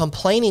people that are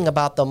complaining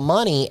about the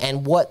money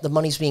and what the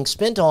money's being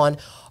spent on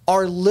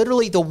are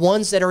literally the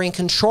ones that are in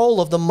control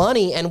of the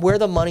money and where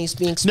the money's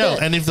being spent.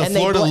 No, and if the they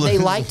Florida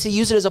like to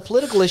use it as a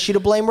political issue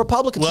to blame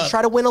Republicans to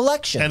try to win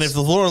elections. And if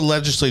the Florida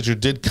legislature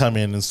did come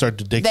in and start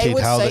to dictate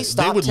how they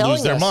would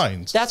lose their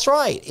minds. That's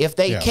right. If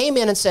they came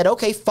in and said,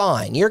 okay,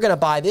 fine, you're going to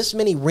buy this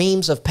many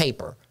reams of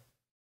paper,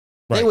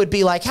 they would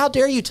be like, how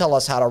dare you tell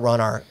us how to run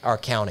our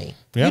county?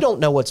 Yeah. You don't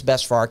know what's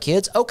best for our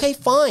kids. Okay,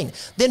 fine.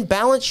 Then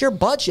balance your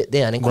budget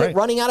then and quit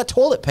running out of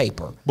toilet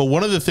paper. But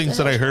one of the things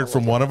that I heard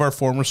from one of our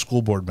former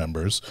school board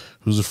members,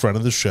 who's a friend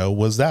of the show,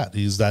 was that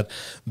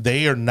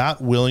they are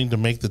not willing to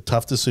make the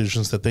tough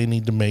decisions that they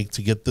need to make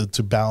to get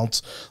to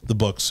balance the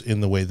books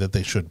in the way that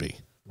they should be.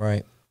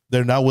 Right.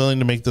 They're not willing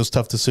to make those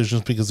tough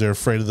decisions because they're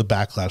afraid of the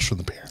backlash from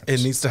the parents.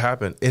 It needs to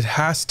happen. It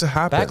has to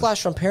happen.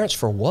 Backlash from parents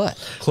for what?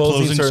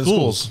 Closing certain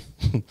schools.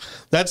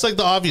 That's like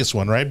the obvious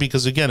one, right?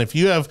 Because again, if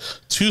you have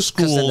two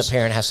schools, then the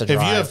parent has to if you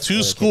drive have two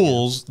to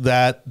schools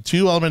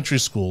two elementary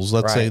schools,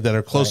 let's say, that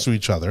are close to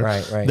each other,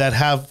 that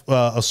have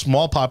a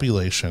small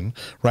population,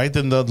 right?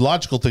 Then the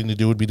logical thing to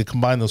do would be to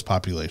combine those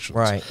populations,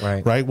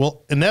 right?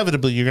 Well,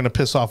 inevitably, you're going to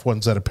piss off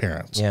one set of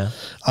parents,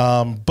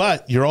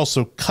 but you're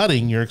also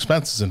cutting your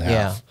expenses in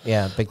half,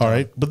 big all time.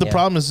 right. But the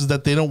problem is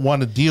that they don't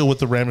want to deal with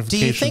the Do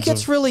ramifications. you think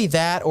it's really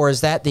that, or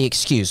is that the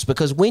excuse?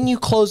 Because when you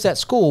close that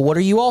school, what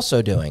are you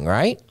also doing,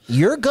 right?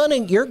 You're gonna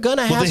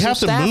have they have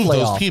some to staff move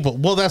layoff. those people.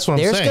 Well, that's what I'm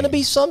saying. There's going to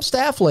be some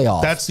staff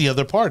layoff. That's the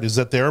other part, is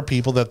that there are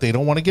people that they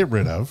don't want to get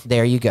rid of.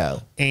 There you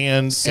go.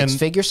 And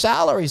Six-figure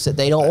salaries that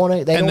they don't want to.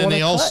 And then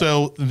they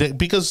also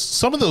because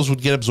some of those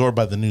would get absorbed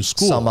by the new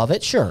school. Some of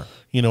it, sure.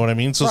 You know what I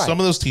mean? So some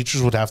of those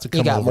teachers would have to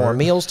come over. You got more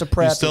meals to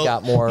prep. You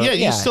got more. Yeah,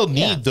 you still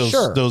need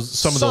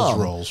some of those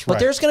roles. But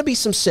there's going to be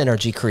some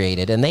synergy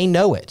created, and they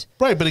know it.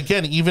 Right, but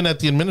again, even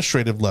at the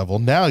administrative level,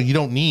 now you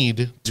don't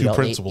need two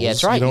principals.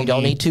 That's right. You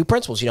don't need two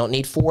principals. You don't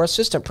need 4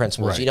 assistant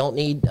principals. Right. You don't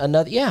need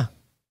another. Yeah,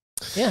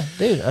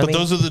 dude. But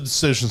those are the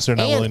decisions they're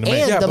not willing to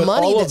make. And the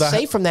money that's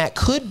saved from that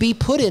could be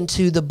put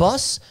into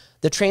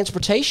the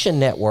transportation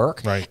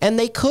network, and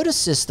they could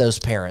assist those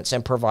parents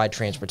and provide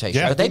transportation.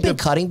 Yeah, but they've been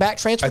cutting back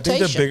transportation. I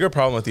think the bigger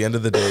problem at the end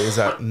of the day is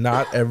that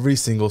not every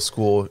single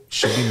school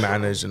should be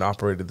managed and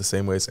operated the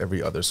same way as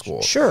every other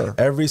school. Sure.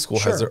 Every school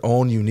has their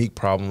own unique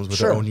problems with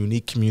their own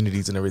unique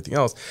communities and everything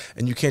else.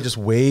 And you can't just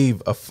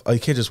wave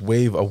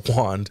a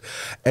wand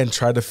and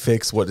try to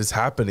fix what is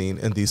happening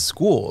in these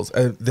schools.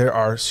 There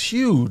are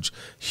huge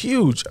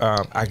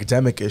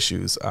academic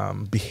issues,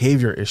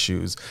 behavior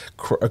issues,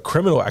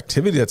 criminal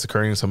activity that's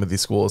occurring in some of these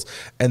schools,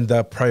 and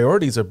the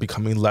priorities are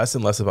becoming less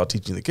and less about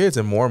teaching the kids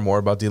and more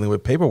about dealing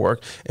with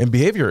paperwork and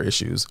behavior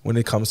issues when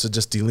it comes to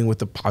just dealing with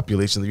the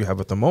population that you have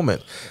at the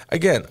moment.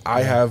 Again,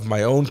 I have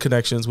my own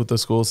connections with the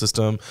school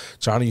system.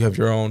 Johnny, you have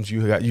your own.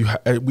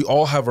 We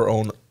all have our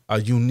own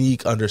a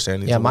unique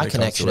understanding. Yeah, to my when it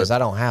comes connection to is it. I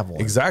don't have one.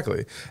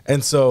 Exactly.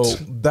 And so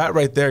that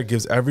right there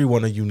gives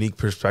everyone a unique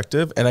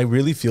perspective. And I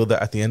really feel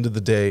that at the end of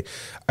the day,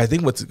 I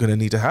think what's going to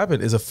need to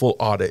happen is a full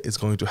audit is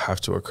going to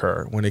have to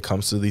occur when it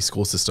comes to these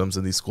school systems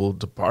and these school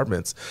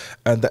departments.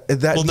 And that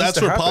well, needs that's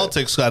to where happen.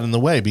 politics got in the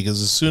way,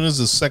 because as soon as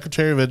the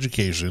Secretary of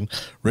Education,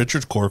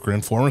 Richard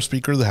Corcoran, former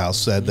Speaker of the House,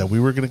 said that we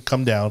were going to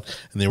come down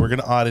and they were going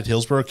to audit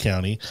Hillsborough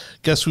County,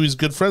 guess who he's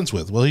good friends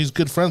with? Well, he's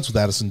good friends with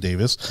Addison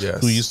Davis, Yes.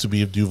 who used to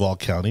be of Duval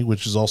County,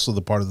 which is also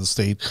the part of the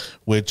state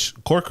which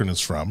Corcoran is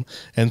from.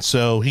 And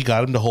so he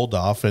got him to hold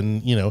off,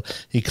 and, you know,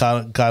 he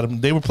got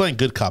him. They were playing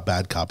good cop,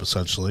 bad cop,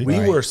 essentially.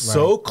 We were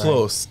so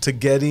close to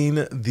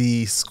getting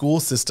the school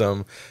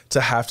system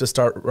to have to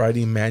start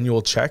writing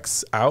manual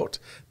checks out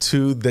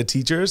to the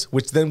teachers,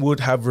 which then would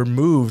have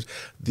removed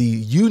the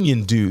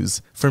union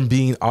dues from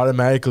being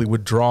automatically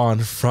withdrawn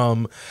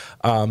from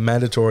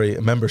mandatory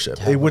membership.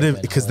 It would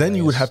have, because then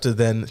you would have to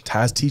then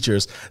task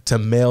teachers to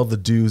mail the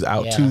dues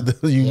out to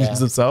the unions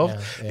themselves.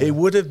 It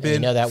would have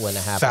been that wouldn't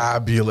have happened.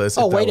 Fabulous.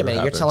 Oh, wait a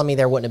minute. You're telling me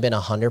there wouldn't have been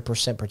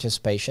 100%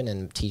 participation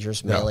in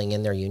teachers mailing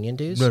in their union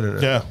dues? No.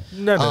 Yeah.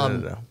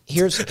 No.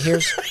 Here's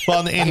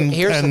well, and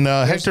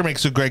Hector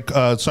makes a great.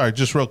 Sorry,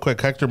 just real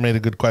quick. Hector made a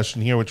good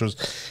question here, which was: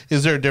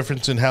 is there a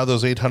difference in how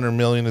those $800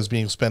 million is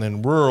being spent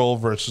in rural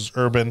versus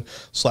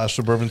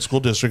urban/suburban school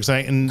districts?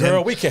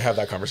 Girl, we can't have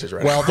that conversation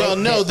right now.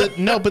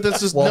 But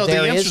this is well, the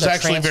there answer is a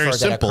actually very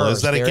transfer that simple. occurs.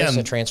 Is that There again is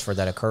a transfer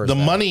that occurs? the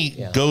though.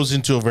 money goes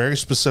into a very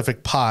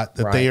specific pot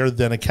that they are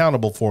then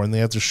accountable for, and they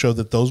have to show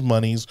that those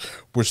monies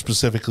were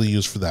specifically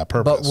used for that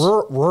purpose.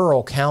 But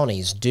rural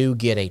counties do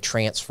get a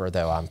transfer,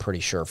 though. I'm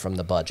pretty sure from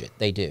the budget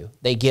they do.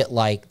 They get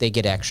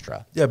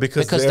extra. Yeah,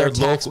 because their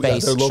tax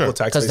base, their local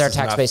tax because base their is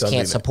tax not base funding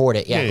can't it. support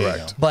it. Yeah,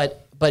 Correct.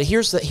 But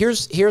here's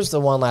the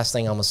one last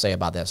thing I'm gonna say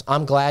about this.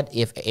 I'm glad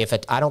if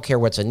I don't care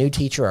what's a new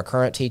teacher or a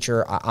current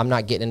teacher. I'm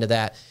not getting into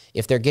that.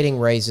 If they're getting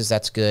raises,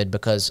 that's good,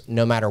 because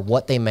no matter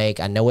what they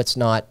make, I know it's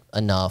not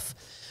enough.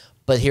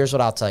 But here's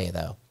what I'll tell you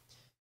though.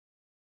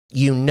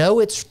 You know,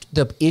 it's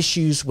the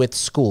issues with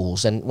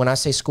schools, and when I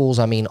say schools,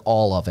 I mean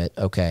all of it.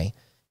 Okay,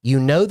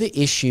 you know the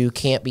issue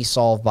can't be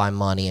solved by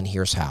money, and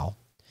here's how.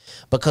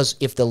 Because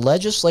if the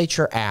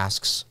legislature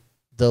asks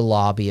the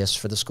lobbyists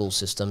for the school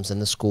systems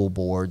and the school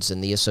boards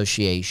and the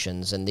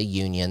associations and the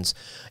unions,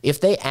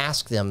 if they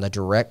ask them the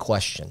direct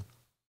question,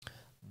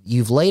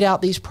 you've laid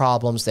out these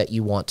problems that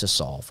you want to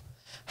solve.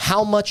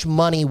 How much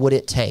money would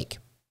it take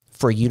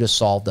for you to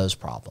solve those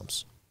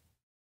problems?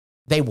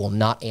 They will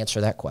not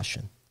answer that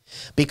question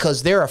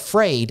because they're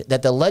afraid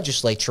that the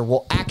legislature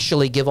will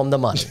actually give them the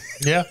money.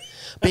 Yeah.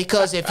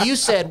 Because if you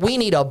said we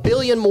need $1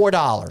 billion more,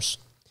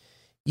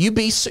 you'd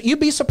be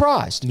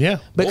surprised. Yeah.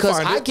 Because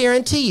I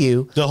guarantee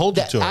you, they'll hold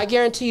you to it. I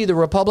guarantee you the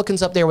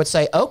Republicans up there would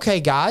say, okay,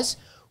 guys,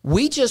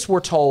 we just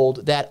were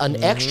told that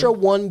an extra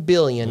 $1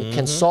 billion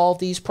can solve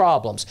these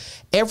problems.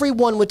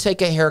 Everyone would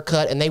take a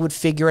haircut and they would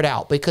figure it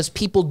out because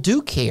people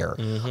do care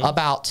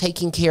about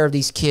taking care of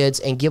these kids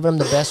and giving them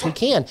the best we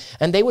can.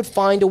 And they would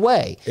find a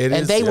way.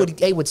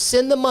 They would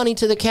send the money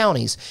to the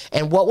counties.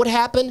 And what would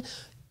happen?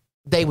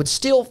 They would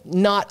still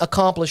not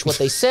accomplish what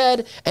they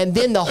said, and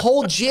then the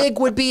whole jig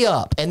would be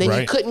up. And then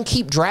you couldn't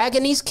keep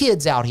dragging these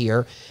kids out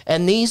here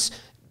and these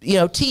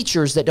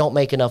teachers that don't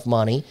make enough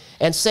money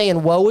and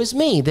saying, woe is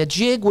me. The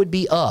jig would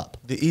be up.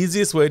 The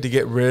easiest way to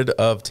get rid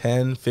of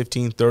 10,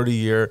 15, 30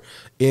 year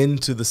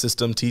into the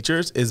system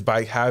teachers is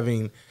by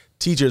having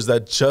teachers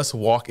that just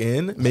walk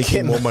in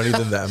making more money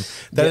than them.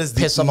 That is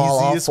the piss them all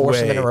off, easiest force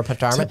them way into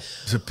retirement.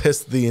 to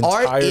piss the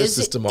entire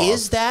system off.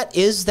 Is that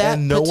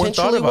And no one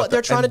thought potentially about what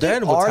they're that. trying And to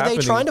then do? what's Are they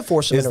happening trying to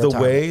force them is into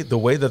retirement? the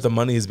way that the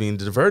money is being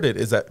diverted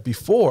is that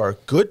before,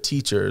 good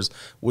teachers,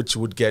 which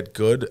would get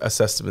good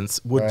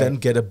assessments, would then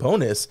get a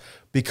bonus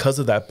because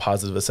of that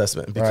positive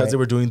assessment, because they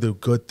were doing the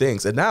good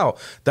things. And now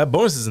that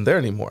bonus isn't there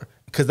anymore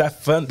because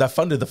that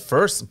funded the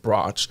first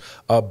batch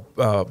of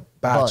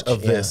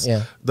this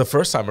the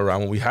first time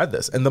around when we had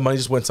this, and the money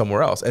just went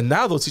somewhere else. And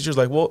now those teachers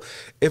are like, well,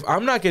 if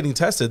I'm not getting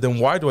tested, then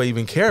why do I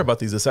even care about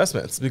these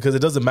assessments? Because it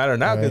doesn't matter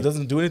now because it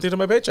doesn't do anything to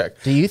my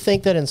paycheck. Do you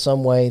think that in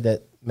some way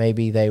that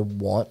maybe they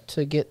want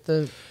to get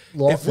the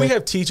if we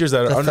have teachers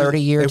that are under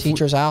 30-year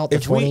teachers out, the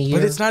 20-year,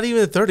 but it's not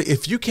even 30.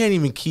 If you can't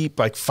even keep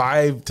like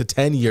 5 to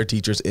 10-year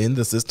teachers in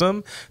the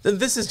system, then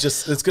this is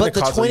just it's going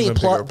to cause even bigger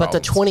problems. But the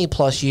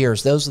 20+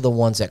 years, those are the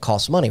ones that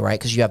cost money, right?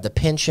 Because you have the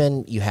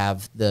pension, you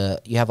have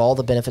all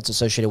the benefits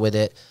associated with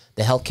it.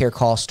 The healthcare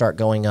costs start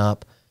going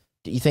up.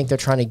 Do you think they're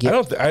trying to get?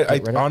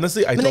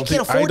 Honestly, I don't they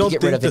can't afford to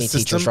get rid of any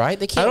teachers, right?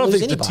 They can't. I don't lose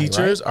think the anybody,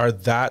 teachers right? are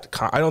that.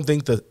 I don't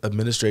think the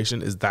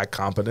administration is that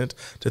competent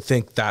to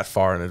think that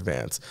far in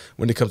advance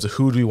when it comes to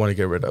who do we want to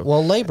get rid of.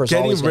 Well, labor's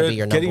always going to be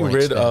your number one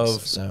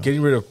expense.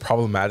 Getting rid of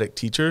problematic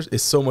teachers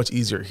is so much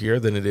easier here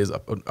than it is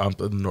up in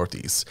the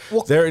Northeast.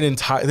 Well, their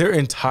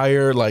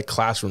entire like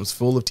classrooms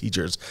full of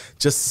teachers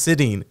just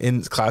sitting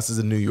in classes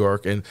in New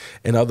York and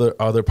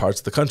other parts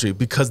of the country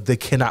because they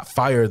cannot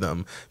fire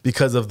them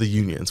because of the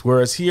unions.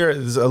 Whereas here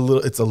it's a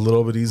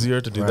little bit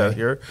easier to do that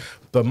here,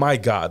 But my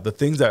God, the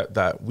things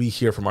that we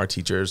hear from our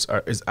teachers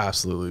is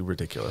absolutely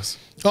ridiculous.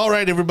 All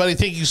right, everybody.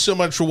 Thank you so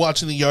much for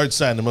watching The Yard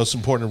Sign, the most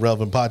important and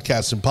relevant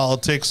podcast in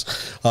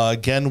politics.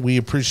 Again, we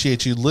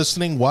appreciate you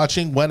listening,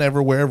 watching,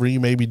 whenever, wherever you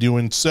may be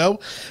doing so.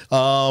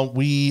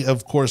 We,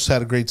 of course,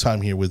 had a great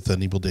time here with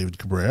Anibal David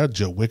Cabrera,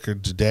 Joe Wicker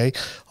today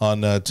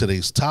on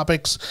today's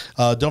topics.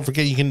 Don't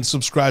forget, you can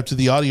subscribe to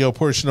the audio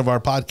portion of our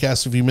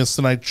podcast if you missed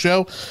tonight's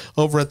show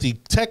over at the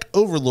Tech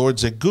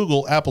Overlords at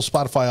Google, Apple,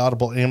 Spotify,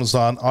 Audible,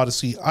 Amazon,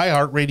 Odyssey,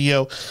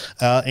 iHeartRadio,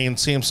 and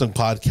Samsung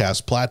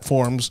podcast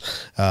platforms.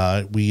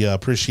 We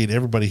appreciate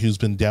everybody who's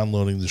been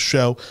downloading the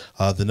show.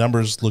 The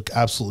numbers look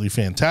absolutely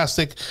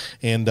fantastic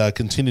and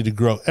continue to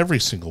grow every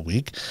single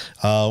week.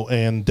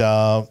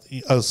 The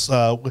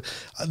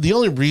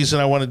only reason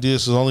I want to do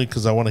this is only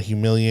because I want to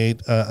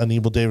humiliate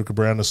Anibal David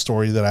Cabrera, a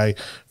story that I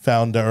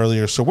found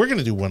earlier. So we're going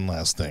to do one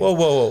last thing.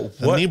 Whoa.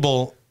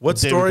 What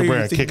David story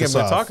Cabrera, are you thinking I'm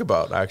going to talk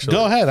about, actually?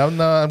 Go ahead.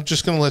 I'm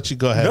just going to let you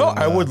go ahead. No,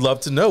 I would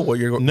love to know what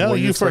you're going to No,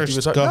 you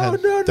first. Go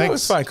ahead. No,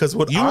 it's fine. Because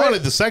you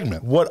wanted the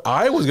segment. What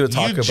I was going to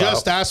talk about. You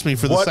just asked me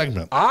for the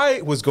segment.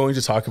 I was going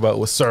to talk about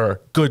was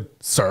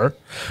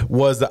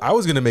that I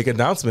was going to make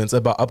announcements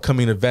about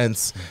upcoming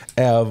events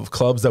of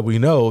clubs that we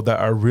know that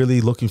are really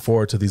looking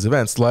forward to these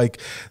events, like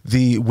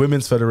the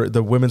Women's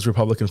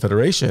Republican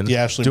Federation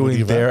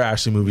doing their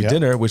Ashley Movie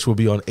Dinner, which will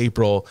be on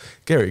April.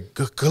 Gary,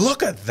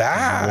 look at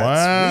that.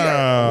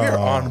 Wow. We are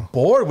on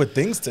board with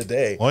things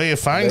today. Oye,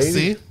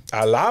 fancy.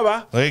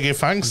 Alaba. Oye,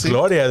 fancy.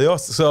 Gloria a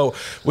Dios. So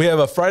we have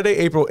a Friday,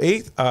 April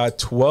 8th,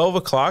 12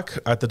 o'clock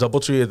at the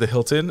Doubletree at the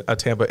Hilton at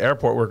Tampa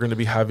Airport. We're going to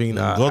be having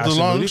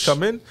Ashley Moody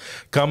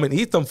come and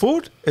eat some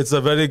food. It's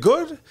a very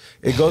good.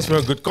 It goes for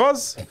a good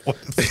cause.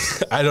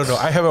 I don't know.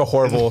 I have a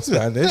horrible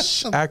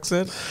Spanish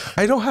accent.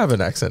 I don't have an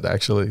accent,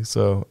 actually.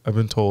 So I've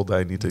been told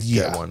I need to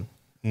get one.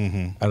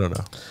 I don't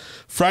know.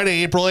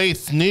 Friday, April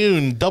 8th,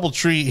 noon,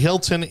 Doubletree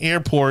Hilton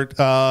Airport,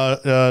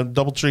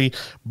 Doubletree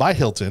by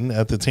Hilton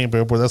at the Tampa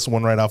Airport. That's the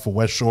one right off of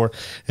West Shore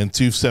and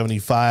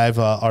 275.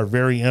 Our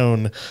very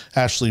own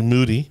Ashley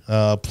Moody,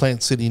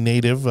 Plant City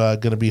native,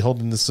 going to be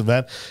holding this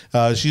event.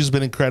 She's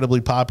been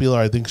incredibly popular.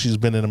 I think she's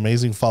been an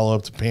amazing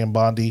follow-up to Pam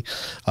Bondi.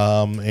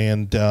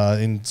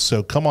 And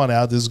so come on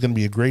out. This is going to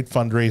be a great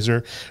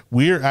fundraiser.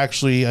 We're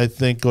actually, I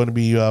think, going to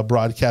be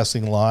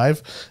broadcasting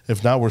live.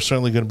 If not, we're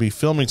certainly going to be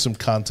filming some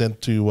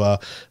content to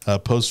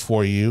post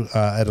for you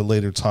at a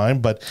later time.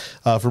 But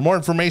for more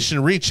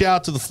information, reach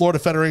out to the Florida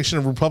Federation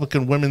of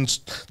Republican Women's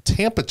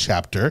Tampa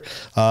chapter,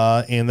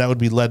 and that would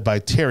be led by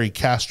Terry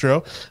Castro.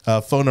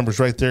 Phone number's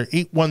right there,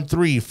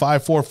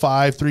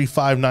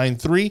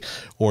 813-545-3593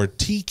 or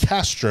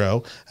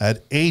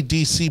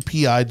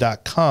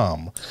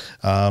tcastro@adcpi.com.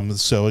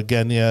 So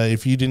again,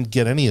 if you didn't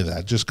get any of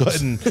that, just go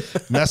ahead and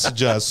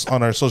message us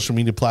on our social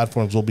media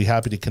platforms. We'll be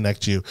happy to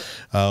connect you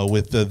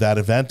with that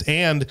event.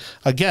 And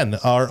again,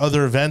 our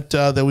other event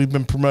that we've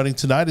been promoting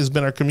tonight has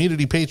been our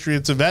Community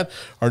Patriots event,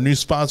 our new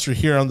sponsor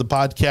here on the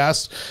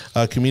podcast.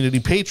 Community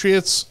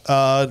Patriots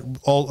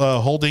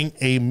holding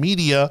a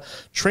media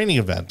training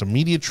event, a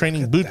media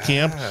training boot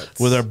camp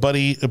with our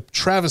buddy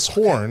Travis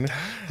Horn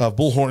of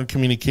Bullhorn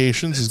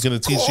Communications. He's going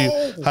to teach you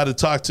how to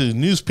talk to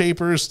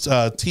newspapers,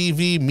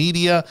 TV,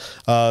 media,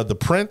 the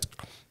print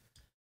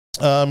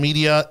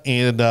media,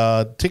 and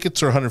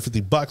tickets are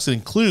 $150. It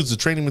includes the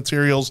training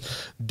materials,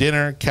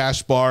 dinner,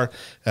 cash bar.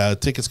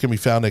 Tickets can be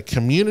found at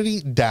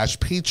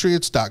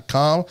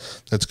community-patriots.com.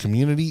 That's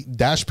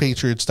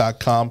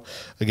community-patriots.com.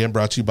 Again,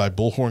 brought to you by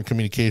Bullhorn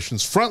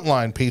Communications,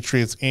 Frontline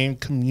Patriots, and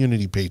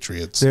Community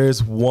Patriots.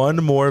 There's one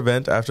more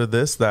event after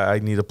this that I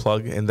need to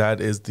plug, and that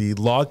is the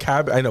log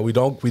cabin. I know we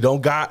don't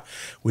got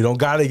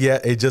it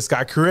yet. It just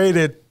got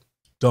created.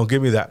 Don't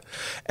give me that.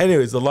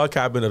 Anyways, the Log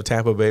Cabin of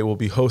Tampa Bay will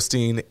be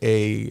hosting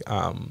a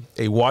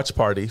watch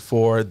party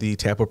for the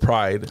Tampa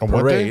Pride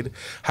Parade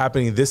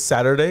happening this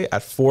Saturday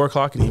at 4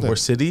 o'clock in Ybor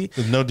City.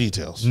 No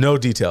details. No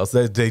details.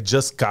 They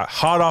just got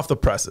hot off the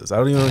presses. I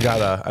don't even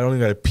got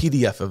a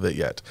PDF of it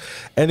yet.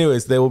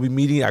 Anyways, they will be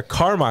meeting at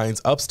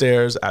Carmine's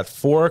upstairs at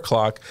 4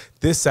 o'clock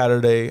this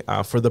Saturday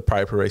for the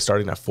Pride Parade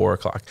starting at 4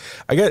 o'clock.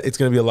 Again, it's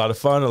going to be a lot of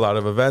fun, a lot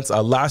of events.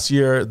 Last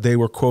year, they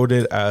were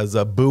quoted as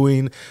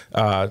booing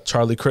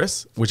Charlie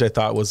Chris, which I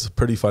thought was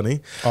pretty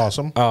funny.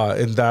 Awesome.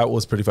 And that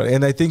was pretty funny.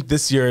 And I think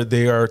this year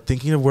they are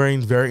thinking of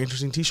wearing very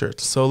interesting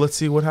T-shirts. So let's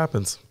see what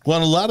happens.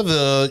 Well, a lot of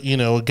the,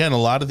 again, a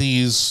lot of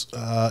these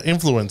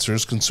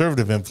influencers,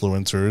 conservative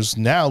influencers,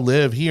 now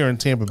live here in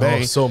Tampa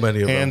Bay. Oh, so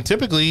many of them. And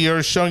typically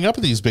are showing up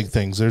at these big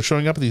things. They're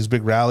showing up at these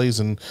big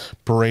rallies and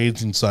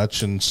parades and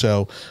such. And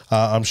so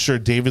I'm sure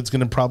David's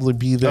going to probably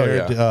be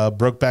there. Oh, yeah.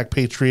 Brokeback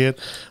Patriot.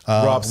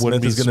 Rob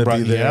Smith is going to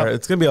be there.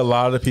 It's going to be a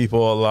lot of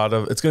people,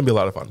 it's going to be a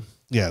lot of fun.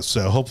 Yeah,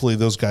 so hopefully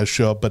those guys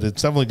show up, but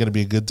it's definitely going to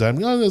be a good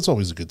time. It's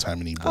always a good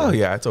time in Ybor. Oh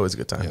yeah, it's always a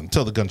good time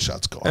until the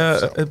gunshots go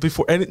off.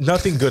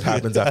 Nothing good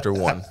happens after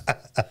 1.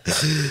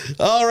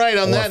 All right,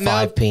 on that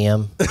 5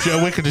 p.m.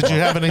 Joe Wicker, did you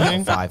have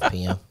anything? 5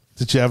 p.m.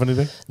 Did you have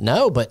anything?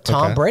 No, but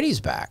Tom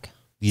Brady's back.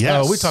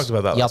 Yes. Oh, we talked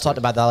about that. Y'all talked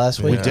about that last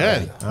week. We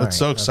did. All That's right.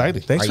 so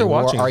exciting. Thanks for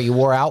watching. Are you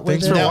wore out with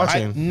Thanks it? for No,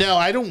 watching. No,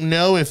 I don't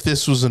know if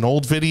this was an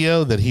old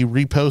video that he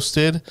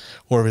reposted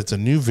or if it's a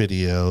new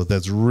video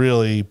that's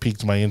really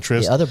piqued my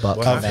interest. The other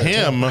buck of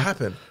him What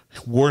happened?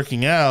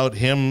 working out,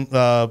 him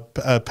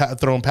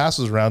throwing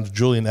passes around to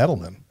Julian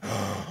Edelman.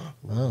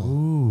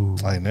 Ooh.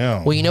 I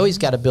know. Well, you know he's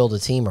got to build a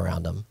team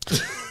around him.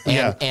 And,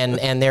 Yeah.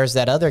 and there's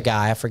that other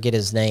guy, I forget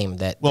his name. We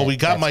got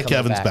that's Mike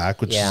coming Evans back,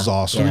 which Yeah. is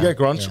awesome. We Yeah.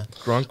 got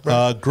Gronk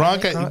back?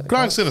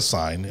 Gronk's gonna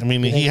sign. I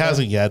mean, he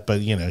hasn't yet,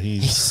 but you know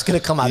He's just gonna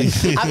come out.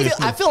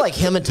 I feel like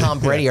him and Tom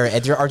Brady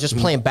are just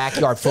playing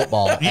backyard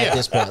football at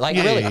this point. Like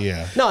Yeah, really, yeah,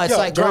 yeah. no, it's Yeah,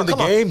 like during Gronk, the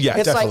come game, on. yeah,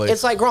 it's definitely.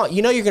 like Gronk.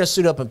 You know you're gonna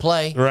suit up and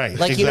play, Right,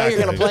 Like you know you're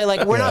gonna exactly. play.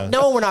 Like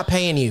we're not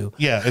paying you.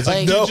 Yeah, it's like,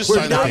 Like, dude, just we're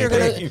sign the not you're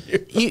paper.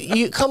 gonna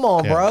you come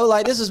on, bro.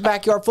 Like this is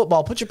backyard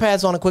football. Put your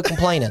pads on and quit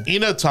complaining. You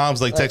know,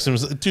 Tom's like texting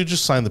him, dude,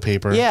 just sign the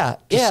paper. Yeah,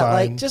 Just sign.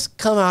 like just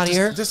come out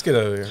here. Just get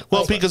out of here.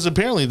 Well, because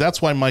apparently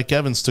that's why Mike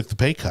Evans took the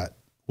pay cut,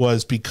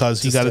 was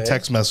because he got a stay?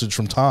 text message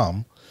from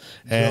Tom,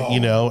 and you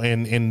know,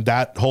 and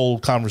that whole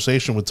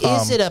conversation with Tom.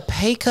 Is it a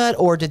pay cut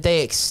or did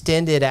they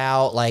extend it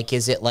out? Like,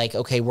 is it like,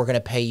 okay, we're going to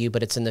pay you,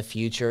 but it's in the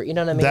future? You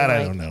know what I mean? that I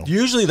Like, don't know.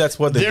 Usually that's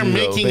what they They're do,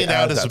 though. making They it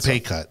out add as a that pay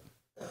stuff. cut.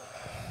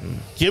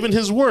 Given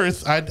his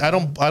worth, I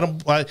don't,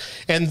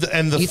 and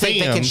the You fans. think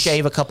they can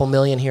shave a couple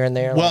million here and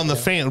there? Well, like and the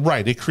that? fan,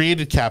 right? It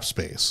created cap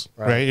space,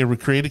 right? It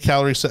created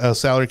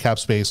salary cap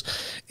space,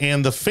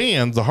 and the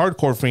fans, the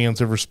hardcore fans,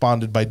 have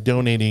responded by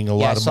donating a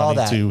Yeah, I lot of saw money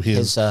that. to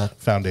his His,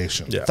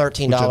 foundation. Yeah.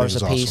 $13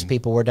 is a piece. awesome.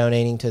 People were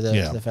donating to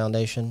Yeah. the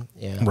foundation.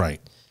 Yeah, Right.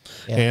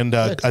 Yeah. And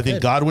Good, I think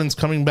good. Godwin's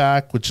coming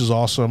back, which is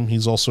awesome.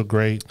 He's also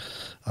great.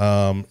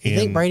 You think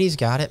And Brady's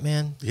got it,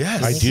 man?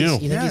 Yes. You I think do. You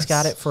think he's Yes.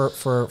 got it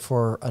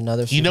for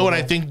another? Super you know what I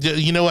Bowl? think?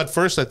 You know, at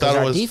first I thought 'Cause it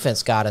our was.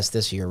 defense got us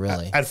this year,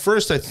 really. At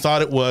first I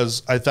thought it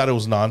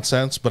was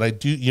nonsense, but I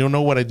do. You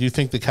know what I do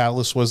think the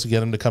catalyst was to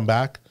get him to come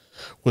back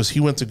was he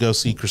went to go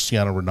see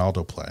Cristiano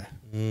Ronaldo play,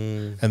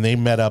 and they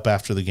met up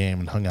after the game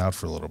and hung out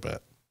for a little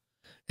bit.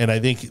 And I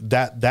think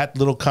that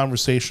little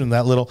conversation,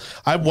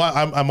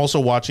 I'm also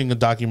watching a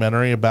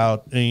documentary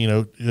about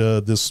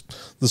the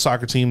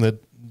soccer team that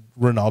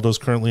Ronaldo's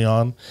currently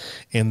on,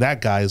 and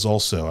that guy is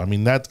also. I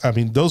mean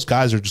those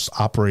guys are just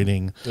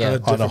operating Yeah.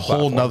 on a whole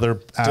platform. nother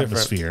Different.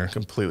 atmosphere.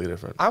 Completely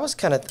different. I was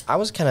kind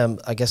of,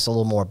 I guess, a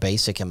little more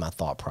basic in my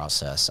thought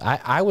process.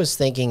 I was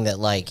thinking that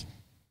like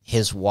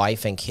his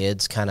wife and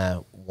kids kind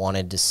of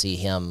wanted to see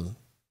him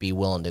be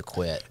willing to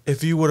quit.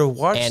 If you would have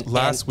watched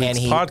last week's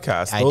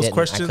podcast, those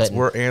questions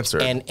were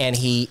answered. And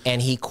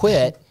he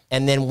quit.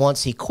 And then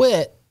once he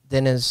quit,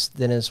 then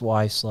his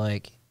wife's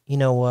like, you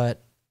know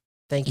what?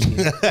 Thank you.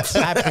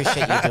 I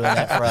appreciate you doing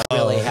that for us.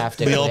 Really have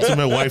to. The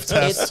ultimate wife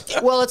test.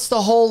 It's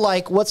the whole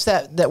like what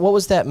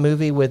was that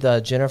movie with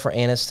Jennifer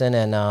Aniston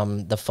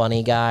and the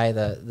funny guy,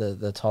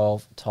 the tall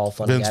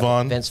funny Vince guy,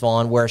 Vaughn. Vince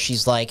Vaughn, where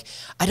she's like,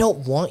 I don't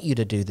want you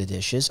to do the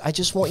dishes. I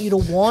just want you to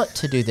want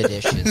to do the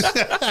dishes.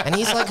 And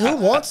he's like, who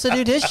wants to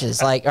do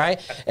dishes? Like,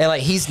 right? And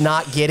like he's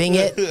not getting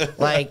it.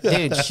 Like,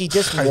 dude, she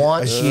just I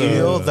wants you.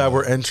 feel that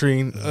we're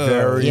entering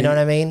very You know what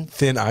I mean?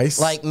 thin ice.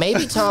 Like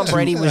maybe Tom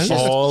Brady was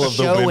just all of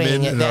the showing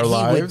women in that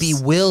our he would be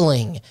lives.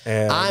 willing.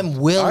 And I'm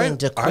willing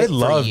to quit I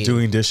love for you.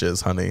 doing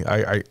dishes, honey.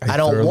 I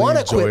don't thoroughly want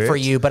to enjoy quit for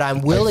it. you, but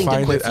I'm willing to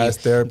find quit it for you. as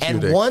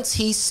therapeutic. And once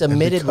he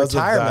submitted Because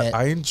of that, retirement,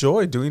 I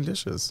enjoy doing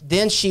dishes.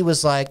 then she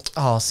was like,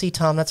 "Oh, see,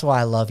 Tom, that's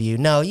why I love you.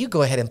 No, you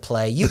go ahead and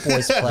play. You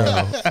boys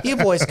play. You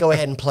boys go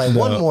ahead and play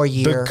one more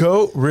year." The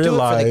GOAT Do it for the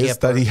realized Gipper.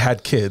 that he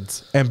had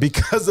kids, and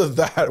because of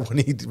that, when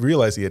he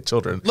realized he had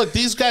children, Look,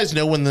 these guys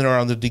know when they're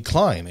on the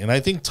decline, and I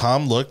think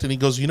Tom looked and he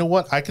goes, "You know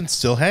what? I can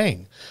still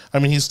hang. I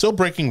mean, he's still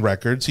breaking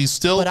records. He's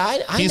still, But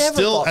I he's never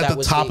still thought at that the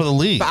was top of the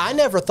league." But I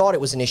never thought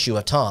it was an issue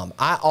of Tom.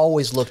 I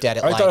always looked at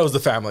it I like thought it was the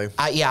family.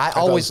 I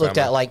always looked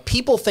at like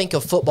people think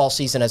of football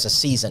season as a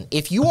season.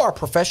 If you are a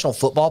professional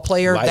football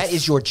player, Life. that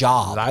is your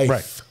job. Life.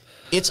 Right.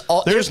 It's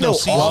all There's no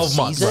season. off 12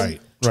 months. season.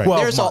 Right. Right.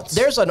 12 months.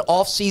 There's an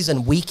off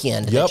season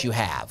weekend Yep. that you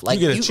have. Like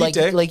You get a cheat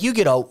day. like you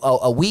get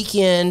a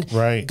weekend.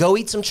 Right. Go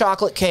eat some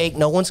chocolate cake.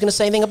 No one's going to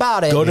say anything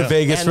about it. Go to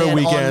Vegas and for a then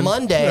weekend. on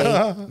Monday,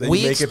 Then we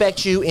you make it-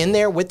 expect you in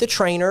there with the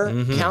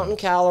trainer, counting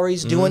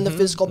calories, doing the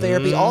physical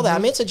therapy, all that. I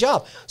mean, it's a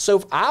job.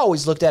 So I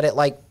always looked at it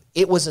like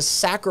it was a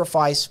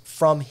sacrifice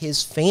from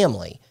his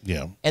family.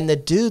 Yeah. And the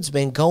dude's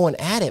been going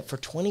at it for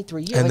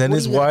 23 years. And Like, then what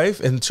his are you gonna- wife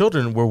and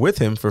children were with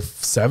him for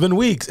 7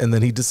 weeks, and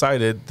then he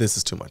decided this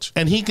is too much.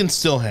 And he can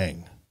still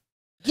hang.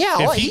 Yeah, If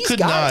well, he he's could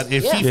got not, it.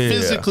 if Yeah. he Yeah.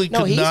 physically No,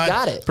 could he's not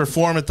got it.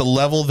 perform at the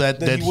level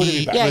that Then he wouldn't he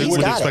be back. Yeah, he's would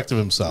got expect it. of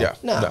himself. Yeah.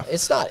 No,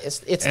 it's not. It's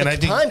And the I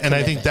think, time and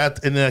I think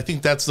commitment. that, and I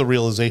think that's the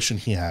realization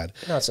he had.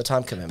 No, it's a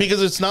time commitment.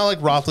 Because it's not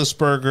like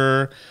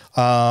Roethlisberger.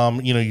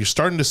 You're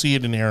starting to see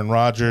it in Aaron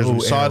Rodgers.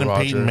 We saw Aaron it in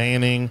Peyton Rodgers.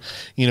 Manning.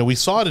 We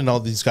saw it in all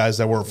these guys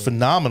that were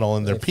phenomenal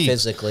in their peak.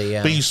 Physically,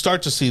 yeah. But you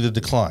start to see the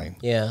decline.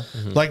 Yeah.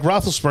 Like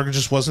Roethlisberger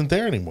just wasn't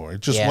there anymore.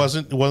 It just Yeah.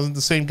 wasn't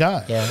the same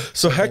guy. Yeah.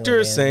 So Hector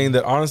is saying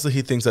that honestly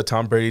he thinks that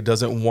Tom Brady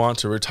doesn't want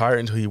to retire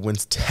until he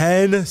wins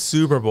 10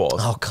 Super Bowls.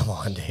 Oh, come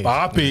on, dude.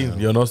 Papi,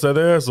 yo no sé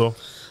de eso.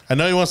 I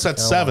know he wants that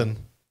 7.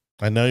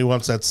 I know he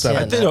wants that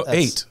 7. I think no,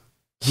 8.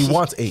 He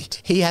wants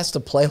 8. He has to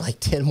play like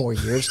 10 more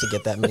years to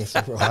get that many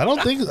Super Bowls. I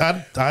don't think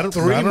I don't.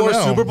 3 I don't more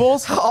know. Super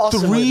Bowls. How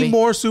awesome would it 3 be?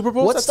 more Super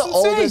Bowls. What's That's the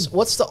insane. oldest?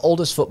 What's the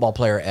oldest football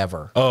player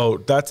ever? Oh,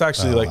 that's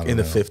actually like in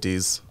the know.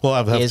 50s. Well,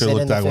 I've Is to it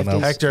look in the that one 50s?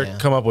 up. Hector, Yeah.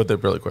 come up with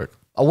it really quick.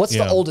 What's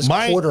Yeah. the oldest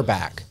My-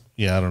 quarterback?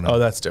 Yeah, I don't know. Oh,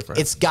 that's different.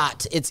 He's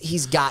got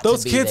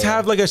Those to be kids there.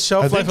 have like a I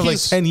shelf think life of like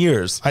he's- 10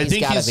 years. I He's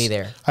think gotta be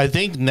there. I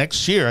think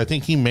next year, I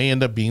think he may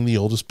end up being the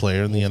oldest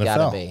player in the NFL.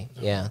 Gotta be,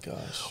 yeah.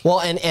 Well,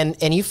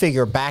 and you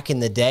figure back in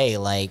the day,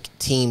 like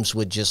teams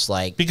would just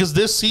like Because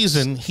this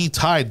season he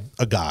tied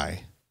a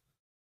guy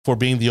for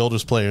being the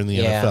oldest player in the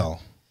NFL.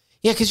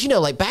 yeah, because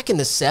like back in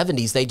the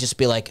 '70s, they'd just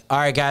be like, all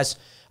right, guys.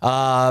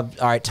 All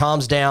right,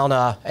 Tom's down.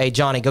 Hey,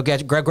 Johnny, go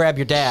grab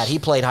your dad. He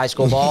played high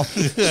school ball.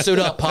 Suit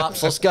up,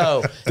 pops. Let's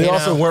go. They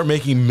also weren't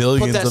making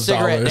millions put that of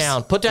cigarette dollars.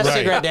 down. Put that Right.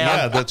 cigarette down.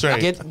 Yeah, that's right.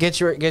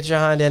 Get your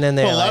hind end in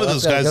there. Well, a lot Like, of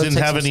let's those guys go didn't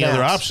take have some any other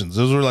snaps. options.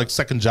 Those were like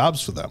second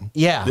jobs for them.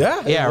 Yeah, Yeah,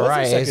 it was a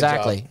right, second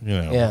exactly. job.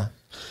 You know. Yeah.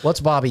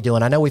 What's Bobby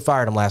doing? I know we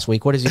fired him last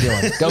week. What is he doing?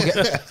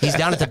 He's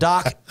down at the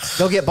dock.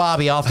 Go get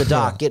Bobby off the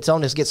dock. Get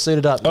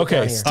suited up. Get down Okay,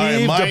 here.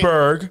 Steve All right,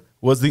 DeBerg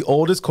was the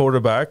oldest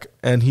quarterback,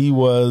 and he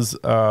was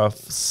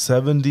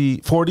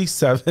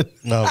 47,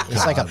 No,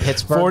 It's like a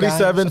Pittsburgh guy.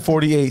 47,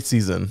 48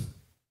 season.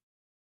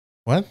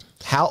 what?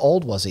 How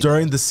old was he?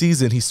 During the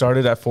season, he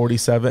started at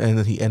 47, and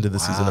then he ended the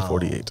season at Wow.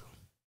 48.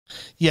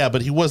 Yeah,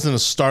 but he wasn't a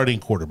starting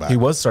quarterback. He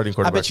was starting I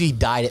quarterback. bet you he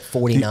died at the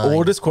 49.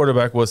 oldest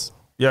quarterback was,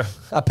 yeah.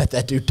 I bet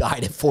that dude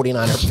died at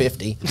 49 or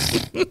 50.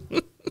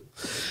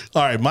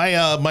 All right,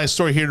 my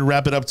story here to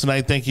wrap it up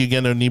tonight. Thank you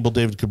again to Aníbal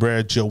David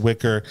Cabrera, Joe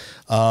Wicker.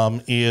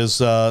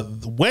 Is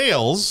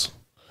Wales,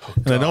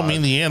 and I don't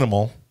mean the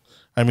animal.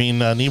 I mean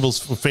Aníbal's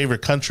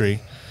favorite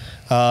country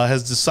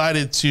has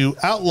decided to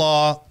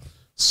outlaw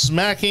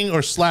smacking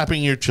or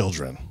slapping your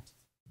children.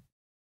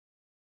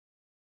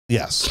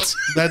 Yes,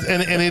 that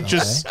and it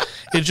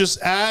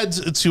just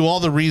adds to all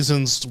the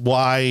reasons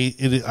why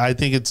I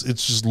think it's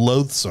just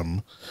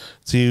loathsome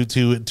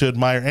to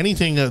admire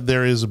anything that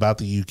there is about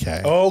the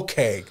UK.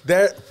 Okay.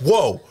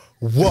 Whoa.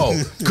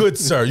 Good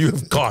sir, you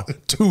have gone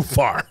too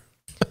far.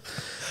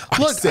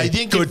 Look, I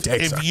think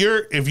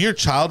if your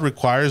child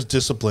requires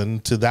disciplining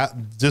to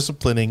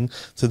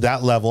that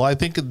level, I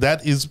think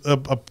that is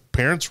a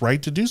parent's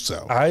right to do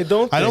so. I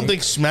don't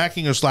think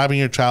smacking or slapping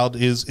your child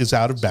is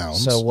out of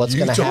bounds. So what's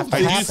going to don't happen? I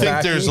do happen?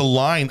 think there's a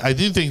line. I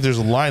do think there's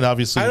a line.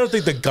 Obviously, I don't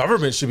think the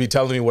government should be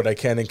telling me what I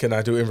can and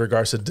cannot do in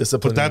regards to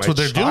disciplining but that's my what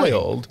they're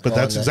child. doing. But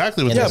that's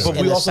exactly what in they're the- doing. But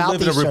in we the also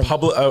live in a southeastern-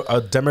 republic,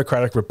 a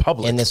democratic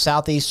republic. In the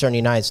southeastern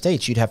United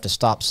States, you'd have to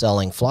stop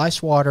selling fly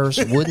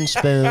swatters, wooden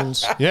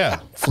spoons, Yeah,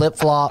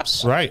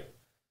 flip-flops. right.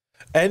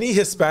 Any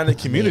Hispanic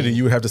community,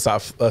 you would have to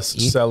stop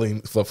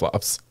selling flip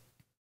flops.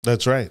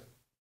 That's right.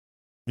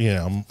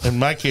 Yeah, in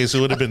my case, it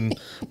would have been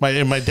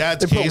in my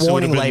dad's They put case. It would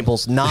warning have been,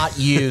 labels, not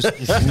used,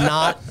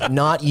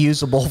 not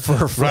usable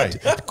for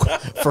Right.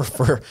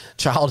 for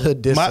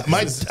childhood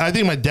discipline. I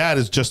think my dad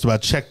has just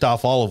about checked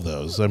off all of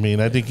those. I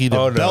mean, I think he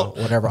did belt,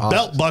 Whatever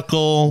belt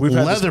buckle, We've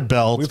had leather this-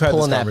 belt. we've had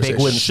pulling this that big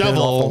conversation. wooden spoon off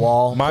Shovel. the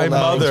wall. My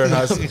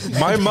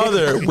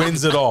mother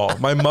wins it all.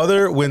 My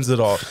mother wins it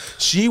all.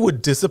 She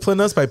would discipline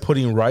us by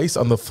putting rice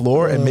on the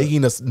floor and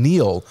making us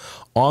kneel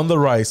on the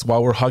rice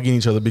while we're hugging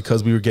each other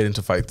because we were getting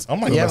into fights. Oh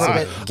my You ever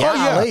god! been,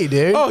 golly,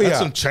 dude. Oh, That's yeah.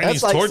 some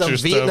Chinese That's like torture some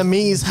stuff.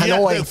 Vietnamese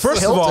Hanoi. Yeah,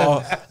 First Hilton. of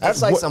all,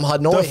 That's like some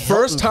Hanoi. The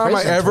first time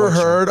I ever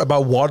heard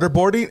about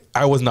waterboarding,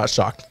 I was not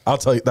shocked. I'll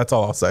tell you. That's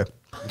all I'll say.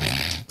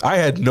 I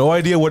had no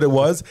idea what it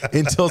was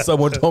until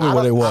someone told me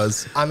what it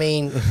was. I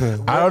mean,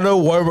 I don't know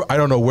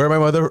where my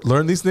mother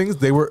learned these things.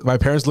 My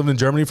parents lived in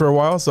Germany for a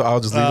while, so I'll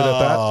just leave it at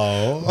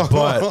that.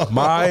 But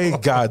my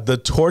God, the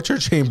torture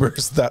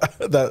chambers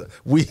that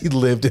we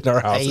lived in our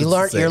house. hey,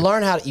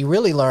 you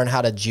really learn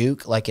how to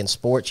juke, like in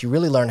sports. You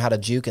really learn how to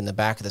juke in the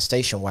back of the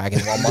station wagon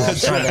while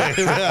mom's trying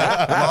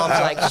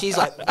to. She's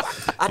like,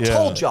 I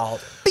told y'all,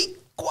 be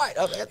quiet.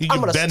 You I'm can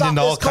gonna bend stop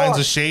into all this car. kinds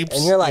of shapes,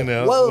 and you're like, you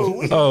know.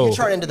 whoa! Oh. You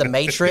turn into the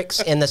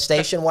Matrix in the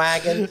station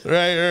wagon.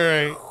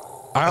 Right.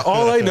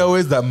 All I know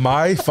is that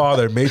my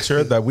father made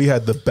sure that we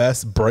had the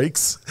best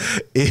brakes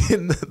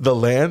in the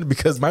land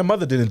because my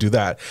mother didn't do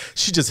that.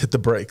 She just hit the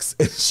brakes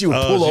and she would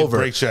pull she'd over.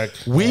 brake check.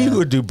 We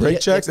would do brake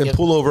checks and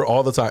pull over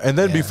all the time. And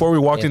then before we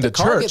walked If into the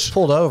car church, gets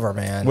pulled over,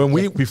 man.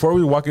 before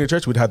we walk into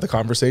church, we'd have the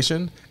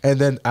conversation, and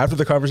then after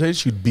the conversation,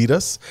 she'd beat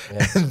us,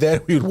 and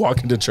then we'd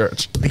walk into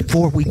church.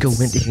 Before we go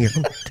into here,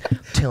 I'm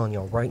telling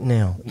y'all right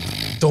now,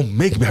 Don't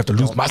make me have to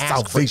lose my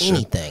ask for salvation.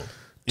 anything.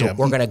 Yeah.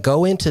 We're gonna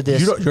go into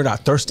this. You're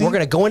not thirsty. We're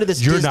gonna go into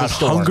this You're Disney not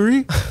store.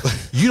 hungry.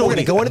 You don't We're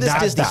gonna go into this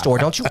nada. Disney store.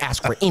 Don't you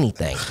ask for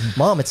anything,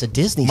 Mom. It's a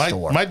Disney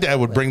store. My dad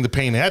would bring the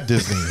pain at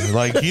Disney.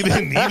 Like he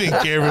didn't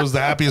care if it was the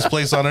happiest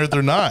place on earth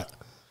or not.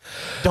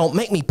 Don't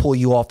make me pull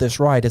you off this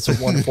ride. It's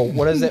a wonderful.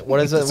 What is it?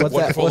 What's that?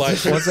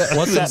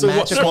 What's that It's a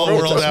magical? small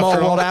world It's a small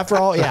after all. world after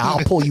all. Yeah,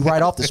 I'll pull you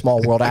right off the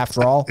small world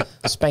after all.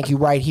 Spank you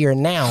right here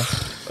and now.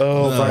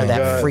 Oh In front of my that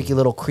God. freaky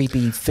little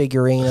creepy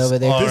figurine over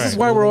there. All This is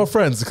why we're all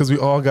friends because we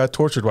all got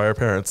tortured by our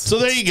parents. So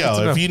there you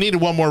go. If you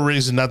needed one more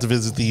reason not to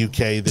visit the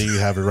UK, there you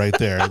have it right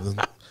there.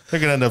 They're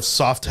gonna end up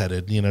soft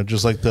headed,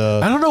 just like the.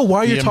 I don't know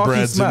why you're talking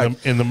inbreds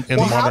smack. in the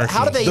monarchy.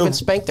 How do they even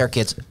spank their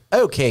kids?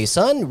 Okay,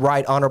 son,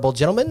 right honorable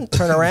gentleman,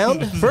 turn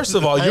around. First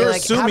of all, you're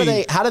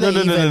assuming. How do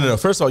they No.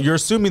 First of all, you're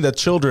assuming that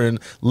children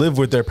live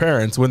with their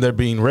parents when they're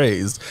being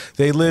raised.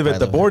 They live at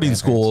the boarding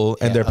school,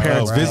 and their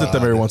parents visit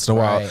them every once in a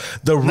while.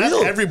 The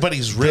real Not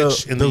everybody's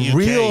rich in the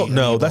UK.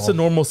 No, that's a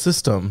normal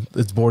system.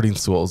 It's boarding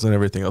schools and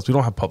everything else. We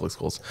don't have public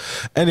schools.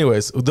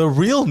 Anyways, the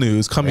real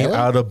news coming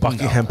out of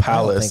Buckingham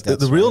Palace,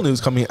 the real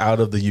news coming out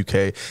of the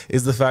UK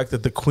is the fact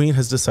that the Queen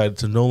has decided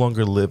to no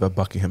longer live at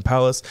Buckingham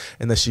Palace,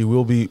 and that she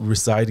will be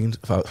residing.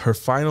 Her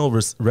final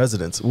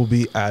residence will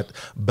be at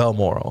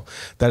Balmoral.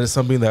 That is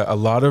something that a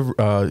lot of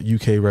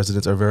UK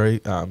residents are very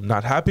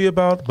not happy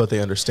about, but they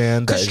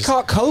understand. Because she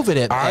caught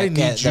COVID I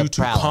need you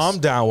to calm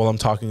down while I'm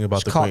talking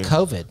about the Queen.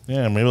 Caught COVID.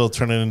 Yeah, maybe they'll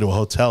turn it into a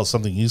hotel,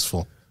 something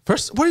useful.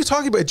 First, what are you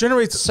talking about? It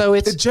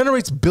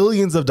generates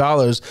billions of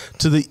dollars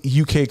to the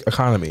UK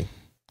economy.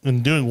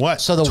 And doing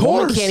what? So the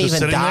woman can't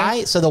even die.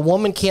 There? So the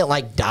woman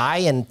can't die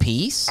in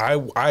peace.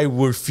 I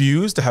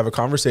refuse to have a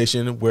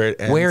conversation where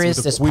it ends. Where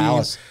is this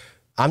palace?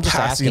 I'm just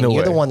asking.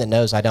 You're the one that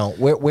knows. I don't.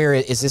 Where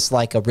is this?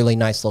 Like a really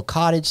nice little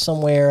cottage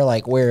somewhere?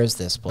 Like where is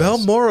this place?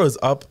 Balmoral is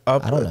up.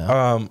 I don't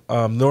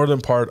know.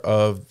 Northern part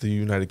of the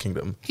United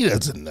Kingdom. He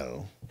doesn't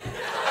know.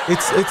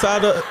 It's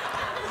out of.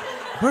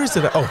 Where is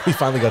it? Oh, we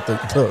finally got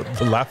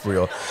the laugh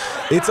reel.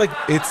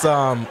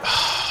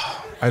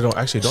 I don't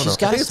know. She's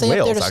got to stay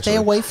up there to stay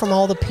away from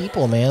all the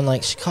people, man.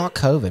 Like she caught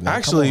COVID. Man.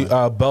 Actually,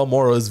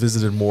 Balmoral is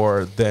visited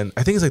more than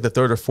I think it's like the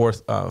third or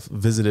fourth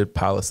visited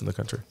palace in the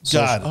country.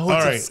 God, all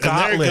right,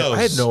 Scotland. And there it goes.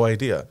 I had no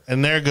idea.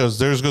 And there goes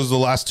the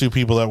last two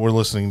people that were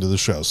listening to the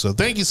show. So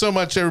thank you so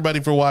much,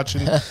 everybody, for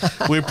watching.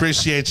 We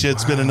appreciate you.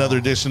 It's been another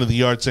edition of the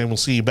Yard Sale. We'll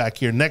see you back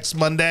here next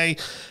Monday,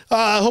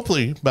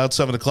 hopefully about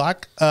 7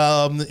 o'clock.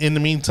 In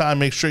the meantime,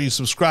 make sure you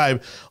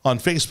subscribe on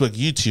Facebook,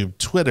 YouTube,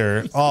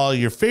 Twitter, all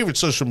your favorite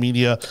social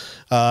media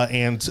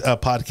and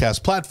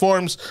podcast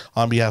platforms.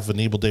 On behalf of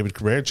Anibal David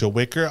Cabrera, Joe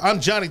Wicker,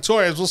 I'm Johnny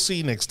Torres. We'll see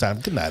you next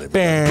time. Good night,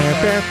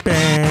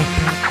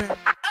 everybody.